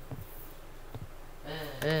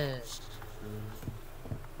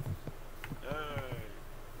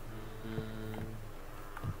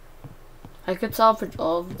 I could salvage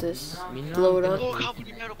all of this. Meanwhile, Blow I'm it gonna up. Look break how it.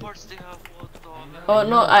 many metal parts they have. What the? Oh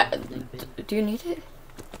no, Same thing. do you need it?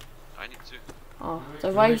 I need 2. Oh,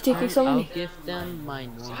 so why are you taking so I'll many? give them my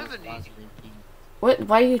normal 70. plasma thing. What?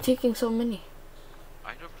 Why are you taking so many?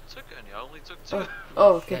 I never took any. I only took 2.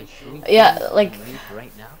 Oh, okay. Guys, should we Yeah, go like and leave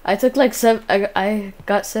right now. I took like I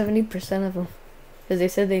got 70% of them because they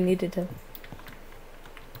said they needed them.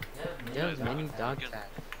 There was many dog tags.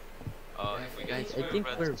 If we Guys, get I 2 think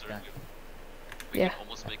reds, we're it's back. we Yeah. can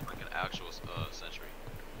almost make like an actual century.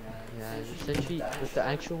 Yeah, the sentry with the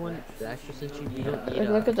actual one, the actual sentry, we don't need Like,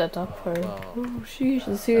 look at that top part. well, Oh, sheesh.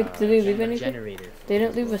 Let's see, did they leave anything? generator. They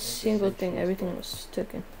didn't leave a single thing. Everything was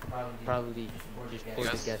taken. Probably just You for the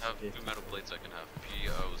guys guest. have 2 metal plates I can have.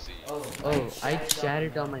 POZ. Oh, I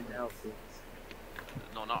shattered all my metal plates.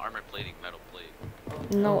 No, not armor plating, metal plate.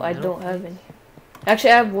 No, Oh, I metal don't have any.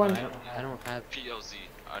 Actually, I have one. I don't have. POZ.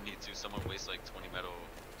 I need to. Someone waste like 20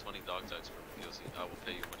 dog tags for POZ. I will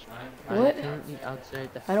pay you much money. What? I'm currently outside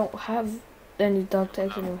the. I don't have any dog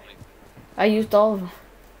tags Have anymore. money. I used all of them.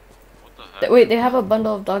 What the heck? Wait, they have a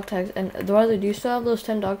bundle of dog tags. And Eduardo, do you still have those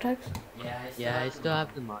 10 dog tags? Yeah, I still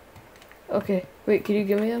have them on. Okay. Wait, can you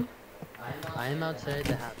give me them? I am outside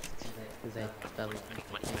the house because I fell asleep.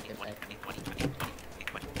 I can't get back.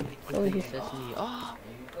 Oh, He here. says to me, "Oh,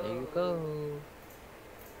 there you go."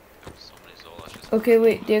 So many soul ashes. Okay,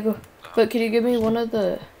 wait, Diego. But can you give me one of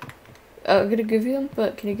the... I'm gonna give you them,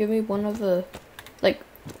 but can you give me one of the... Like,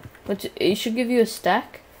 it should give you a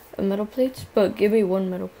stack of metal plates, but give me one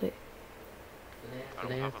metal plate. I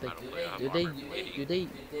don't They have have a like, metal plate. I have do they, armor plating. do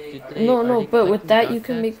they, No, are no, they but with collecting that dog you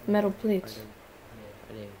can tags? make metal Are plates.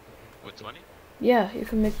 they- With 20? Yeah, you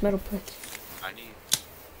can make metal plates. I need,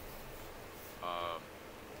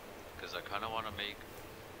 because I kind of want to make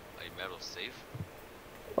a metal safe.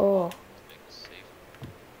 Oh, Make a safe.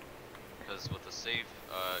 Because with the safe,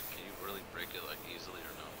 can you really break it like easily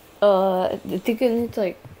or no? I think it needs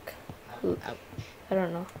like... I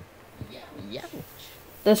don't know. Yeah.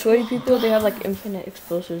 The sweaty people, they have like infinite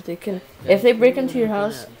explosives. They can... If they break into your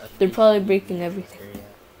house, they're probably breaking everything. I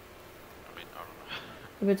mean, I don't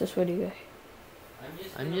know. If it's a sweaty guy.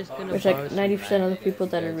 I'm just gonna There's borrow like some 90% of the lines, people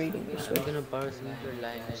that are guys. reading this I'm way. gonna borrow some of your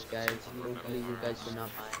lines, guys. Hopefully you guys will not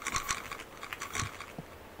mind.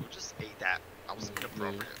 Who just ate that? That was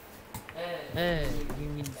inappropriate. Hey, you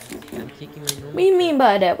mean I'm taking my normal? What do you mean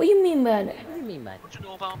by that? What do you mean by that? What do you mean by What you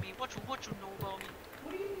know about me? What you know about me?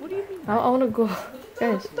 I wanna go. Guys, Yeah,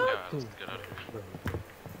 let's get out of here.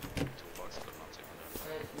 2 bucks, but not taking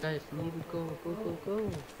that. Guys, we need to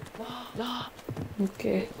go.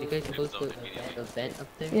 okay. You guys close the vent up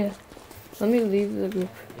there? Yeah. Let me leave the group.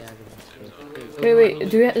 Yeah. Wait,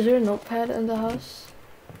 is there a notepad in the house?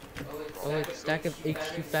 Oh, a stack of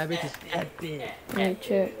HQ fabric is epic. Let me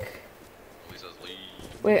check. Please says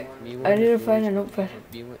leave. Wait, I need to find a notepad.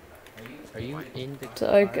 Are you in the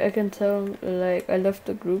So I can tell him, like, I left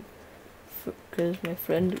the group because my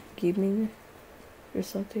friend gave me or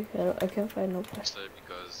something. I can't find a notepad. Said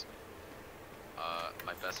because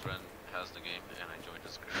my best friend has the game, and I joined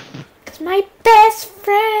his group. It's my best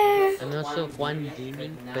friend. And also Juan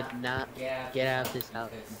Gaming could not get out of his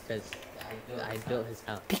house because I built his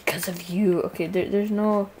house. Because of you. Okay, there's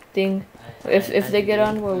no thing. If they get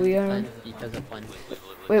on where we are on. Because of Juan.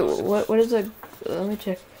 Wait, what is it? Let me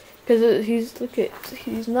check. Because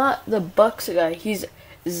he's not the Bucks guy. He's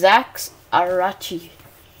Zach's Arachi.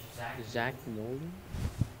 Zach Nolan?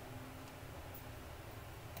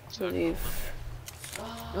 So leave.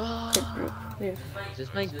 Leave.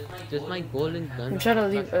 Just my golden gun. I'm trying to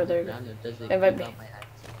leave. Oh, there you go. Does it Invite give me. out my axe?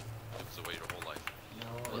 Looks away your whole life.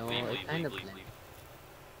 No, Leave, it leave, kind leave, of. leave, leave.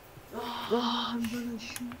 I'm gonna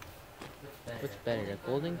shoot. What's better, the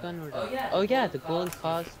golden gun or the? Oh yeah, the golden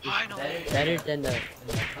cost is better than the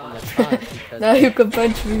cost because. Now you can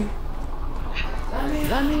punch me.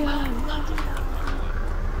 Let me out!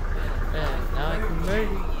 Yeah, now I can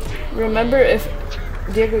murder you. Remember, if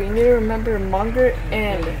Diego, you need to remember Monger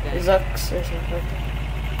and Zux or something like that.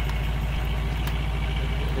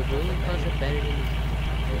 The golden cost is better than the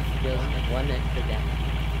it deals like 1 extra damage.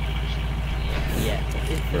 Yeah.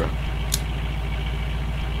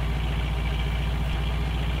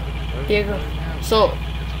 Diego, so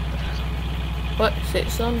what? Say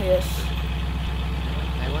some? Yes.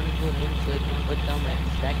 I want to go home so I can put down my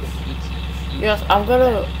stack of pizza. Yes, I'm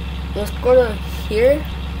gonna. Let's go to here,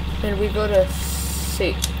 then we go to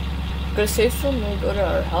safe. Go to safe room, then we go to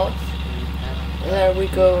our house, and then we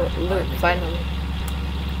go loot finally.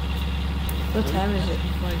 What time is it?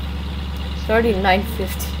 It's already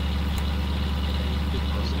 9:50.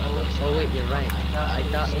 Oh wait, you're right. I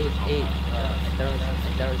thought it was 8. I thought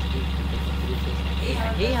it was 8.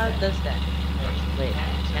 Hey, how does that? Wait,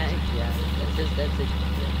 can't it? Yeah, that's it.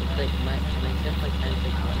 It's like my set my time is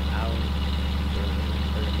like 1 hour.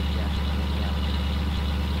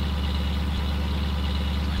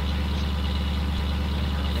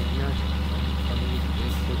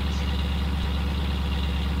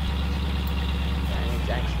 It's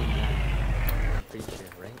actually not pretty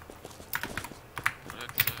sure, right?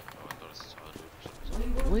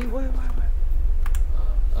 Wait.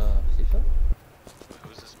 Sisha?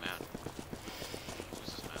 Who's this man? Who's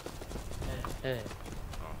this man? Hey.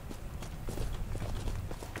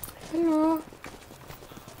 Hello.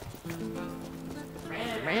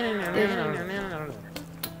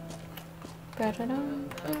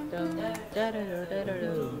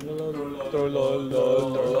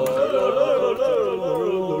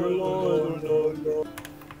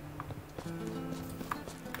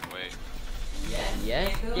 Wait. Yes,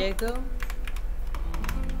 Diego?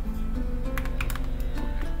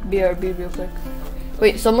 BRB real quick.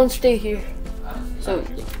 Wait, someone stay here. So,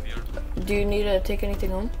 do you need to take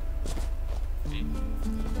anything home?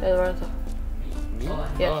 Eduardo. Me?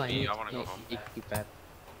 Yeah. Oh, Me, I wanna go home. HQ Fab.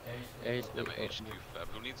 There's I'm a HQ fab.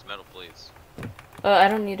 Who needs metal plates? I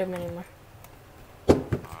don't need them anymore.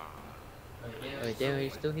 Wait, Diego, are you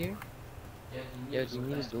still here? Yo, do you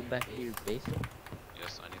need to go back to your base?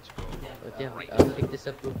 Yes, I need to go. Oh, damn, I'll pick this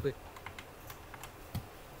up real quick.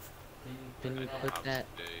 Can you put that?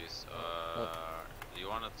 Days. Do you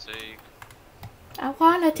wanna take? I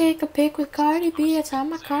wanna take a pic with Cardi B. It's on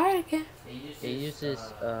my cardigan. It uses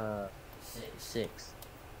 6.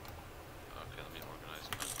 Okay, let me organize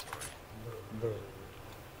my inventory.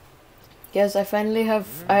 Yes, I finally have.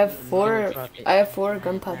 I have 4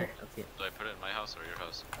 gunpowder. Okay. Do I put it in my house or your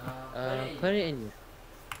house? Put it in your.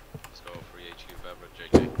 Let's go. Free HQ fabric,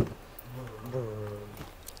 JJ.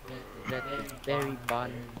 At the very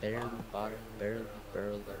bottom, barely,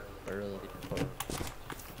 barely.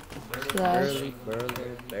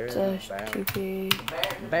 Slash TP.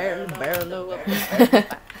 Barely.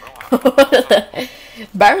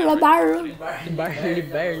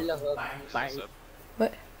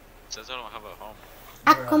 What? It says I don't have a home.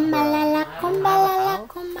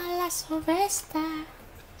 Akumalala Sylvester.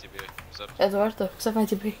 TBA. What's up? Eduardo, accept my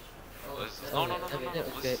TP. No.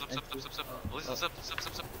 Listen, zip.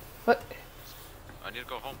 What? I need to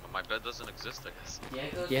go home, but my bed doesn't exist, I guess.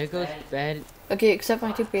 Diego's bed. Okay, accept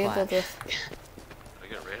my TP. Why? Did I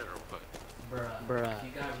get raided or what? Bruh,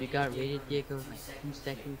 if you got raided, Diego, like 2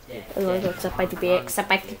 seconds. Eduardo, accept my TP. Accept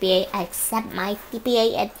my TPA. Accept my TPA,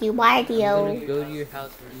 Eduardo. I'm gonna go to your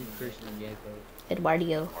house first, Diego.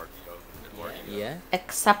 Eduardo. Yeah?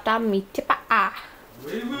 Accept me TPA.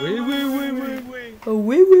 Wait. Oh,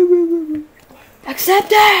 wait. Accept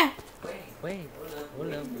that! Wait,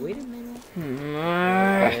 hold up, wait a minute.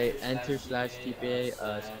 Okay, enter / TPA,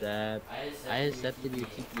 step. I accepted your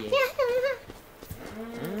TPA.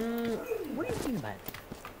 What do you mean by that?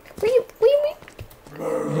 What do you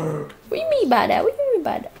mean by that? What do you mean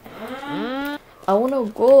by that? I wanna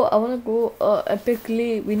go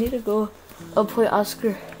epically. We need to go play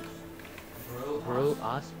Oscar. Bro,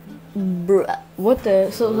 Oscar. Bro, what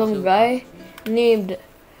the? So some guy named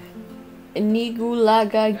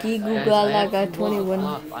Nigulaga Gigugalaga 21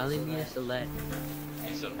 I only need a select.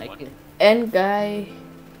 He said I what? can. and guy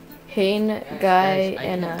Hain guy Guys,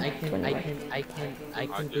 and 21. I can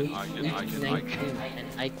go to 1819 and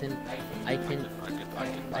I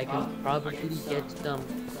can probably get some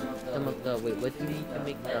of the wait. What do you need to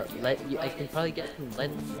make the lead? I can probably get some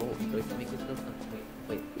lead and gold so I can make this stuff.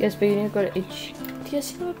 Wait. Yes, but you need to go to H.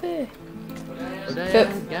 Yes, you know, But I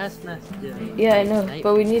have gas mask. yeah, I know,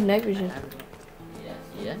 but we need night vision.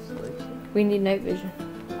 Yes. We need night vision.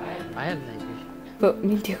 I have night vision. But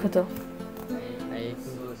me too, though. I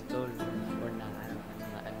can go store or not. I don't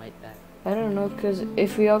know. I might die. I don't know, cause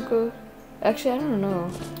if we all go, actually I don't know.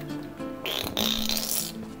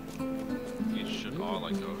 We should all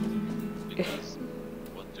like go because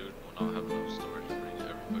one dude will not have enough storage to bring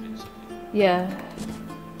everybody. So Yeah.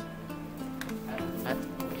 Oh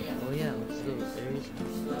yeah. So we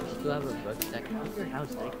still have a rucksack. How's your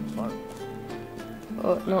house? I can borrow.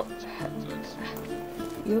 Oh no.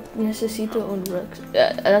 Yo necesito un rucksack.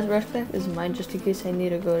 That rucksack is mine just in case I need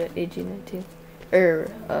to go to AG19.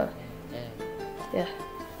 Yeah.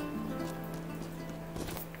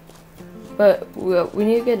 But we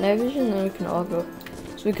need to get night vision, then we can all go.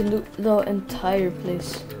 So we can do the entire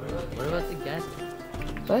place. What about the gas?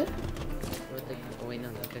 What? Oh wait, no,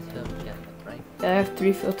 because the gas, right? I have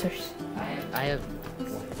 3 filters. I have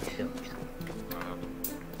one filter.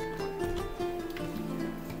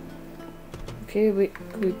 Okay, wait.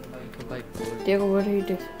 Diego, what are you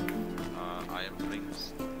doing? I am putting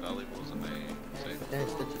valuables in a safe.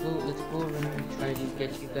 Guys, let's go around and try to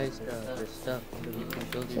get you guys the stuff so you can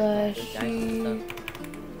build the Flashy. dice and stuff.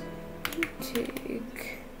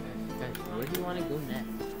 Take. Guys, where do you want to go next?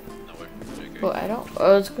 Nowhere. JK. Oh, I don't.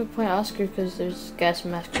 Oh, let's go point Oscar because there's gas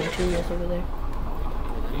mask materials over there.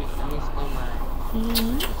 Let me spill my...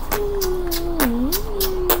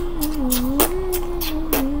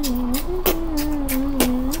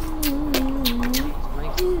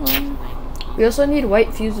 We also need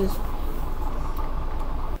white fuses.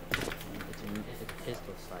 It's a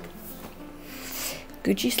pistol slide.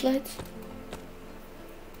 Gucci slides?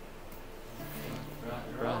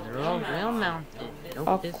 Bro, they're all rail mounted.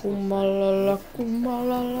 No pistol slides. Akumalala,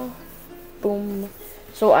 kumalala. Boom.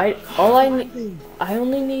 So I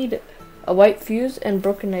only need a white fuse and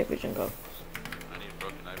broken night vision goggles. I need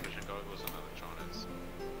broken night vision goggles and electronics.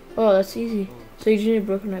 Oh, that's easy. So you just need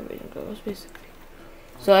broken night vision goggles, basically.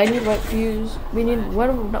 So I need white fuse. We need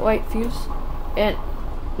one white fuse and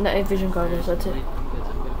night vision goggles. That's it.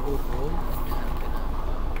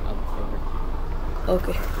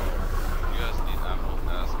 Okay. You guys need ammo.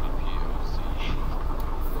 Ask me POC.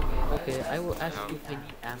 Okay, I will ask you if I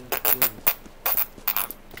need ammo too. I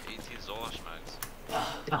have 18 Zolash mags.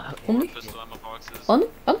 Only? Pistol ammo boxes. On?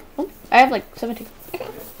 I have like 17.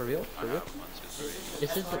 For real? I have 1, 2, 3.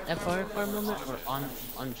 Is this an FR moment or on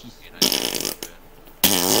GC?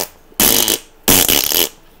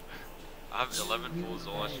 I have 11 full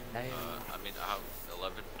Zolash. I have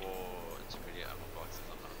 11 full intermediate ammo boxes.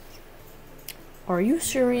 I'm not. Are you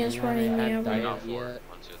serious, Ryan? I Yeah, have right. diarrhea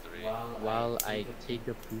 1, 2, 3. while I take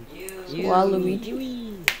a poop.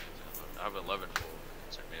 Waluigi. I have 11 full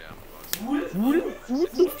intermediate ammo boxes.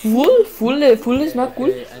 Full is not cool.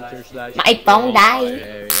 Okay, enter slash. My phone died.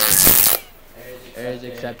 Area is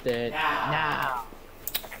accepted. Now.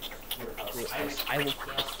 I will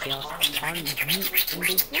cast chaos on you in the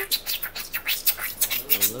world.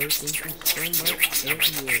 Hello, thank you so much.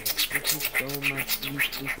 Earlier. Thank you so much.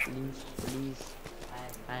 Please.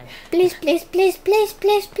 Hi. Please.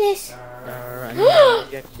 I'm gonna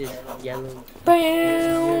reject this yellow.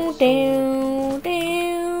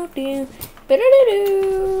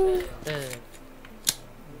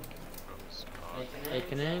 Hey,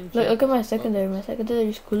 can I Look at my secondary. My secondary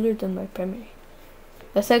is cooler than my primary.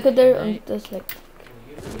 The secondary does like.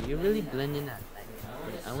 You're really blending that.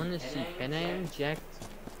 I want to see. Can I inject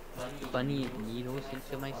funny needles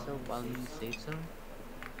into myself while you say so?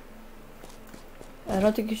 I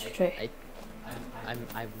don't think you should try.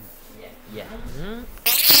 I'm. Yeah.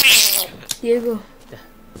 Diego,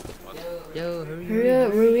 Yo, hurry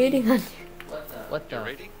up. We're waiting on you. What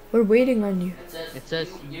the? We're waiting on you. It says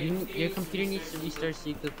your computer needs to restart so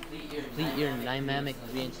you could complete your dynamic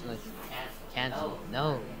reinstallation. Cancel.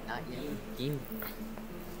 No, not yet. Game.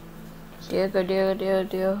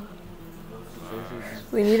 Diego.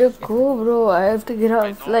 We need to go, bro. I have to get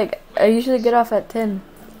off. Like, I usually get off at 10.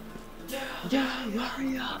 Yeah,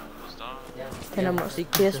 hurry up. Tenemos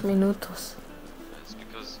 10 minutos.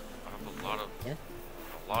 Yes?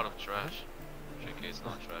 a lot of trash. In case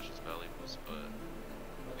not trash is valuables, but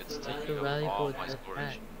it's What's taking the up valuable all with my the storage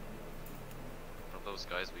trash? from those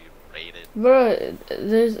guys we raided. Bro,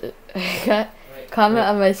 there's a comment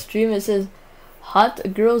on my stream. It says, "Hot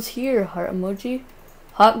girls here." Heart emoji.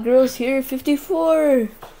 Hot girls here. 54.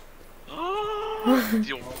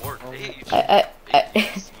 Your word, age.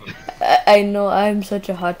 I know I'm such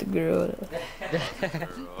a hot girl.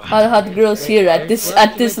 Hot girls here at this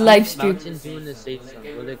live stream. Mountains doing the safe zone.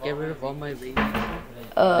 Will it get rid of all my radiation?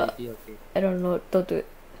 Okay. I don't know. Don't do it.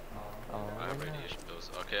 Oh, I have radiation pills.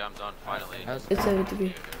 Okay, I'm done. Finally. It's a to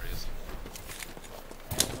be.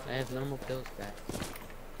 I have normal pills back.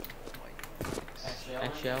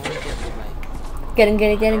 Actually, I want to get the light. Get him.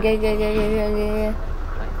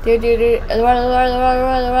 Dude. Run.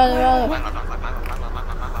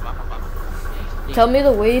 Tell me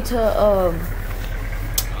the way to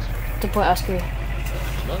Point Oscar.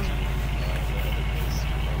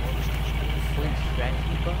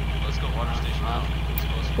 Let's go water station.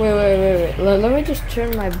 Wait. Let me just turn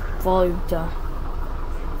my volume down.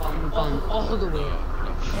 All the way up.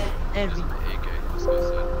 Every AK. This guy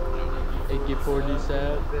said. AK-47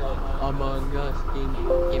 Among Us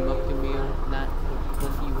came up to me on not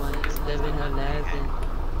 21/7/11.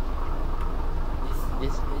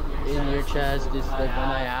 This in your chest, this like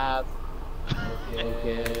one I have.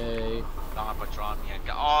 Okay.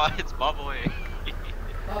 Oh, it's Bubboy.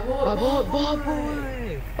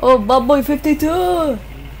 Baboy! Oh, Bubboy 52.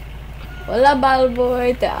 Wala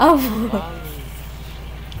Balboy, te amo.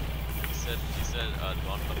 He said,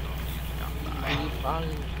 don't put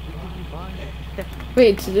Wait,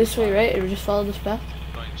 it's this way, right? Or just follow this path?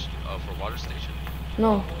 for water station.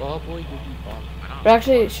 No. Baboy, you be bomb. We're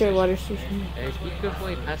actually sure water station. Hey, speak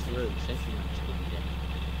before you pass the road. Essentially, I'm just gonna be dead.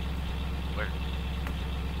 Where?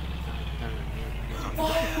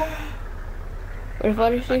 Where's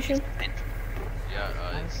water station?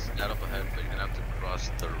 Yeah, it's not up ahead, but you're gonna have to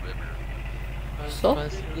cross the river. So?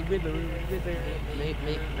 Cross the river.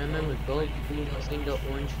 Remember, go sing the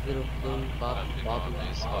orange little balloon bobbly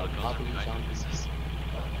zombies.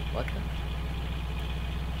 What the?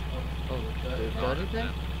 Oh, they're done there?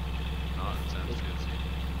 No, it sounds good.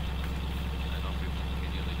 I know people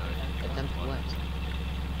immediately died. Attempt what?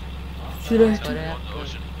 Should I? On the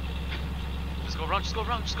ocean. Just go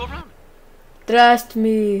around. Trust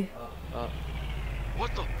me.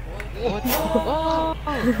 What the? What? Oh!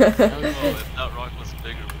 If that rock was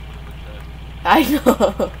bigger, we would have I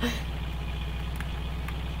know.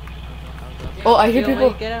 Oh, I hear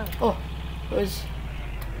people. Get out. Oh, where's?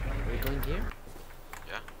 Are we going here?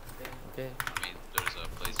 Yeah. Okay. I mean, there's a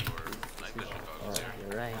place for night vision goggles here.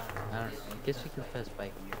 You're right. I don't know. I guess we can pass by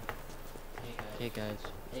here. Okay, guys.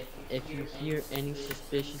 If you hear any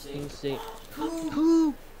suspicious things, say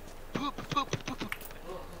poop.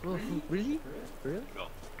 Oh, really? For real? No.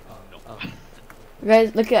 Oh.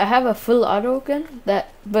 Guys, look, I have a full auto gun but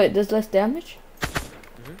it does less damage.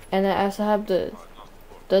 And I also have the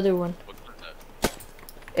other one. What gun is that?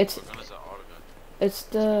 It's What gun is that auto gun? it's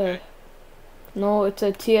the no, it's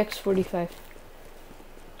a TX-45. Isn't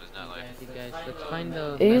that like? Okay, guys, let's find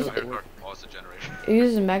the It is- metal door. Pause the generator. It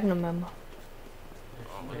uses Magnum ammo.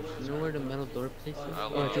 Oh, what is You know where the metal door place is? I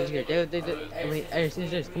Oh, it's over here. Wait,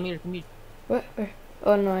 Iris, come here. Where?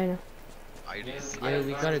 Oh no, I know. IDs? Yeah,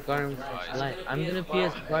 we gotta guard him with light. I'm gonna be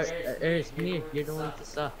as guard. Iris, come here. You're the one with the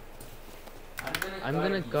stuff. I'm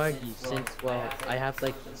gonna guard you since, well, I have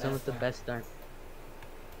like some of the best arm.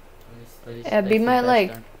 At least, Yeah, be the my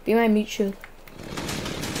best arm. be my meat shield.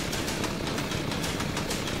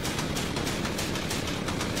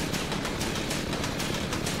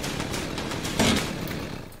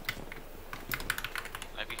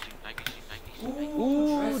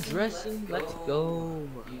 Ooh, dressing. Let's go.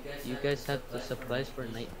 You guys have the supplies for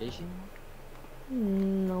night vision?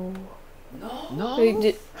 No. No.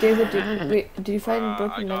 Wait, David, did you find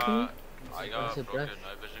broken magazine? I got It's a broken brush.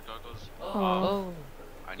 night vision goggles. Oh.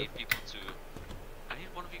 I need people to. I need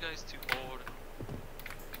one of you guys to hold.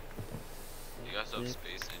 You guys have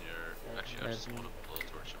space in your. Actually, I just want to blow a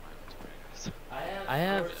torch in my inventory, guys. I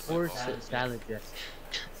have 4 salad dressing.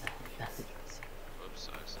 Whoops,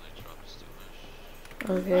 I accidentally dropped this too much.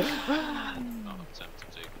 Okay. Not attempt to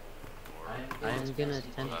take more. I'm gonna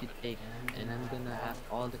attempt to take, and I'm gonna have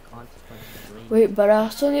all the consequences. Rain. Wait, but I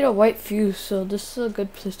also need a white fuse, so this is a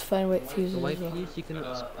good place to find white fuses The as white well. fuse, you can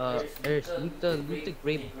Eris, loot the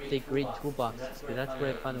great toolbox, because that's where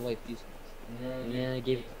I found the white fuse. And then I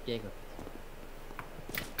gave it to Diego.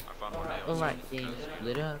 I found more nails. Alright, game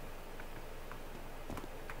split up.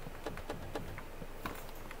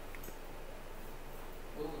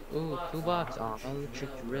 Ooh, toolbox.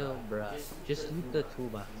 Electric drill, bruh. Just loot the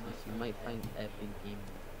toolboxes. You might find epic game.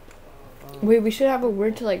 Wait, we should have a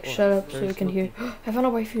word to like Oh, shut up so we there's can hear. looking. I found a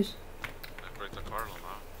white fuse. I break the car now.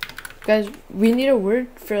 Guys, we need a word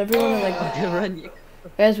for everyone to like. Run, yeah.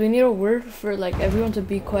 Guys, we need a word for like everyone to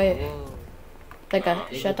be quiet. Whoa. Like a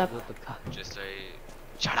shut up. Just say,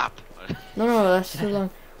 shut up. No, that's too long.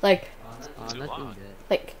 Like, Too Nothing long. good.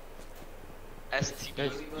 like, STP.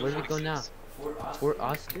 Guys, where do we go now? Fort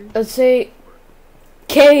Oscar? let's say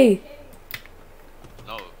K.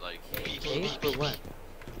 No, like beep, K beep, for beep, what?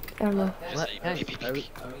 I don't know. Just What? say Guys, beep, beep, are beep.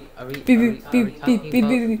 we Beep, beep, talking beep, beep, about beep, beep,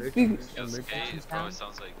 emergency- beep. Because K emergency probably sound?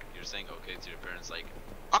 sounds like you're saying okay to your parents, like,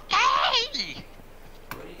 okay!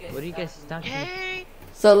 What are you guys talking about? Hey!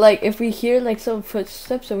 So like, if we hear like some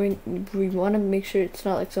footsteps and we want to make sure it's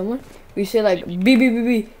not like someone, we say like beep beep beep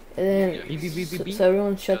beep, and then Beep, beep, beep, beep, beep. so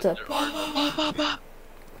everyone shuts up. There are no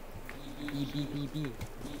Beep, beep, beep, beep.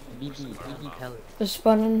 Beep, beep, beep, beep, pellet. Just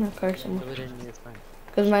spawn in a car somewhere. Throw it in your front.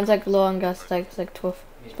 Cause mine's like low on gas, it's like 12.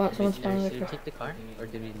 Someone spawn in Should the we car. take the car? Or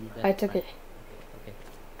did we leave that? I took it. Okay.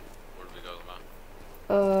 Where do we go, man?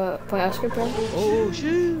 By Oscar Brown. Oh,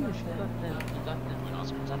 shoot! You got them. You got them. When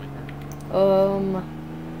Oscar told me.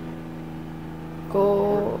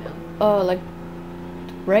 Go. Like,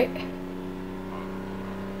 right?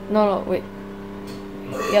 No, wait.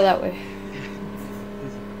 Yeah, that way.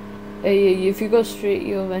 If you go straight,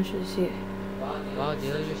 you'll eventually see it. Wow,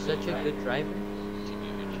 Dylan, you're such a good driver.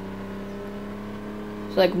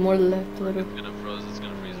 It's like more left a little. It's gonna froze, it's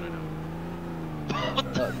gonna freeze right now.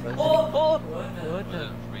 What the? It's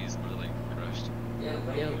gonna freeze, we're like crushed. Yeah,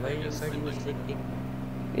 why are you starting with sick thing?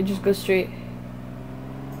 You just go straight.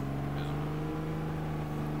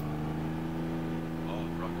 Oh,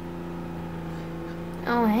 rocket.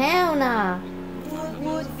 Oh hell nah. What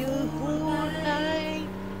would you Fortnite?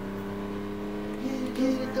 You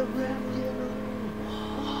get the ram, Yeah,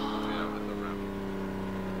 with the ram.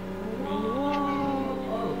 Oh.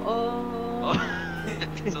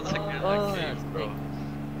 Sounds like you're in Oh, a cave, that's bro.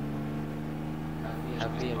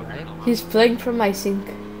 Have we arrived? He's playing from my sink.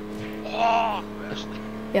 Oh, Ashley.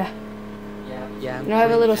 Yeah. Yeah. You know I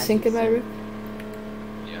have a little sink in my room?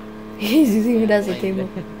 Yeah. He's using it as a table.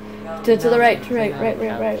 To the right, right. I want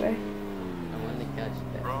the couch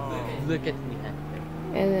there. Bro. Look at me, Hector.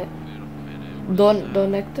 And Don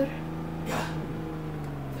Nectar.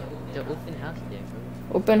 The open house there, bro.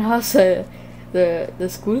 Open house, the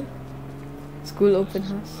school open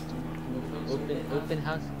house. Open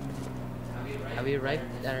house. Have we arrived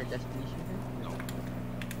at our destination? No.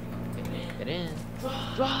 Okay, get in.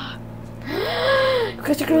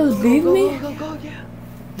 Because you're gonna leave me? Go, yeah.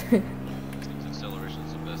 Seems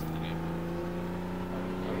acceleration's the best in the game.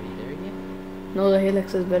 Are we there yet? No, the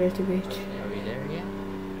Helix is better to beach. Are we there yet? Are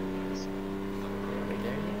we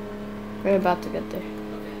there yet? We're about to get there.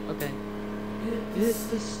 Okay.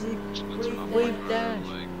 This is sick. Wave dash.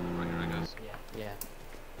 Like, right here, I guess. Yeah.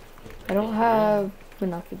 I don't have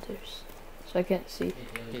binoculars, so I can't see.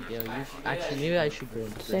 Okay, Dale, actually, maybe I should go.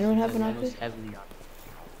 Does anyone have because I'm binoculars? most heavily on.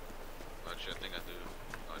 Actually, I think I do.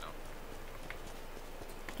 Oh, I know.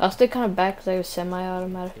 I'll stay kind of back because I have a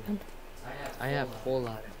semi-automatic gun. I have full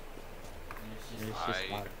auto. There's just I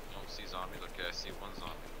auto. don't see zombies. Okay, I see one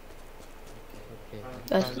zombie. Okay.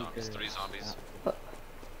 That's- Two zombies, three zombies.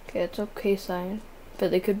 Okay, it's okay, Cyan. But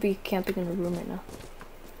they could be camping in a room right now.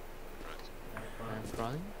 Right. I'm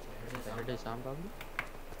crawling. I heard a zombie.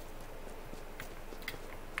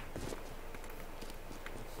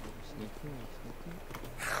 Sneaking.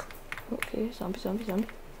 Okay, zombie. Should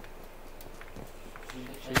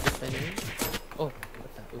we defend me? Oh,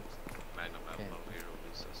 what the? Oops. Magnum Okay. ammo, hero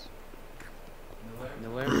uses.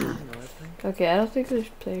 Nowhere playing? Okay, I don't think there's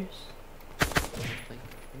players.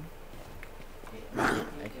 I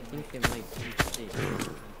think it might be safe.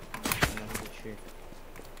 I'm not so sure.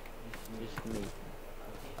 Just maybe.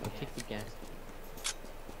 I'll take the gas.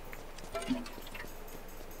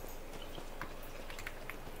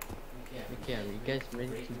 Okay, are you guys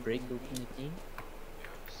ready to break open the game?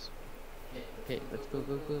 Yes. Okay, let's go.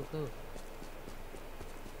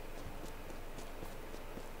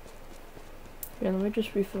 Yeah, let me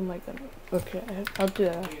just refill my gun. Okay, I'll do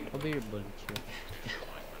that. I'll be your bullet here.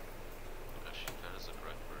 Actually, that is the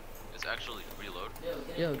correct word. It's actually reload.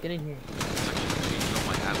 Yo, get in here. It's actually reload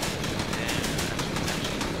my ammo. And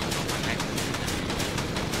actually reload my magazine.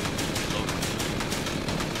 Reload.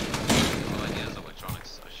 All I need is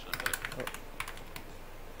electronics. I should have been.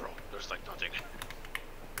 Bro, there's like nothing.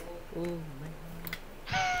 Oh my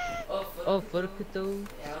god. Oh, look at those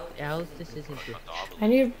owls. This isn't good. Not the obelisk. I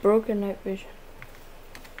need broken night vision.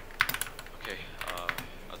 Okay,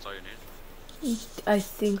 that's all you need? I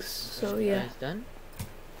think so, yeah. Guys done?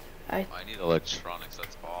 I need electronics,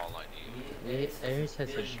 that's all I need. Aries has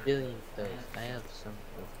a billion toes. I have some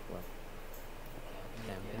of what?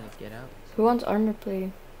 Okay, I'm gonna get out. Who wants armor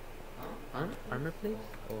plating? Armor plates?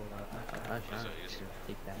 Oh, Use it, use it.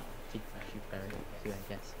 take that. Take the shoot barrier too, I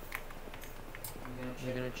guess.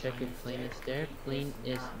 I'm gonna check if plane is there. Plane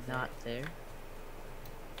is not there.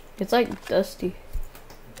 It's like dusty.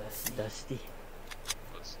 Dusty.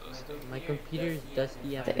 What's this? My computer is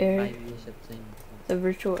dusty after air. 5 years of playing. The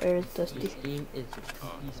virtual air is This dusty. game is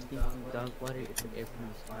completely speaking dog water if the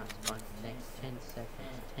airplane is not spawned in the next 10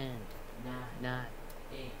 seconds. 10, 9,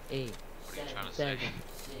 8, What are you trying to 7,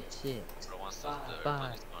 say? 6, Bro wants the 5,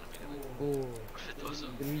 airplane spawn immediately. 4, Those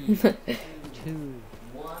are- 3, 2,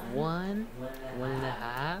 1,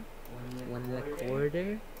 1.5,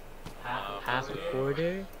 1.25, half a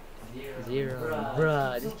quarter, 0.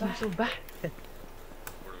 Bruh, this game's so bad. Where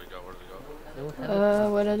do we go? Where do we go? No helicopter.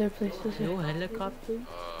 What other places? No helicopter.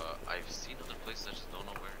 I've seen other places, I just don't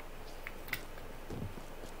know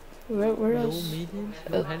where. Where No else? mediums.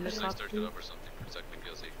 No Actually, I started helicopter. it up or something, protect me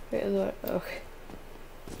guilty. Wait, what? Okay.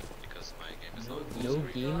 Because my game is not No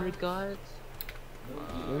gamer gods.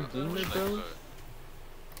 No gamer bros.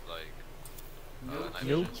 Night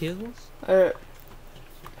No vision, kills. night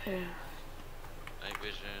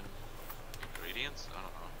vision, ingredients? I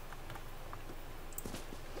don't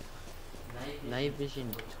know. Night vision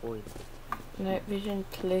toy. Night vision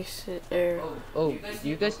place it there. Oh, do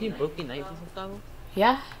you guys need broken night vision goggles?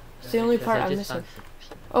 Yeah? It's the only Because part I I'm just missing. found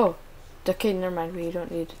some. Oh, okay, never mind. We don't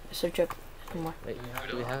need a search up anymore. Wait,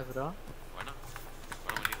 do we have it all? Why not?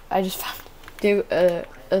 Why don't we need it? I just found. They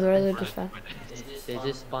Eduardo just found. They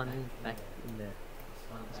just spawned in back in there.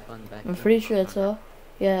 Spawned back. I'm pretty sure that's all.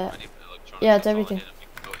 Yeah. I need electronics, Yeah, it's that's all I everything. need, and we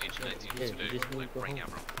can go H19 Yeah, today, you just need like to go right home. now,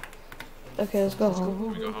 bro. Okay, let's go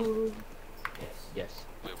home. We go home? Yes.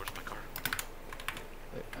 Wait, where's my car?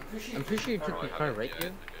 I'm pretty sure you took Oh, I your have car, it. right Yeah,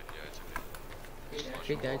 there. yeah, it's okay.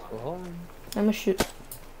 Okay, guys, go home. I'm gonna shoot.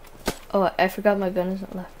 Oh, I forgot my gun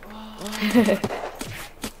isn't left.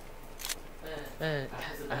 I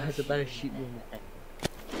was about to shoot you in the head.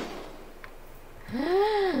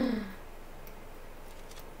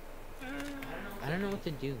 I don't know what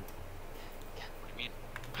to do. What do you mean?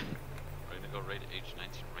 We're gonna go raid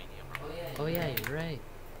H19 right here, bro. Oh yeah, you're right.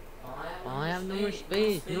 Oh, I have no more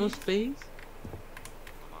space. No space?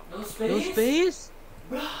 No space?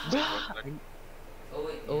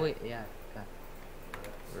 Oh wait, yeah. Got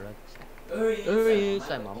rucksack. Urius,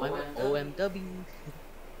 I'm on my OMW.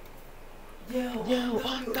 Yo,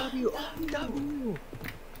 OMW. I'm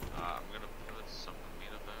gonna put some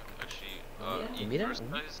meat up there. Actually, eat Meat up? first,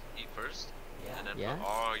 guys. Eat first. And then Yeah? put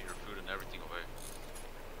all your food and everything away.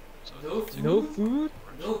 So No food?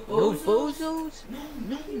 No bozos? No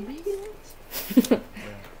maintenance?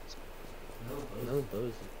 No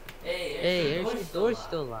bozos. Hey, here's your door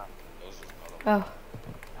still locked. Oh,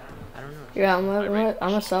 I don't know. yeah. I'm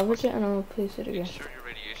gonna salvage it and I'm gonna place it make again. sure your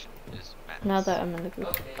radiation is max. Now that I'm in the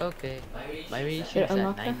group. Okay. My radiation Should I is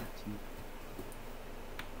unlock at that? 92.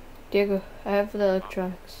 Diego, I have the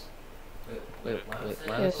electronics. Wait, why was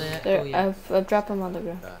Yes, that? there. Oh yeah. I've dropped them on the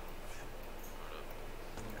ground. I'm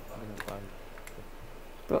gonna borrow.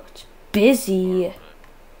 Bro, it's busy.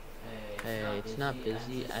 Hey, it's not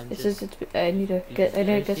busy. I'm It just. says it's. I need to get. I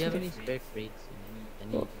need to Do you get have any some. spare crates?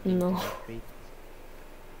 Any Oh, no. crates?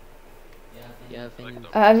 Do you have any?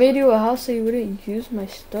 I made you a house so you wouldn't use my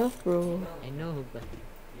stuff, bro. I know, but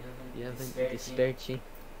you have any spare chain?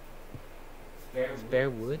 Spare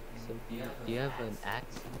wood? So do you have an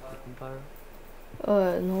axe you can borrow?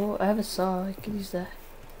 No, I have a saw. I can use that.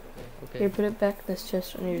 Okay. Here, put it back in this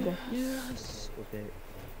chest when you're done. Yes. Okay.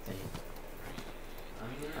 Thanks.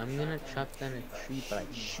 I'm gonna chop down a tree by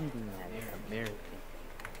shooting at it.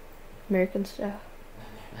 American style.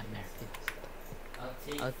 American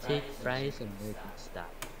style. I'll take fries American style.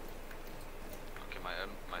 Okay, my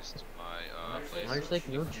place. There's like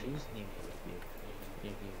no trees near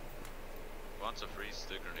here. Wants a free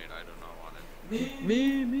stick grenade. I do not want it.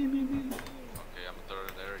 Me. Okay, I'm gonna throw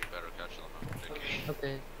it there. You better catch them. Okay.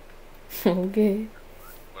 Okay. Okay.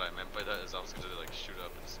 What I meant by that is I was gonna like shoot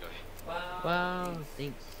up in the sky. Wow.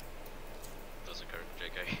 Thanks. Doesn't care.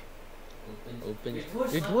 JK. Open.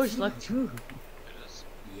 Your door's locked too. It is.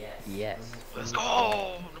 Yes. Let's go.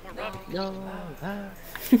 No more robbing. No.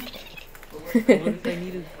 What if I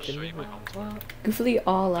need I'll show you my home. Goofily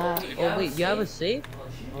all out. Oh wait, you have a safe?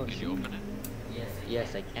 Oh, Can you open it?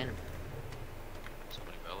 yes, I can. So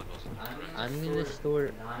many valuables in there. I'm gonna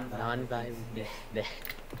store non-violent things there.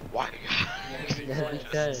 Why?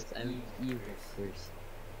 Because I'm evil first.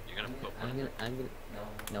 You're gonna put I'm one. gonna,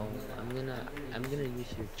 no, I'm gonna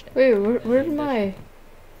use your chest. Wait, where did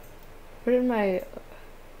my,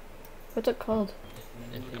 what's it called?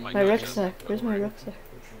 My rucksack. Where's my rucksack?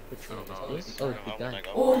 Which one Oh, no, is it's- this? Oh, the gun.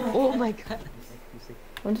 Oh, Oh my god.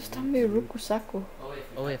 ¿Dónde está mi rucksack?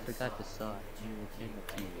 Oh, I forgot the saw. You return it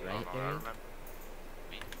to you, right, I Aaron? remember.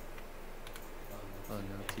 Oh no,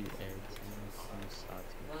 to Aaron. You saw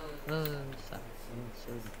too. Oh, saw. I'm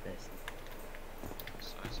so depressing.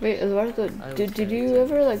 Wait, Eduardo, did you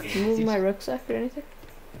ever like move my rucksack or anything?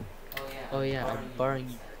 Oh yeah, I'm borrowing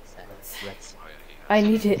your rucksack. Oh, yeah, he has I it.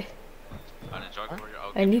 need it. On a jog warrior,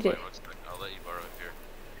 I'll I give need you it. my rucksack. I'll let you borrow it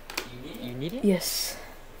here. You need it? Yes.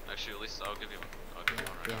 Actually, at least I'll give you one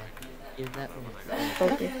right Yeah. now. Give that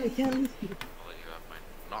one. Okay. I'll let you have mine.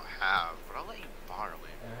 Not have, but I'll let you borrow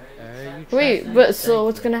it. You Wait, trust but me? so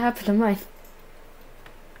what's gonna happen to mine?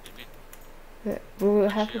 You mean? What will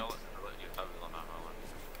Actually, happen? I'll let you have it on that.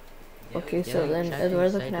 I'll let Okay, so then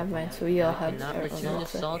Eduardo can have mine, so we all have Not our own return the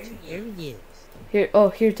rucksack. saw to areas. Here,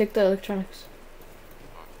 here, take the electronics.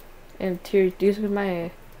 And here, these are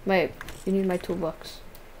my, you need my toolbox.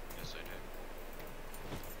 Yes, I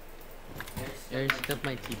do. Aaron set up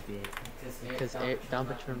my TPA. Because Don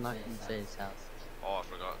Patron locked inside his house. Oh, I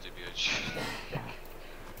forgot DBH.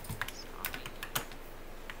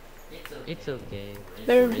 It's okay.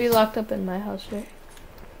 Better be locked up in my house, right?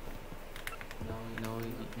 No,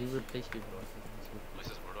 you replace your door.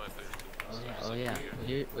 Places, where do I put it? Oh yeah.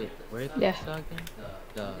 Here, wait, where did I put Yeah. the saw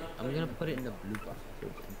again? I'm gonna put it in the blue box.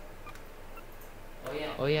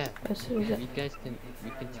 Oh yeah. Let's see that. You guys can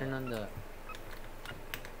turn on the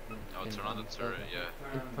Oh, turn on the turret, yeah.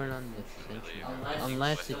 you can turn on the sentry.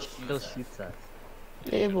 Unless it still shoots us.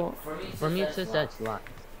 It won't. For me it says that's locked.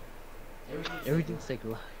 Everything's like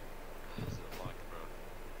locked. Is it locked, bro?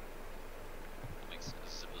 Makes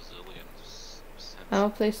a bazillion sense. I'll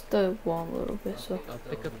place the wall a little bit, so I'll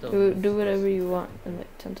pick up the do whatever you want in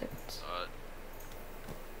like 10 seconds.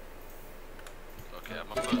 Okay, I'm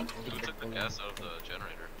gonna put. Who took the gas out of the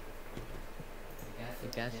generator? the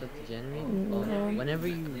gas of the generator. No. Whenever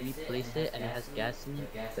you replace it and it has gas in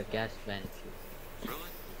it, the gas vanishes. Really?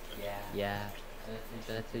 Yeah.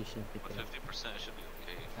 So that's why you shouldn't pick With it up. 50% it should be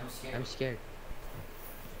okay. I'm scared.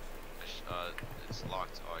 It's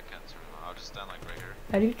locked. Oh, I can't turn it on. I'll just stand like right here.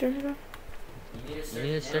 How do you turn it on? You need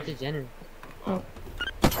to start the generator. Oh.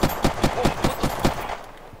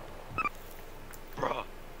 Bro.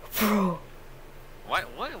 Bro. Why?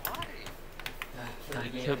 I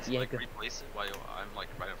Did you killed have to like Diego. replace it while I'm like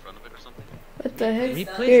right in front of it or something? What the heck?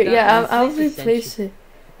 Replace Here, that, yeah, I'll replace the replace sentry. it.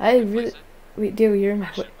 I really. Replace it? Wait, Diego, you're in my way.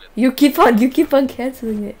 Actually, wait, You keep on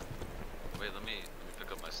canceling it. let me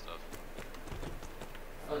pick up my stuff.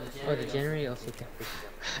 Oh, the generator also can pick it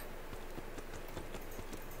up.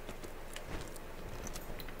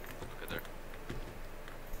 Okay, there.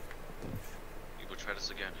 You go try this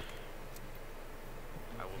again.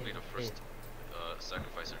 I will be the first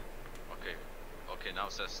sacrificer. Okay, now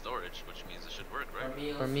it says storage, which means it should work,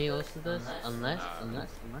 right? For me also does, unless.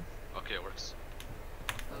 Okay, it works.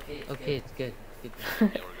 Okay, it's good. Good. Yeah,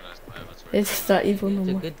 organized my inventory. It's not evil no It's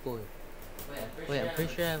a more. good boy. Wait, I'm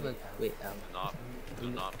pretty sure I have a. Wait, Do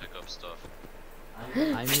not pick up stuff. I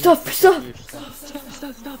mean, Stop, pick stop. up your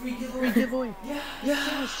stuff. Stop! Free giveaway!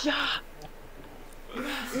 Yes!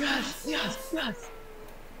 Yes!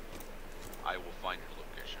 I will find your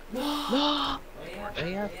location No!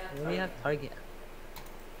 We have target.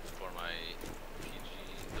 for my PG,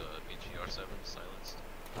 the BGR7 silenced.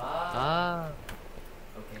 Ah.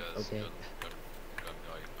 Because Okay. gun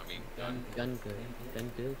guy. I mean, gun Gun good.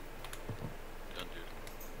 dude.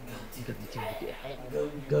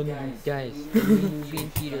 Gun dude, guys. Movie in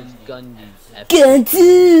theaters. Gun dude. Good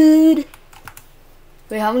dude.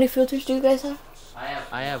 Wait, how many filters do you guys have?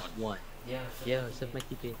 I have one. Yeah, except my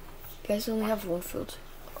TP. You guys only have one filter.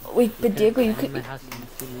 Wait, but Diego, you I'm in my could. house and you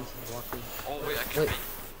two lazy walking. Oh wait, I can.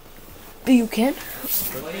 Do you can?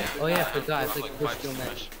 Oh yeah, I forgot. I have like like 4 five skill smash.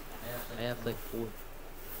 match. I have like 4.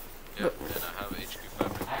 Yeah, and I have HQ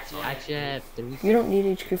fabric. Actually, I have 3. You don't need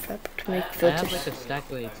HQ fabric to make I have filters. like a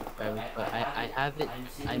stack of HQ fabric, but I have it.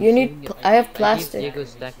 I'm You need saving it- I have I gave plastic. Diego a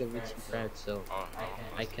stack of HQ fabric, so Oh,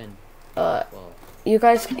 I can. Uh, Well, you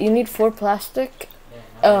guys, you need 4 plastic,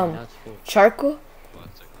 now it's full. charcoal, well,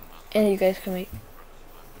 that's like that. and you guys can make.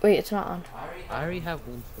 Wait, it's not on. I already have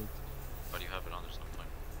 1 full. Why do you have it on? There's no point.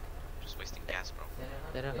 Just wasting gas, bro.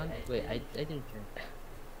 That 100? Wait, I didn't turn it.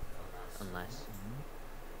 Unless.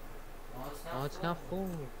 Oh, it's not full.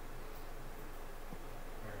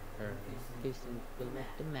 Facing below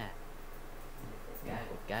the map. The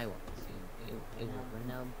guy wants to. It will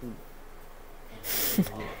run out blue. And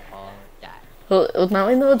we will all die. Well, now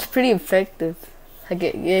I know it's pretty effective. Like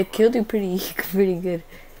it killed you pretty pretty good.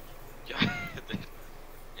 Yeah.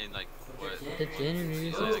 In like what? The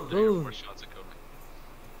generators Like 3 or 4 explode. shots it killed me.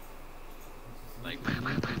 Like, or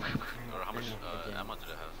how much ammo did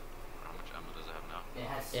it have? Or how much ammo does it have now?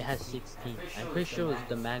 It has 16. I'm pretty sure it was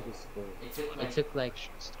the mag was full. It took like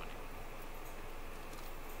Shoots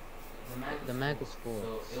 20. the mag was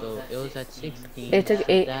full, so it was at 16. It took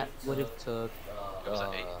 8. That would have took. It was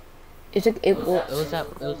at 8. It took 8 It bullets. was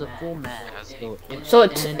a full mag. So So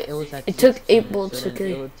and it's then it was at it took 8 16, bullets so to then kill it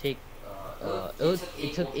you. would take.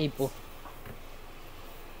 It took 8 bullets.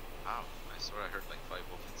 Ow, I swear I heard like 5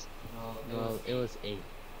 bullets. Well, it was 8.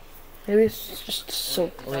 Maybe it's just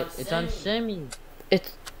so. Wait, it's on semi.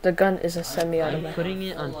 It's the gun is a I'm semi-automatic. putting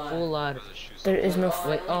it on full auto. Does it shoot so There is no. fast?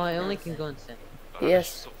 Wait, oh, I only can go on semi. How does it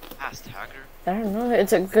Yes. shoot so fast, hacker? I don't know.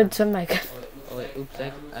 It's a good semi gun. Oh wait, oops,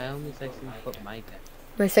 I almost actually put my gun.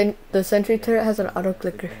 The sentry turret has an auto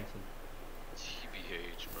clicker.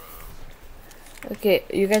 TBH, bro. Okay,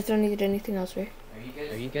 you guys don't need anything else, right?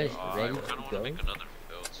 Are you guys I ready kinda to wanna go? make another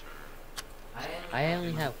filter. I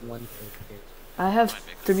only have one filter. I have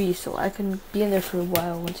 3, so I can be in there for a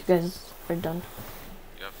while once you guys are done.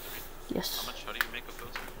 You have 3? Yes. How do you make a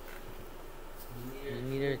filter? You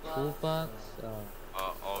need a toolbox.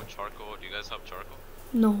 Oh, charcoal. Do you guys have charcoal?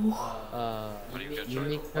 No. How do you get You charcoal?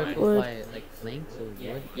 make charcoal by like planks or wood.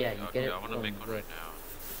 Yeah, you get Okay, it I wanna from make one wood. right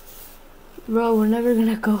now. Bro, we're never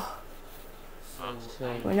gonna go.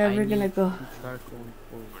 So We're never I gonna need go. charcoal and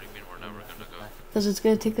wood. What do you mean we're never gonna go? Because it's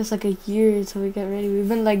gonna take us like a year until we get ready. We've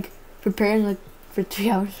been like preparing like for 3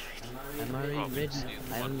 hours. I'm already Oh, we ready. just need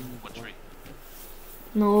I one don't. tree.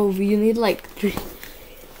 No, you need like 3.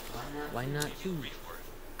 Why not two? 3 for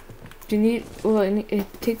it. You need, well, it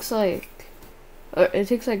takes like, it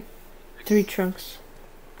takes like 3 trunks.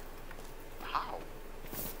 How?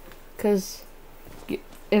 Cause,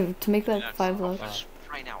 if to make like Yeah, 5 I'll logs, finish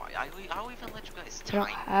right now. I'll even let you guys I don't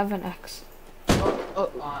time. have an axe.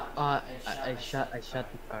 I shot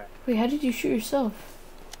the car. Wait, how did you shoot yourself?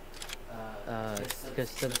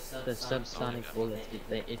 Because the subsonic bullets,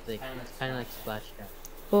 it's like kind of like splashdown.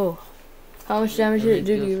 Oh, how much damage did it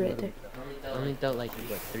do to you right there? Only dealt like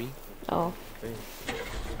what 3? Oh, 3.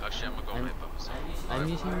 Actually, I'm gonna go right by myself. I'm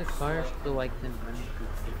using the car so I can run through.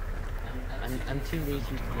 I'm too lazy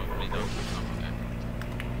to What do you know? Okay.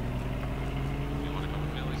 You wanna come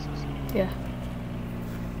with me, Alexis? yeah.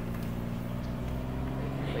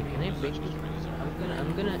 Wait, can I break this?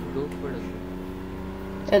 I'm gonna go for the.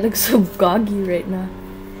 It looks so goggy right now.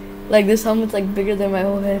 Like this helmet's like bigger than my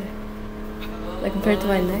whole head. Like compared to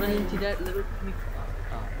my Run neck. into that little creep.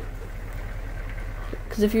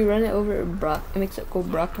 Cause if you run it over, it makes it go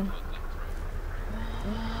broken.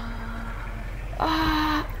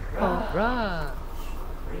 Ah! Oh, Bruh!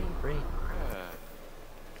 Brain.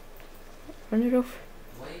 run it over.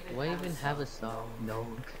 Why even have a saw? No.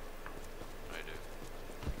 I do.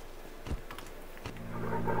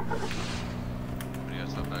 Do you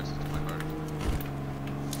guys have access to my card?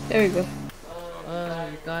 There we go. Oh,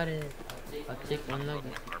 you got it. I'll take one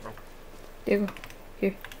nugget. There you go.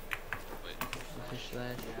 Here.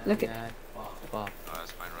 Slash. Look it. Add Bob.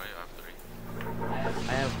 That's fine, right? I have 3.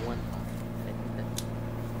 I have one. I think that's.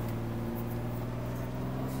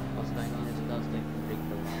 Also, I need a spell stick to break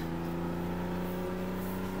the wall.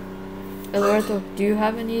 Eduardo, do you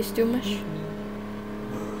have any steel mesh?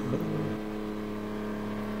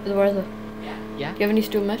 Eduardo, Yeah? do you have any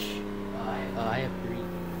steel mesh? I have 3.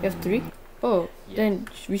 You have 3? Oh, Yes. then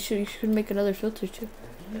you should make another filter too.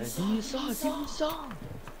 Give me a saw! Give me a saw!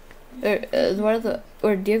 Eduardo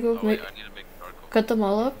or Diego, Oh, wait, I need to make charcoal. cut them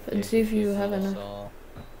all up and see if you have enough. Saw. Or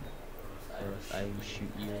else I will shoot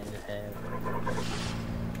you in the head.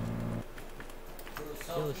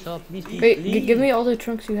 Yo, saw, please, please, Wait, please. give me all the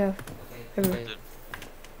trunks you have. Everyone.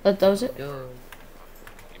 That was it? Yo,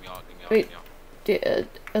 Give me all, give me all, Wait. give me all.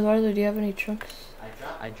 Eduardo, do you have any trunks?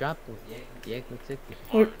 I dropped them. Diego took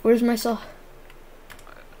it. Where's my saw?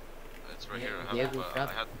 It's right here. Yeah, I we have, got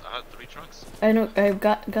I had 3 trunks. I know, I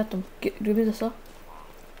got them. Give me the saw.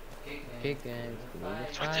 Okay, guys.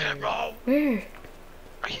 It's right there, bro. Where?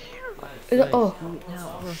 Right here. Is it, oh, Shoot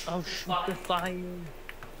now, or else I'll shoot the fire.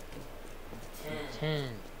 10.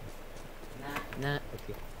 Nah,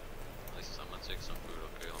 okay. Alexis, I'm gonna take some food,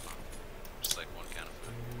 okay? Hold on. Just like 1 can of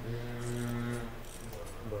food.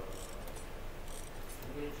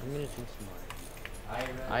 I'm gonna drink some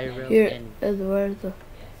more. IRL here, and Eduardo.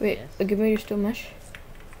 Wait, Yes? give me your steel mesh.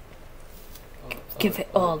 Give it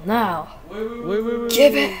all now. wait.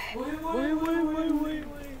 Give it. Wait.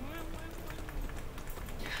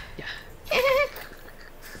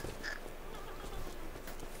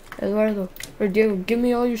 Eduardo, Or Diego, give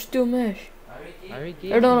me all your steel mesh. I already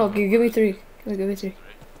gave Or no, you no, one. give me 3. Give me 3.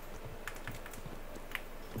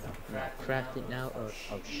 Craft it now or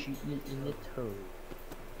I'll shoot you in the toe.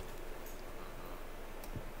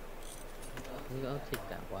 I'll take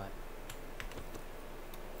that one.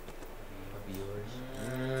 Of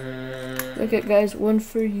yours. Look at guys, 1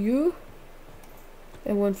 for you.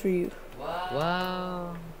 And 1 for you.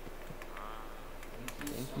 Wow.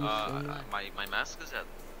 Thank you so much. My mask is at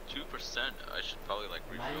 2%. I should probably like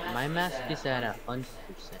refill it. My mask is at 100%.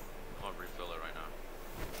 I'll refill it right now.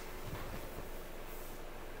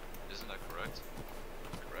 Isn't that correct?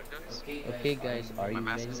 Correct, guys? Okay guys, are My you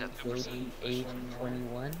mask ready is to at go 2%. to age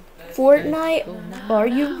 21? Fortnite, are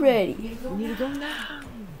you ready? We need to go now!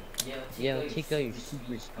 Yeah, I'll take out your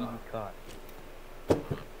super speedy car.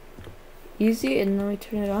 Easy, and then we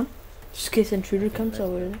turn it on. Just in case intruder comes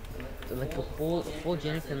over. So like a full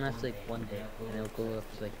gen can last like 1 day, and it'll go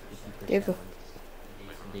up to like 50%. There you go.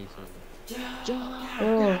 Days only.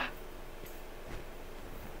 Oh.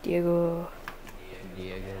 Diego.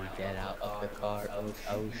 Diego, get out of the car. I will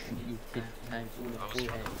shoot you 50 times in the I was forehead.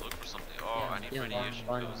 trying to look for something. Oh, I need Yeah, radiation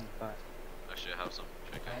fun pills. car. Actually, I have some.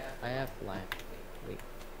 Check it. I have lime. Wait,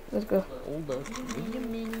 Let's go. hold up. Wait a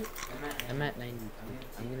minute. I'm at 92.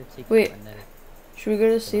 I'm gonna take Wait. one that Should we go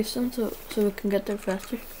to safe zone so we can get there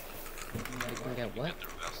faster? I can get what? Get there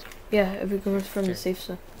faster. Yeah, if we go from the Sure. safe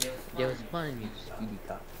zone. Yeah, it's fun, you speedy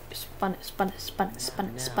cop. Spun it, spun it, spun it, spun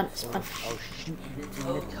it, spun it, spun it. I'll shoot you in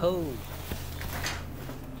the toe.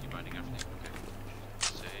 Keep writing everything.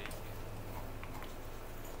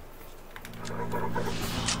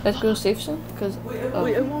 Okay. Let's go safe zone, cause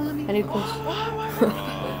I need close.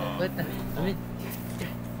 What the? I mean.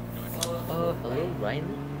 Oh, hello, Riley.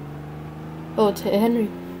 Oh, it's Henry.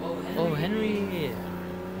 Oh, Henry.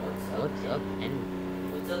 What's up, Henry?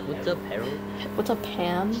 What's up, Harold? What's up,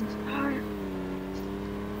 Pam?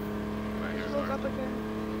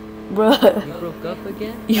 Bruh, You broke up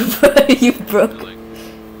again? you broke. So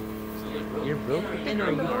like, You're broke again,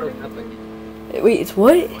 or you broke up again? Wait, it's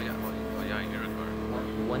what? oh yeah, I hear a car.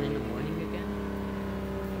 1 in the morning again?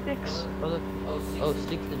 6. Oh, look. Oh,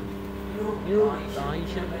 6 in the You, oh, you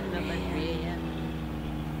should have been up at 3 a.m.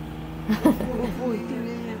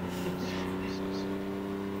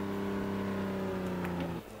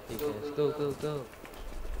 Okay, guys, go.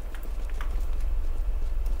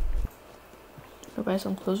 Go buy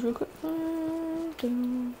some clothes real quick.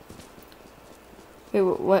 Wait,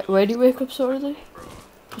 why do you wake up so early?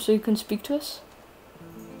 So you can speak to us?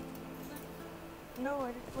 No,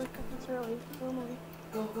 I didn't wake up this early. Normally.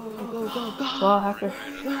 Wow, hacker.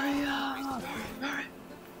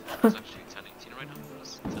 It's actually 10:18 right now.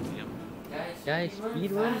 It's 10 p.m. Guys,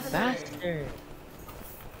 speed run faster.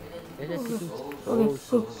 Guys, I think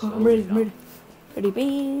Okay, I'm ready, Ready,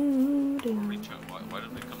 bing. Reach out. Why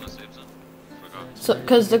did we come to safe zone? Forgot. So,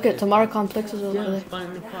 cause look at Tamara Complex is over Yeah, there. it's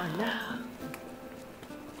fun now.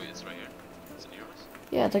 Wait, it's right here. It's in yours?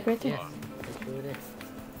 Yeah, it's like right there. Yeah, it's over there.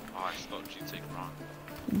 Oh, I spelled G-Take wrong.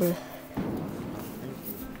 Bruh.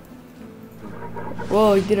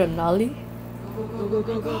 Whoa, you did a nollie?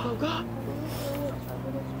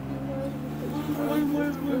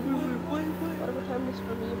 Whatever time it is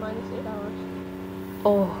for me, minus 8 hours.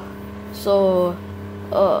 Oh, so,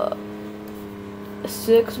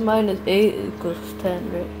 6 minus 8 equals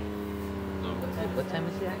 10, right? What time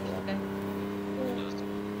is it actually, guys?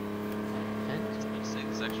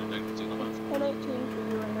 It's actually negative 2. 10:19 for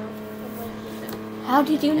you right now. I'm like, How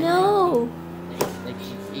did you know? Like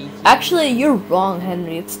 18. Actually, you're wrong,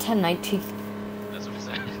 Henry. It's 10:19. That's what he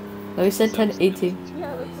said. No, he said 10:18.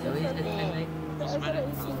 yeah, that's So is it 10 I said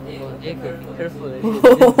 18. Oh, Diego, be careful.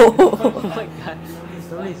 Oh my god,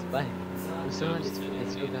 somebody's spy. Someone is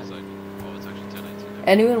It's so bad. like, oh, it's actually 10:19.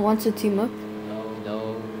 Anyone wants to team up?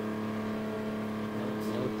 No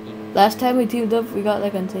team. Last time we teamed up, we got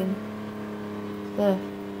like insane.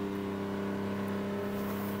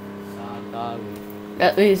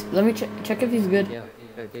 Wait, let me check if he's good. Yeah,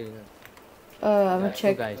 okay. I'm gonna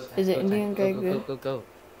check. Guys, Is the go Indian time. guy Go, good? Go.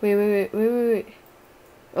 Wait.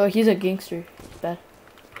 Oh, he's a gangster. Bad.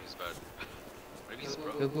 It's bad. Maybe it's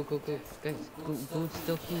broke. Go. Guys, go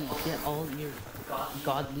stealthy. Get all your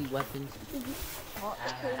godly weapons.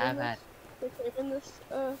 Have at. They came in this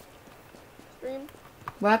stream.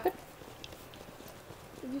 What happened?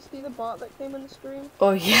 Did you see the bot that came in the stream?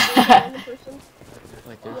 Oh The yeah. random person?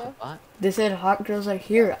 Wait, there's a bot? They said hot girls are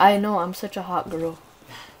here. I know. I'm such a hot girl.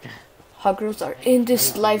 Hot girls are in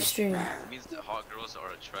this live stream. It means that hot girls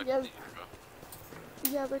are attracted Yeah. to you, bro.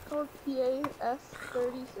 Yeah, they're called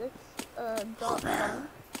PAS36 .com.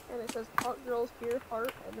 and it says hot girls here,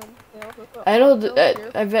 heart, and then they also put I know. hot girls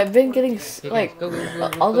here. I've been getting Hey, like guys,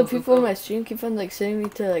 go, all the go, people on go. my stream keep on like sending me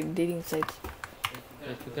to like dating sites.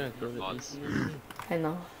 Guys, we gotta go to Bots. I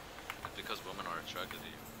know. Because women are attracted to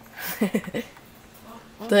you.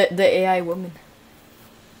 The AI woman.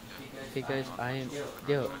 Okay, guys, I am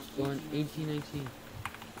going 18, 19.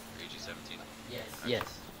 AG 17.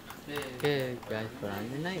 Yes. Okay, guys, put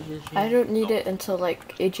on your night vision. I don't need it until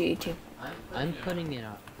like age 18. I'm putting it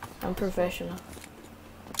out. I'm professional.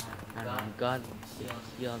 And I'm God.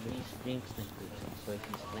 See all the stream snippers, so I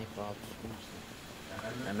can snipe all the stream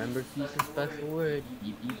snippers. Remember to use the special word,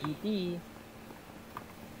 BBBB.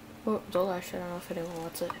 Oh, Zolash, I don't know if anyone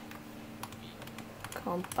wants it.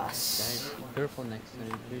 Compass. Guys, be careful next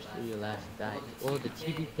time. Here's where your last die. Oh, the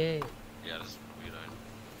TDK. Yeah, that's weird.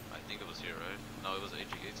 I think it was here, right? No, it was AG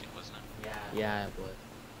 18, wasn't it? Yeah, it was.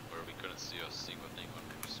 Where we couldn't see a single thing when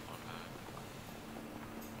we spawned back.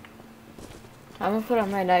 I'm gonna put on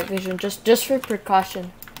my night vision just for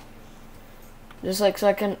precaution. Just like so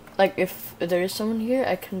I can like if there is someone here,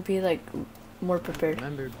 I can be like more prepared.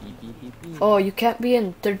 Remember, BBBB. Oh, you can't be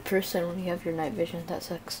in third person when you have your night vision. That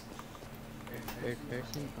sucks. Third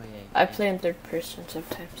person? Oh, yeah. I play in third person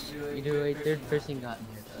sometimes. Either way, third person got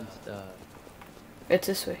here since the. It's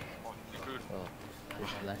this way. Oh, there's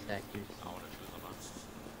less actors. I want to choose them up.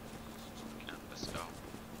 Yeah, let's go.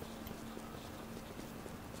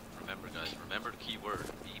 Remember, guys, remember the keyword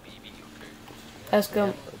BBB, okay? Ask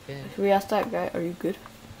him. Okay. Should we ask that guy? Are you good?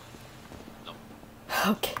 No.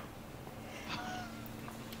 Okay.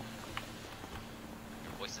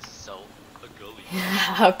 Your voice is so ugly.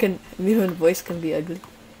 How can human voice can be ugly? Your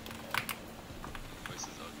voice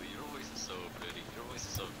is ugly. Your voice is so pretty. Your voice is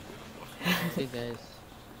so beautiful. Okay, guys.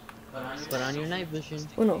 Put on your night vision.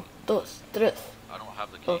 Uno, dos, tres. I don't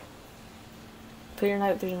have the key. Oh. Put your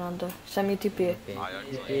night vision on there. Send me TP. Okay. I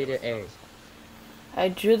actually- Creator Arid. I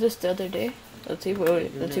drew this the other day. Let's see what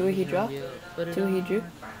he draw. See what he drew.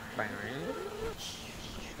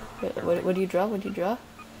 What do you draw? What do you draw?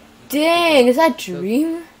 Dang, is that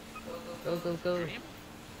Dream? Go, go, go.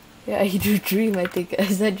 Yeah, he drew Dream, I think.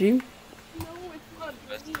 Is that Dream? No, it's not.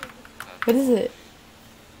 Dream. What is it?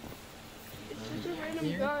 It's just a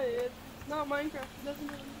random guy. It's not Minecraft. It doesn't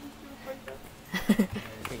have anything to do with Minecraft.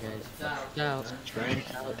 Okay, guys. Out. Burn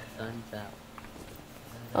out. Guns out.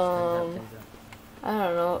 I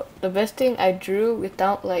don't know. The best thing I drew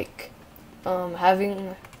without like,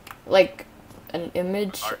 having, like, an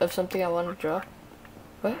image of something I want to draw.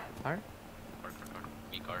 What? Car.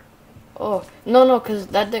 Me car. Oh no, cause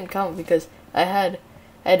that didn't count because I had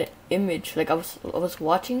an image. Like I was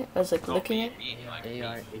watching it. I was like looking at. Me, like,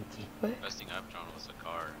 AR-18. What? Best thing I've drawn was a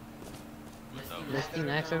car. Best thing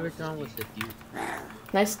I've ever drawn was the deer.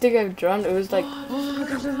 Nice thing I've drawn. It was like.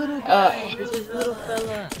 There's a little guy. There's this little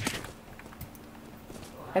fella.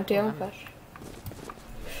 Empty ammo patch.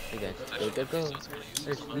 Hey guys, go, go, go.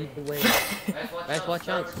 There's leap away. Guys, watch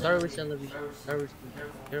out. Star Wars television. Star Wars.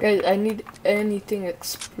 Guys, I need anything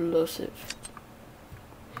explosive.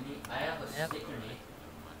 Yep.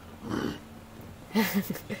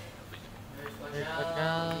 Watch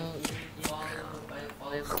out.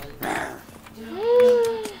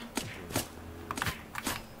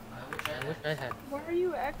 I wish I had. Why are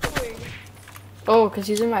you echoing? Oh, cause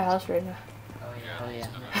he's in my house right now. Oh yeah.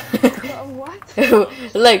 What?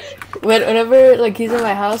 Like whenever like he's in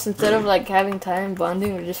my house, instead of like having time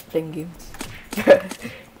bonding, we're just playing games.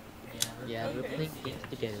 Yeah, we're playing games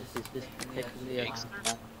together. This is technically a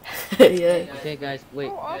Yeah. Okay, guys,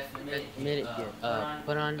 wait. Minute here.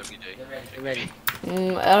 Put on. Every day. Get ready.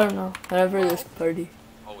 I don't know. Whenever this party.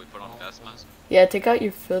 Oh, we put on fast mask. Yeah, take out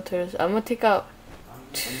your filters. I'm gonna take out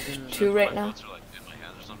two right now. Filter, like, in my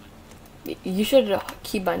hands or something. You should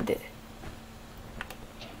keybind it.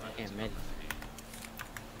 Okay, I'm ready.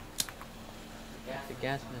 The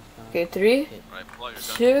gas mask on. Okay, 3, Right, pull out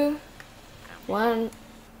your gun. 2, 1. I'm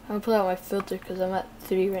gonna pull out my filter because I'm at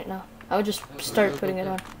 3 right now. I'll just start putting it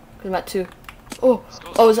on because I'm at 2. Oh,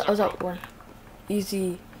 I was at 1.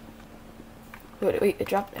 Easy. Wait, it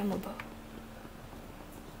dropped ammo bow.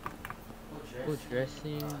 Oh,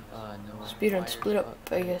 dressing. No. Speedrun split up,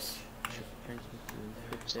 I guess.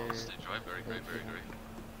 Stay dry, very great, very great.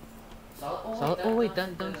 Salt. Oh wait,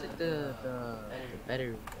 don't say the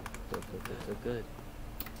better. The good.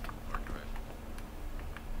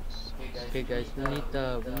 Okay, guys, we need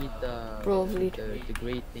the Roll of lead. the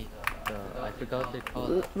great thing. I forgot what they're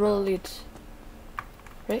called. Roll of leads.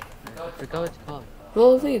 Right? I forgot what it's called.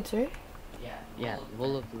 Roll of leads, right? Yeah,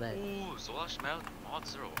 roll of lead. Ooh, Zolash Mod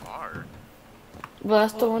 0R. Well,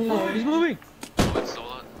 that's the one that. He's moving. Oh, it's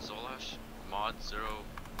Zolash Mod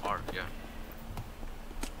 0R, yeah.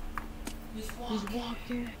 He's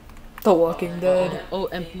walking. The Walking Dead. Oh,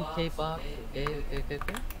 MPK box. Okay.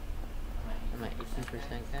 I'm at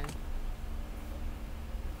 18%, guys.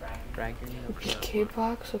 Bragging. Okay. PK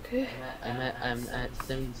box, okay. I'm at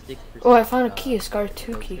 76%. Oh, I found a key, a Scar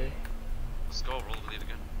 2 key. Let's go, roll the lead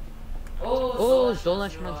again. Oh,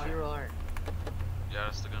 Zolash Mount 0R. Yeah,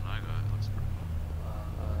 that's the gun I got. It looks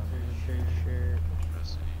Sure.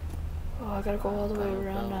 Oh, I gotta go all the way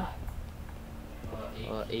around now.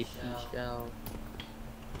 AP shell.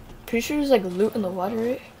 Pretty sure there's like loot in the water,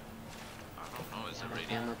 right? I don't know, is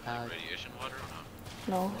it Ammo pouch. radiation water or not?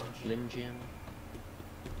 No. Slim Jim.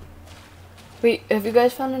 Wait, have you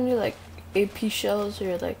guys found any like AP shells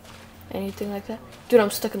or like anything like that? Dude, I'm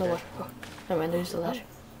stuck in the water. Oh, never mind, there's the ladder.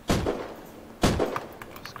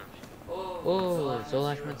 Oh,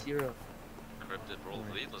 Zolash Mount 0. Cryptid roll of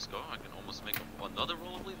lead, let's go. I can almost make another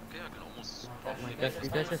roll of lead. Okay, I can almost. Oh my gosh, you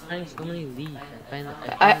guys are finding so many leads.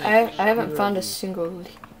 I haven't found a single lead.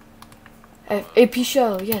 I have AP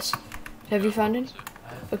shell, yes. Have you found any?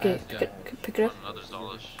 Okay, pick it up. Another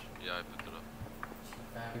Zolash. Yeah, I picked it up.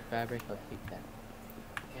 Your fabric, I'll take that.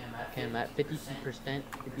 Okay, I'm at 52%.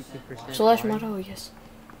 52%. Slash motto, yes.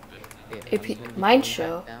 Okay, AP mine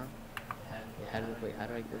shell. Wait, how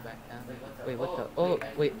do I go back down? Wait, what the? Oh,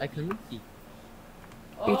 wait, I can loot these.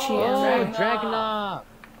 HEM. Oh, Dragonov!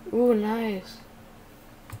 Ooh, nice.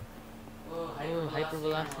 Oh, hyper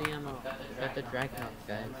velocity ammo. Got the Dragonov,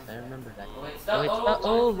 guys. I remember that. Oh, wait, stop.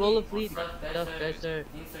 Oh, roll of lead. Stuff, guys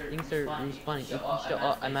things are respawning. AP shell.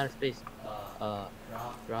 Oh, I'm out of space.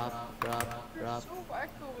 Drop. You're so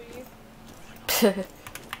wackily.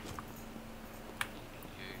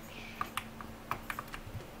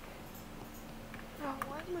 Oh,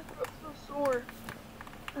 why is my throat so sore?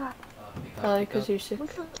 Probably because you're sick.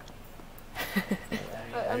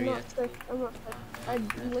 I'm not sick. I'm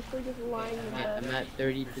literally just lying in Okay, bed. I'm at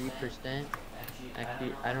 33%.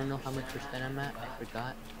 Actually, I don't know how much percent I'm at. I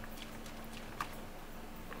forgot.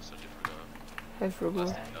 I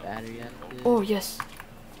forgot. Battery active. Oh, yes.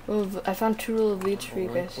 Oh, I found 2 roll of leads for you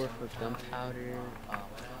guys. 1 for gunpowder.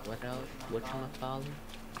 What else? Whatchamacallit?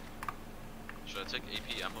 Should I take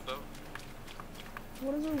AP ammo belt?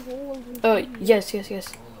 What is a roll of lead? Oh, yes.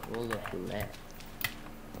 Roll of lead.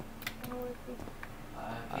 Oh,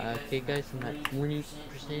 I see. Okay, guys, I'm at 20%,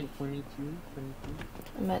 22.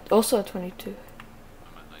 I'm at also at 22.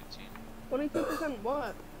 I'm at 19. 22%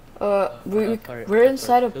 what? We're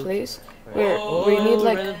inside a place where we need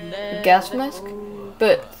like a gas mask,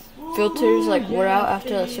 but filters like wear out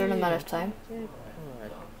after a certain amount of time.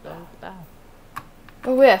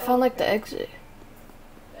 Oh wait, I found like the exit.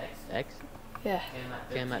 X? Yeah.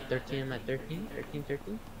 Okay, I'm at 13, 13.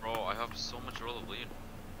 Bro, I have so much roll of lead.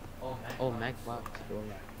 Oh, mag box, roll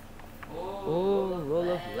of. Oh,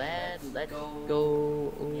 roll of lead, let's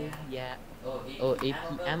go. Oh, yeah. Oh,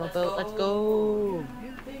 AP ammo belt, let's go.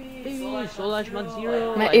 Baby, Solage Mod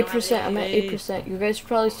 0. I'm at 8%, I'm at 8%. You guys should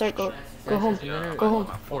probably start go home. Go home.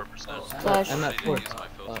 4%. Slash. I'm at 4.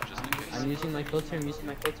 I'm using my filter,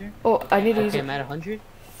 Oh, I need to use Okay, it. I'm at 100.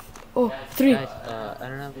 Oh, 3, Guys, I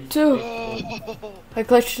don't have 2. I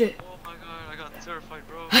clutched it. Oh my god, I got terrified,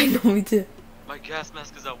 bro. I know me too. My gas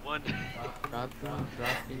mask is at 1.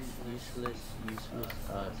 dropping useless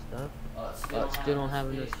stuff. Still don't have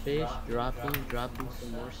enough space. Dropping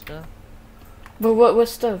some more stuff. But what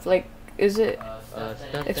stuff? Like, is it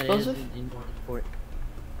Stuff explosive? that isn't important.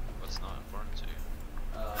 What's not important to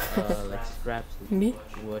you? Like scraps. Me?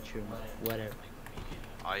 Whatever.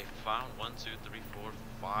 I found 1, 2, 3, 4,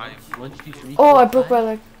 5. 1, 2, 3. Oh, 4, I broke 5. my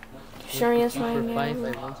leg. Sharing is 1, 2, 3, 4, my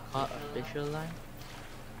 5. I once caught a fish alive.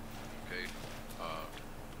 Okay.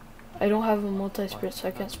 I don't have a multi-sprint, so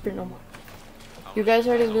I can't sprint no more. You guys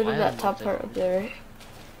already looted that top part up there, right?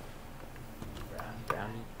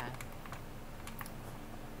 Brownie pack.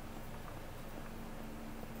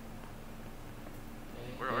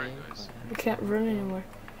 Where are you guys? We can't run anymore.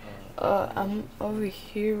 I'm over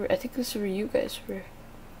here. I think this is where you guys were.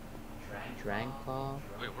 Dragon Claw.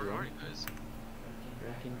 Wait, where are you guys?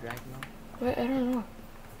 Wrecking Dragon. Wait, I don't know.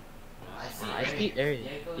 I see Arid.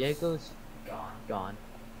 Diego's gone.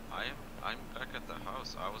 I'm back at the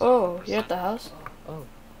house. I was. Oh, at you're at the house? Oh.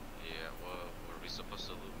 Yeah. Well, were we supposed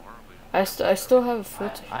to loot more? I still have a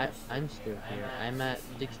filter. I'm still here. I'm at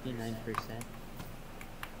 69%.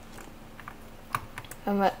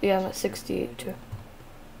 I'm at 68 too.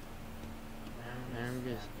 I'm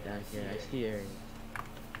just down here. I see Arid.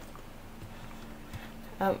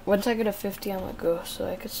 Once I get a 50, I'm gonna go, so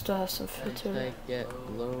I could still have some Once filter. I get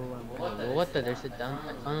low, I'm gonna go. What the? There's a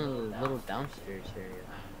I found a little downstairs area.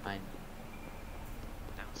 Fine.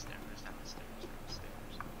 Downstairs.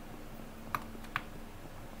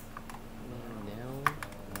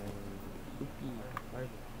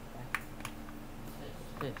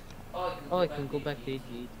 Oh, I can go back to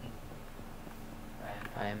 88.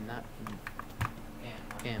 I am not.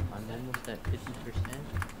 Damn, I'm almost at 50%.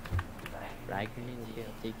 Frag grenade, okay,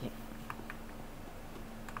 I'll take it.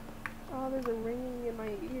 Oh, there's a ringing in my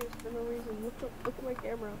ears for no reason. Look at my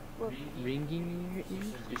camera. Look. Ringing in your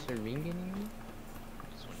ears? There's a ringing in your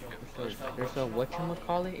ears? There's a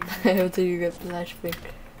whatchamacallit in your ears? Until you get flashback.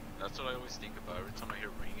 That's what I always think about. Every time I hear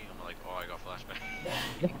ringing, I'm like, oh, I got flashback.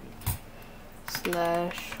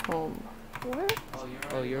 Slash home. Where?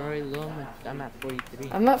 Oh, you're already low? I'm at 43.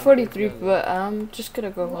 I'm at 43, but I'm just gonna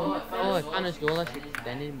go home. Oh, I found a Zolash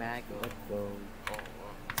extended mag. Let's go.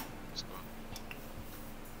 Let's go.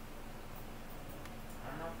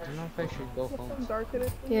 I don't know if I should go What's so home. dark in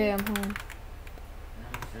it? Yeah, I'm home.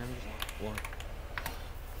 And I'm just one.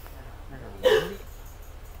 I don't know.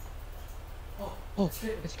 Oh,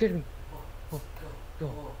 it scared me.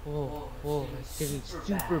 Oh, it scared me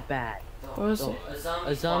super bad. What was it?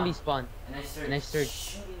 A zombie spawned, and I started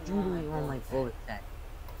shooting all my bullets at.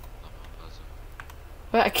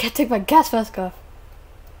 Wait, I can't take my gas mask off.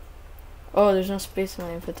 Oh, there's no space in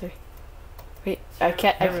my inventory. Wait, I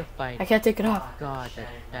can't take it off. God, that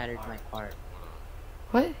shattered my heart.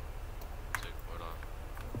 What? Take what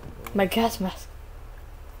off? My gas mask.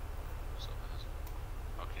 So fast.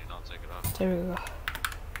 How can you not take it off? There we go.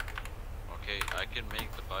 Okay, I can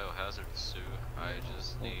make the biohazard suit. I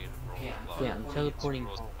just need roll block. Yeah, I'm teleporting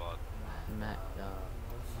Roll home. block. I'm at,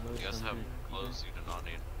 You guys have clothes you do not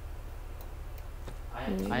need.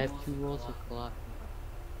 I have 2 rolls of cloth.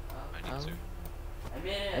 I need two.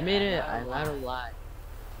 I made it. I lied a lie.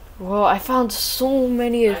 Whoa, I found so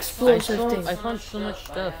many explosive things. I found so much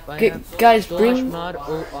stuff. Guys, Zolash mod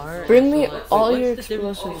OR. bring me Zolash- all wait, your what's the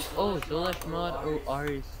difference? explosives. Oh, Zolash mod OR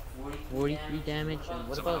is 43 damage. And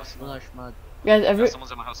what about Zolash mod? Guys, Yeah,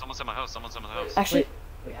 someone's in my house. Someone's in my house. Someone's in my house. actually,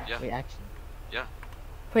 Yeah. Wait, actually. Yeah.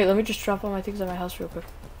 wait, let me just drop all my things at my house real quick.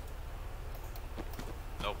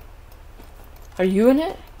 Nope. Are you in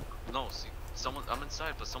it? No, see, someone. I'm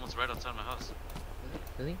inside, but someone's right outside my house.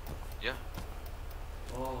 Really? Yeah.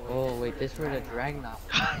 Oh, wait, this is where the Dragnot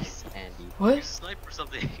Guys, Andy. What? you snipe or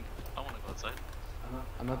something. I want to go outside.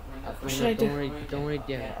 What should I do? Don't worry,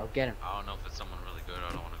 dear. I'll get him. I don't know if it's someone really good. I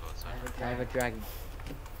don't want to go outside. I have a Dragon.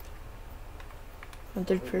 A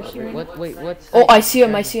third person. Right? What? Wait, what's? Oh, I see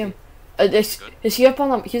him. I see him. Is he up on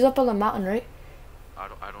the? He's up on the mountain, right? I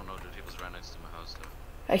don't know, dude. He was right next to my house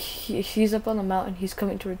though. He's up on the mountain. He's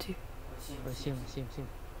coming towards you. I see him.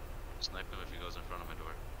 Snipe him if he goes in front of my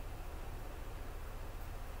door.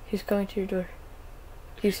 He's coming to your door.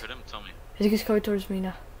 If He's- you hit him, tell me. I think he's coming towards me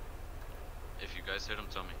now. If you guys hit him,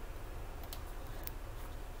 tell me.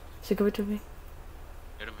 Is he coming to me?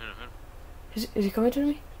 Hit him. Is he coming to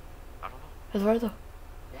me? I don't know. Eduardo,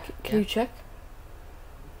 can you check? Check.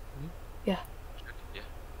 Yeah.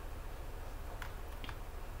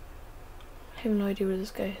 I have no idea where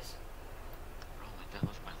this guy is. Bro, my dad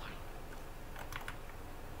left my light.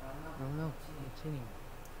 I don't know. It's in here.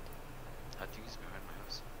 I think he's behind my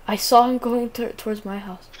house. I saw him going towards my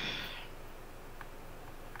house.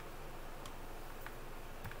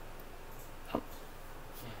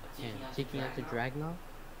 Yeah, taking out the Dragnot. Bro,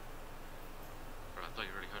 I thought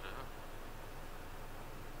you already had it up.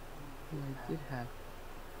 Yeah, I did have.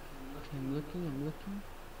 Okay, I'm looking.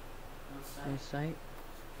 No sight.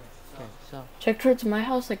 Okay, so. Check towards my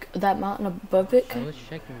house, like that mountain above it. I was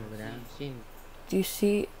checking over there. I'm seeing. Do you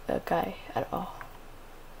see a guy at all?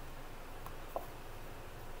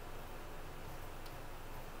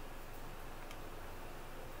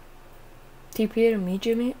 TP to me,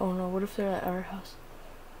 Jimmy? Oh no, what if they're at our house?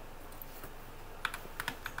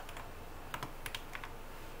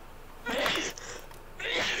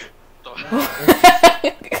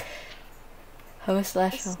 Have a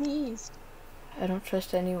slash home. Sneezed. I don't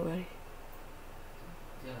trust anybody.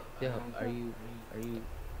 Yo, are you?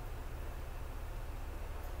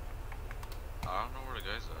 I don't know where the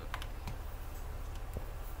guy's at.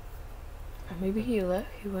 Or maybe he left.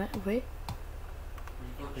 He went away.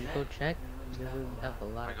 Can you go check? We have a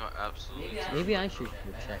lot. I got absolutely. Maybe I should go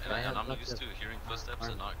check. And I'm used to hearing footsteps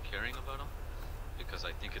and not caring about them because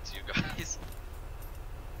I think it's you guys.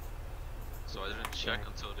 So I didn't check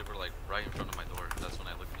until they were like right in front of my door. That's when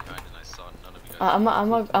I looked behind and I saw none of you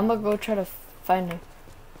guys. I'm gonna go try to find him.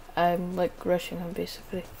 I'm like rushing him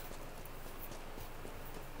basically.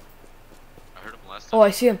 I heard him last time. Oh,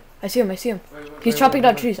 I see him. He's chopping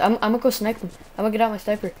down trees. I'm gonna go snipe him. I'm gonna get out my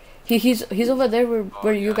sniper. He's over there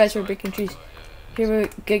where you guys were breaking trees. Here,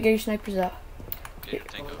 get your snipers out. Get your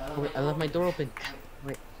tank out. Wait, I left my door open.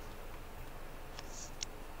 Wait.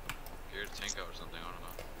 Get your tank out or something. I don't know.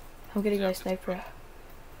 I'm getting my sniper out.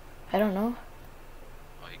 I don't know.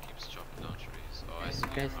 Oh, he keeps chopping down.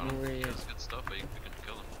 guys know where he is. Good stuff, but we can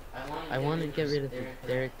kill him. I want to get rid of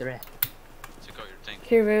their threat. Take out your tank.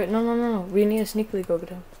 Here, wait, no. We need to sneakily go get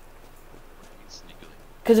him. Sneakily.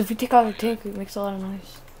 Because if we take out our tank, it makes a lot of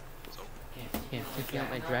noise. Yeah, taking out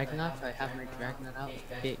my Dragonaut. I have my Dragonaut out.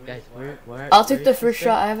 Okay, guys, where I'll take the first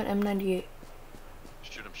shot. I have an M98.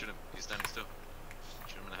 Shoot him. He's standing still.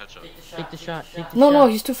 Shoot him in a headshot. Take the shot. No,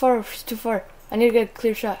 he's too far. I need to get a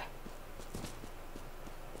clear shot.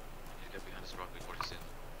 You get behind this rock before you see him.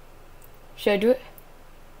 Should I do it?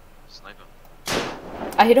 Snipe him.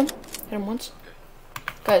 I hit him. Hit him once. Okay.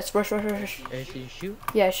 Guys, rush. Did you shoot?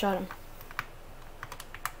 Yeah, I shot him.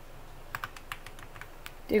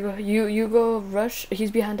 There you go. You go rush. He's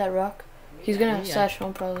behind that rock. He's gonna sash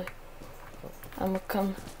home probably. I'm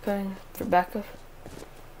coming for backup.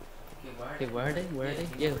 Okay, where are they?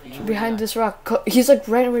 Yeah. Behind this rock. He's like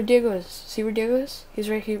right where Diego is. See where Diego is? He's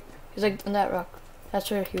right here. He's like on that rock. That's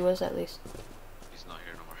where he was at least. He's not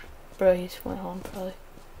here no more. Bro, he's went home probably.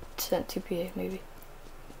 Sent TPA maybe.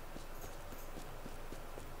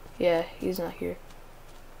 Yeah, he's not here.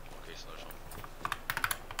 Okay, slash home.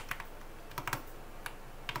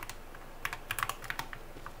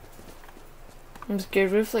 I'm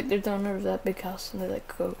scared. What if like they're down over that big house and they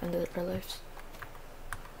like go into our lives?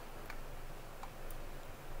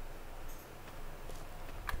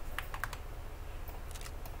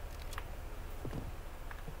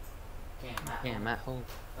 Yeah, I'm at home.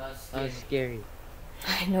 That was scary.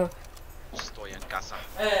 I know. Estoy en casa.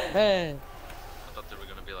 Hey, I thought they were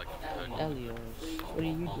gonna be like, Elio, what are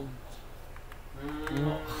you doing?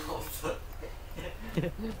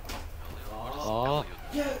 Oh.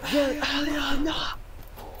 Elio, no!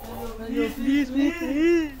 Elio, please.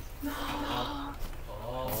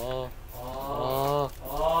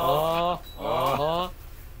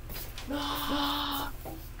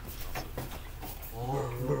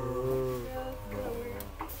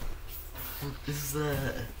 This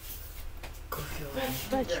is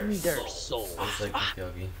Fetch me their soul.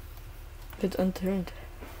 It's unturned.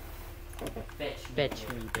 Fetch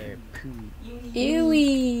me their poo.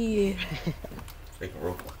 Ewy. Like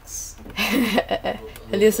Roblox.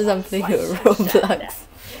 At least as I'm playing Roblox.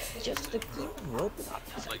 Just a game of Roblox.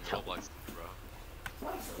 it's like Roblox, bro.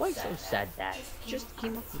 Why so sad, Dad? Just a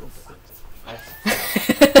game of Roblox.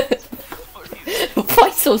 Why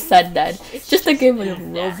so sad, Dad? It's just a game of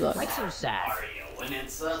Roblox. Why so sad?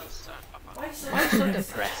 Why so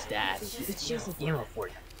depressed, Dad? It's just a game of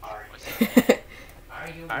Fortnite.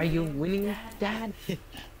 Are you winning, Dad?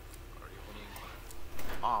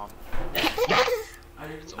 Mom.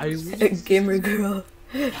 Are you A winning? gamer girl.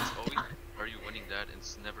 It's always, are you winning, Dad?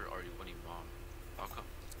 It's never, are you winning, Mom? How come?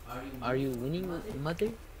 Are you winning, Mother?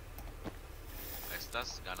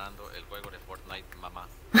 Estás ganando el juego de Fortnite, mamá.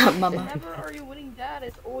 Mama. Never are you winning, Dad.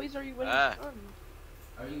 It's always are you winning, Ah. son.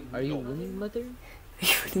 Are you winning, Mother?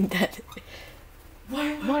 You winning, Dad?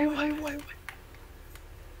 Why? Wait.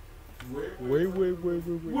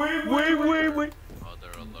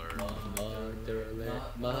 Mother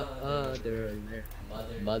alert.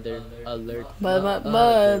 Mother alert.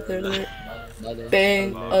 Mother alert.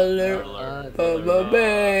 Bang alert.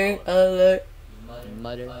 Bang alert.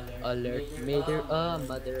 Mother alert. Mother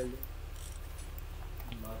alert.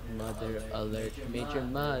 Mother alert. Major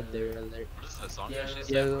mother alert. What is that song that she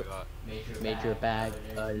said? Yo. I forgot. Major bag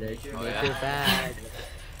alert. Oh, Major yeah. bag.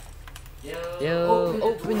 Yo,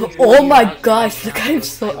 open the Oh my gosh, look, I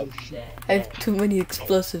have too many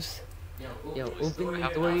explosives. Yo, open the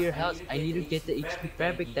door to your house. I need to get the HP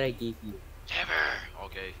fabric that I gave you. Never.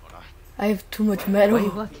 Okay, hold on. I have too much Why are you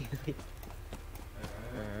metal. walking?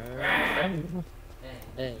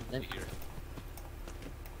 Hey, let me.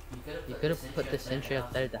 You could have put the sentry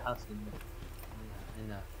outside of the house in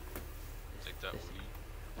Take that.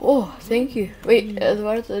 Oh, thank you. Wait,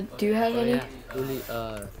 Eduardo, do you have any? Uli,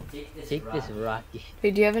 take this rocket.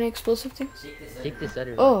 Wait, do you have any explosive things? Take this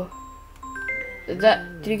other Oh.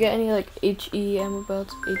 Did you get any like HE ammo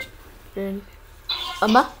belts? H or anything?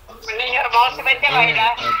 Ama? The HP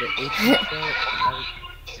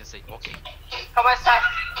Can say, okay.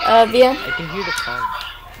 Bien. I can hear the phone.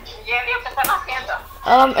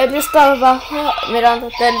 Él está abajo mirando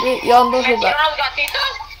tele y ando jugando. los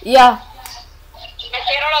gatitos? Ya,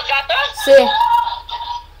 ¿Metieron los gatos? sí.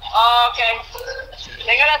 Ok.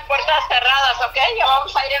 Tengo las puertas cerradas, ¿ok? Ya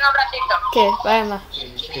vamos a ir en un ratito. Okay, bye, ma.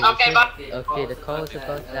 Okay, bye. Okay, the call is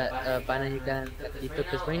about that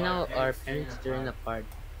because right now our parents they're in a party.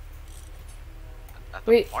 At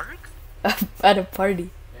the Wait. park? At a party.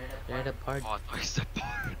 They're at a party. Oh, I thought you said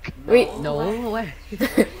park. Wait, No, where?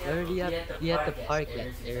 Already at the park yet.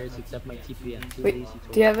 There's except my TP. I'm too Wait, lazy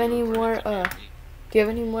to do you have any more, do you have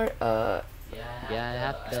any more, Yeah, I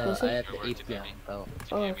have Exclusive? the APM belt.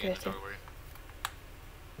 Oh, okay, okay.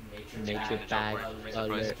 Major bag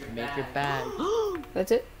alert. Major bag.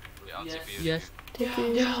 That's it? Yeah, I'll TP you. Yes. Take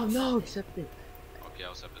it. Yeah, no, accept it. Okay,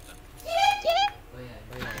 I'll accept it then.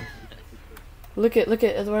 Look at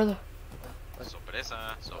Eduardo.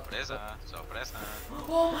 Sorpresa, sorpresa, sorpresa.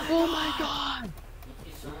 Oh my god!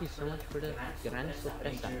 Thank you so much for the gran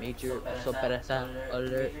sorpresa. Major sorpresa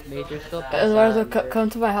alert. Major sorpresa. Eduardo, alert. come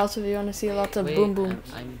to my house if you want to see lots of Wait, boom boom.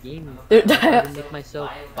 I'm gaming. There- I'm trying to make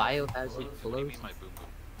myself biohazard clothes.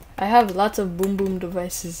 I have lots of boom boom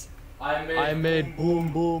devices. I made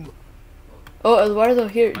boom boom. Oh, Eduardo,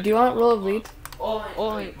 here. Do you want roll of lead? Oh,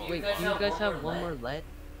 wait, do you guys have one more lead?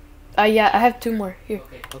 Yeah, I have 2 more. Here,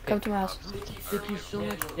 Okay. come to my house. Thank you so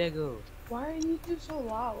much, Diego. Why are you two so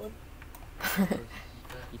loud?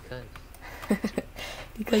 Because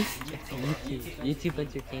Because YouTube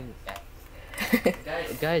entertainment.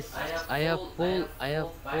 Guys, I have full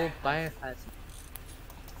biohazard.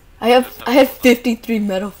 I have 53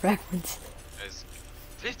 metal fragments. Guys,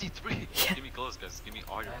 53? Yeah. Give me clothes, guys. Give me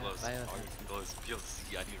all your clothes. All your clothes.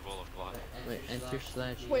 PLC, I need a roll of cloth. Wait, enter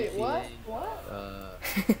slash. Wait, what? What?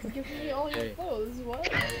 Give me all your Hey. clothes. What?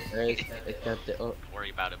 Accepted. Oh, Don't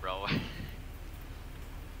worry about it, bro.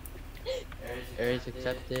 Aries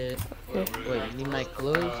accepted. Wait, you need my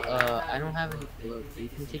clothes? I don't have any clothes. You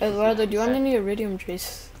can take Eduardo, do you want any iridium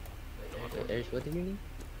trace? Wait, Aries, what do you need?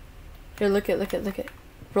 Here, look at.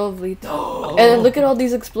 Roll of lead. And then look at all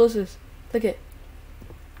these explosives. Look at.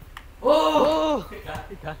 Oh!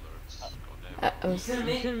 I was,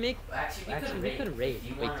 We can make. Actually, we could raid.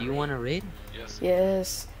 Wait, do you want to raid? Yes.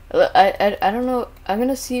 yes. I don't know. I'm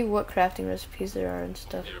gonna see what crafting recipes there are and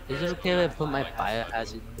stuff. Is it okay if I put my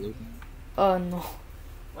biohazard clothing? Oh no.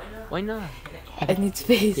 Why not? I need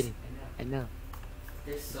space. Kidding. I know.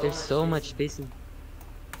 There's so much space in.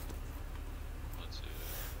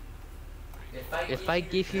 If I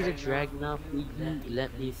give you the Dragonoff, will you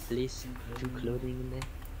let me place 2 clothing in there?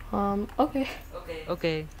 Okay.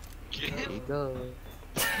 Okay. There you go.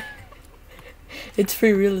 It's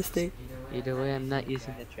free real estate. Either way, I'm not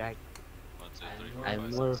using the Dragon.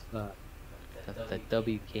 I'm more of the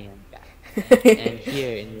WKM guy. And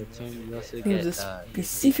here, in return, you also get Use a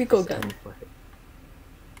specific gun. for it.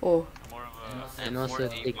 Oh. And also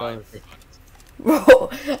take all of it. Bro,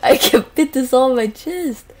 I can fit this all on my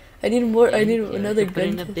chest. I need more. I need Yeah, another you can put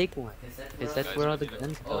in gun. a big one. Cause that's where all the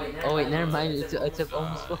guns go. Oh wait, never mind. It's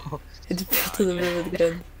almost full. It's built to the rim of the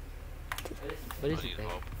gun. What is I it? need Babe?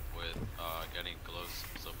 help with getting clothes,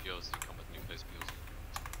 so POs to come with new face POs.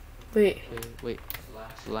 Wait. Wait.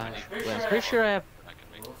 Slash. Wait, I'm pretty sure I have I can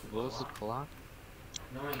make rolls of clock.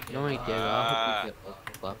 No idea. I'll help you get a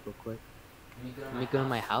clock real quick. Let me go to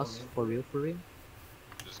my house for real.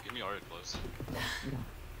 just give me all your clothes.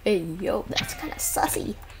 Hey, yo, that's kind of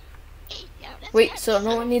sussy. Hey, yo, that's Wait, kinda so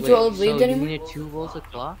no one needs Wait, roll of so leads you anymore? need 2 rolls of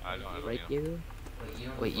clock? I don't Right, need Diego?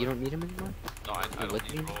 Wait, you don't need them anymore? No, I what don't do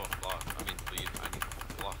need you roll of cloth. I mean, lead. I need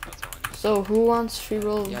cloth. That's all I need. So who wants free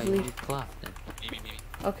roll Yeah, of you lead? need clock then. Me.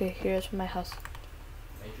 Okay, here's my house.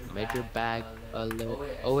 Major bag alert.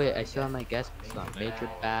 Oh wait, I still have my guest slot. Major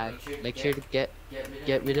bag. Make sure to get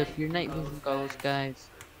rid of your night vision goggles, guys.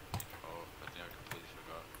 Oh, I think I completely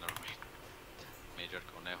forgot. Never mind.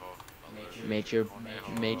 Major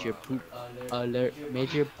conejo. Major poop alert.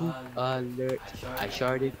 Major poop alert. I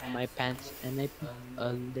sharded my pants and I poop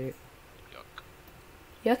alert.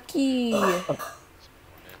 Yuck. Yucky.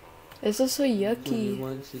 It's also yucky.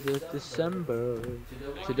 21st of December.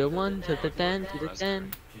 To the 1, to the 10, to the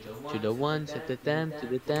 10. To the 1, to the 10, to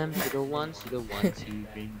the 10, to the 1, to the 1, to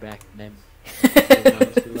bring back memory. To the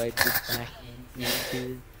 1, to I put back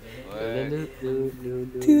into.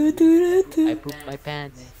 I poop my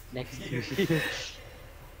pants next to you.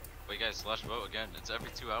 Wait, guys, slash vote again. It's every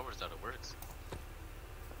 2 hours that it works.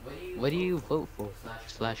 What do you vote for?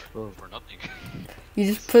 Slash vote. For nothing. You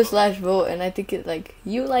just put slash vote, and I think it like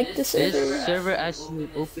you like the server. This server actually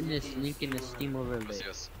open this link in the Steam overlay.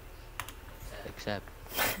 Yes. Except.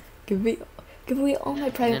 Give me all my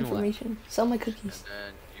private Then what? information. Sell my cookies. And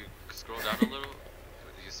then you scroll down a little. Do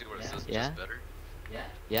you see where it says Yeah. just better?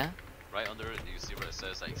 Yeah? Right under it, you see where it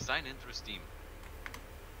says like sign in through Steam.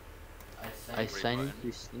 I sign in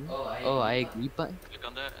through Steam? Oh, I agree button? Click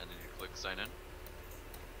on that and then you click sign in.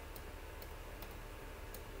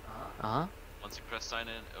 Uh-huh. Once you press sign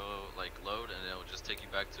in, it'll like load and it'll just take you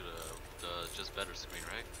back to the just better screen,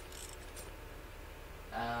 right?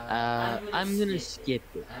 I'm gonna skip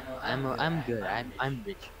it. I'm good. I'm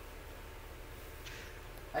rich.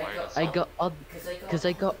 Why are you Cause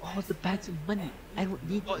I got all the bags of money. I don't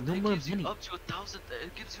need But no it more gives you money. up to 1,000.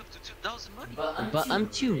 It gives you up to 2,000 money. But I'm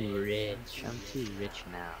too rich. I'm too rich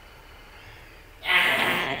now.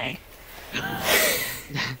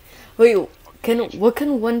 Wait, what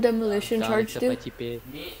can one demolition charge do?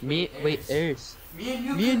 Wait, Eris. Me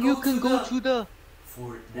and you can go to the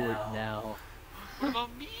fort now. What about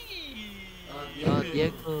me?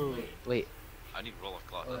 Diego. Wait. I need roll of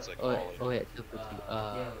cloth. That's like Oh all of wait,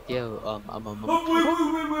 Diego.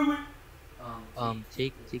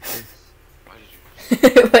 Take this. Why did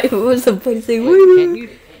you? Wait, what was the point saying?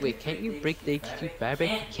 Can't you break the HQ fabric?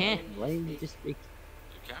 You can. Why didn't you just break?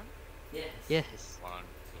 You can? Yes. 1,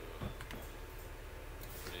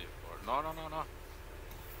 2, 3, 4. No.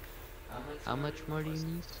 How much more do you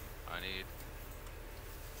need? I need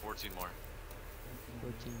 14 more.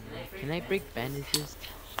 14 more. Can I break bandages?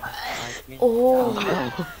 Oh.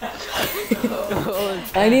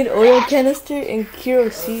 I need oil canister and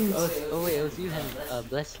kerosene. Oh wait, it was you, Henry.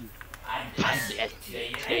 Bless you.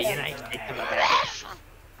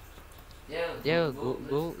 Yo,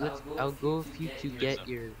 go. I'll go with you to get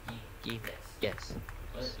your game. Yes.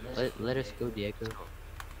 Let us go, Diego.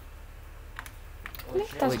 Wait,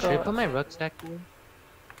 should I put my rucksack away?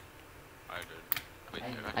 I did. Wait,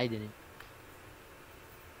 I didn't.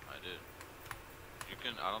 I did. You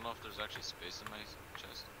can. I don't know if there's actually space in my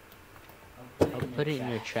chest. I'll put it in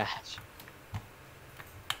your trash.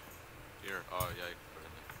 Here. Oh yeah, you can put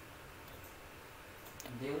it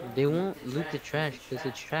in there. They won't loot the trash because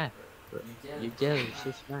it's trash. You're dead. You're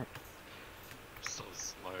so smart. So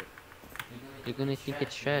smart. You're gonna think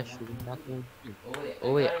it's trash, so you're not going to.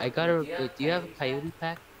 Oh wait, I gotta. Wait, do you have a coyote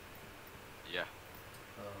pack? Yeah.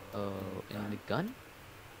 Oh, and the gun?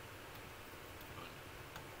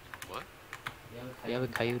 What? You have a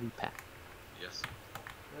coyote pack. Yes.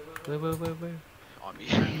 Where? On me.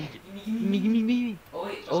 Me.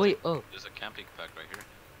 Oh wait. There's a camping pack right here.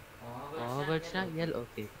 Oh, but it's not yellow.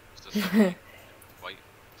 Okay. It's just white.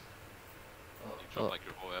 You drop like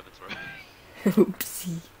your whole inventory.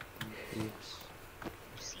 Oopsie.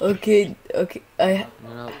 Okay.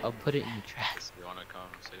 No, I'll put it in the trash. You wanna come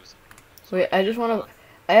save some? Wait, I just wanna.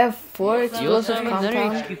 I have 4 explosive You also have another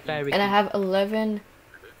compound, HQ fabric. and I have 11.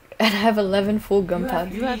 And I have 11 full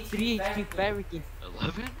gunpowder. You have 3 HQ fabric.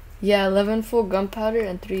 11? Yeah, 11 full gunpowder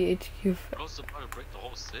and 3 HQ. Bro's about to break the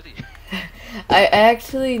whole city. I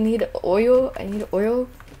actually need oil. I need oil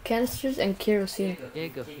canisters and kerosene, There you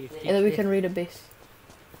go. and then we can raid a base.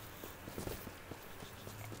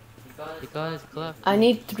 Because club. I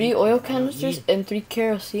need 3 oil canisters and 3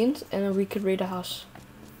 kerosenes, and then we could raid a house.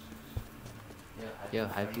 Yo,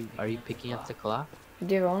 are you picking up the clock?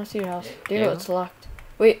 Diego, I wanna see your house. Diego, it's locked.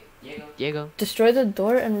 Wait, Diego. destroy the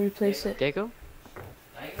door and replace it. Diego.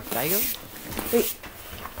 Wait,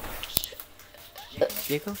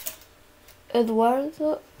 Diego.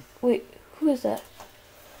 Eduardo. Wait, who is that?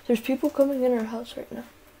 There's people coming in our house right now.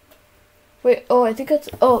 Wait, I think that's.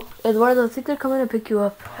 Oh, Eduardo, I think they're coming to pick you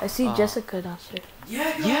up. I see Jessica downstairs.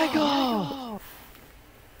 Diego.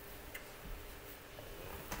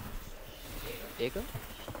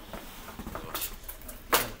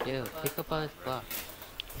 Diego, pick up all this clock.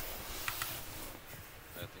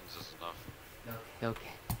 I think this is enough.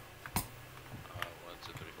 Okay. 1,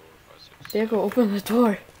 2, 3, 4, 5, 6. Diego, open the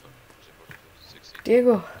door. 16.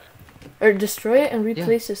 Diego, or destroy it and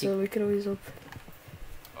replace it so we can always open.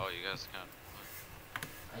 Oh, you guys can.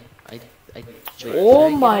 Oh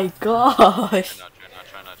my gosh! Try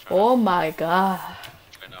not. Oh my god!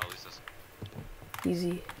 Try now, at least this.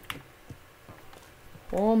 Easy.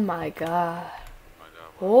 Oh my god!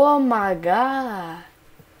 Oh Oh my god!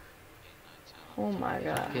 Oh my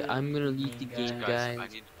god! Okay, I'm gonna lead the game, guys.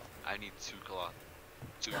 I need 2 cloth.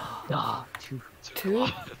 2. Ah, 2. 2?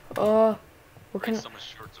 cloth. What can? Some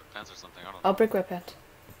shorts or pants or something. I don't know. I'll break my pants.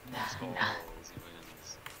 Let's go. Easy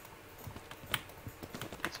wins.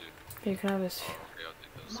 2. You can have this. Okay, I'll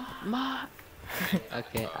take those. Ma.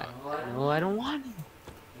 Okay. No, I don't want it.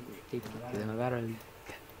 Take it. Cause I gotta leave.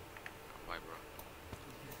 Why, bro?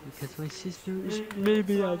 Because my sister is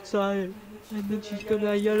maybe outside, and then she's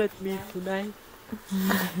gonna yell at me tonight.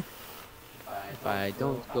 If I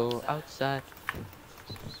don't go outside,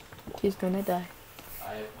 He's gonna die.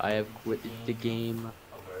 I have quit the game.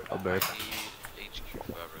 A burp. HQ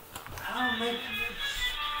fabric. Oh my goodness.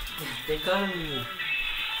 They got me.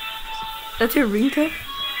 That's your ringtone?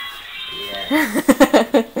 Yeah.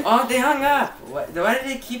 Oh, they hung up. Why did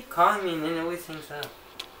they keep calling me and then it always hangs up?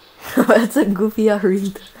 That's a goofy ass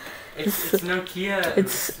ringtone. It's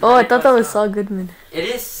Nokia. Oh, I thought that was Saul Goodman. It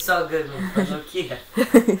is Saul Goodman from Nokia.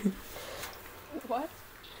 What?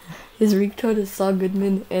 His ringtone is Saul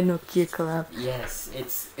Goodman and Nokia collab. Yes,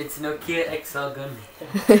 it's Nokia XL gun.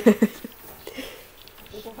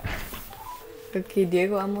 Okay,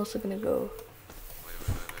 Diego, I'm also gonna go.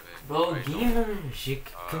 Bro, game runners,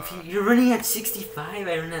 you're running at 65,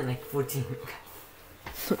 I run at like 14.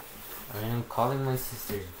 Alright, I'm calling my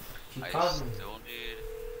sister. She called me. Still need...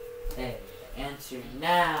 Hey, answer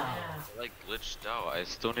now. Like glitched out. I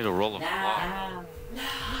still need a roll of block.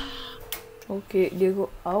 Okay, Diego,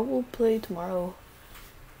 I will play tomorrow.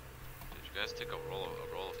 Did you guys take a roll of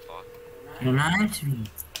block? You're not answering.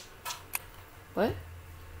 What?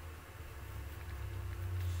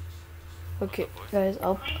 Okay, guys,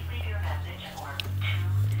 I'll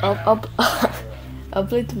I'll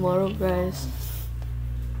play tomorrow, guys.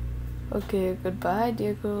 Okay, goodbye,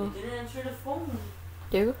 Diego. You didn't answer the phone.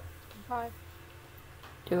 Diego? Hi.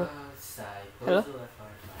 Diego? Outside. Hello?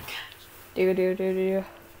 Diego.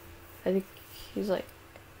 I think he's like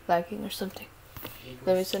lagging or something.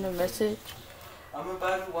 Let me send a message. I'm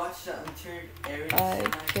about to watch the unturned arid. I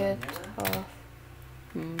get off.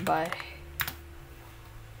 Bye.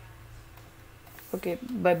 Okay,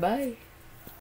 bye bye.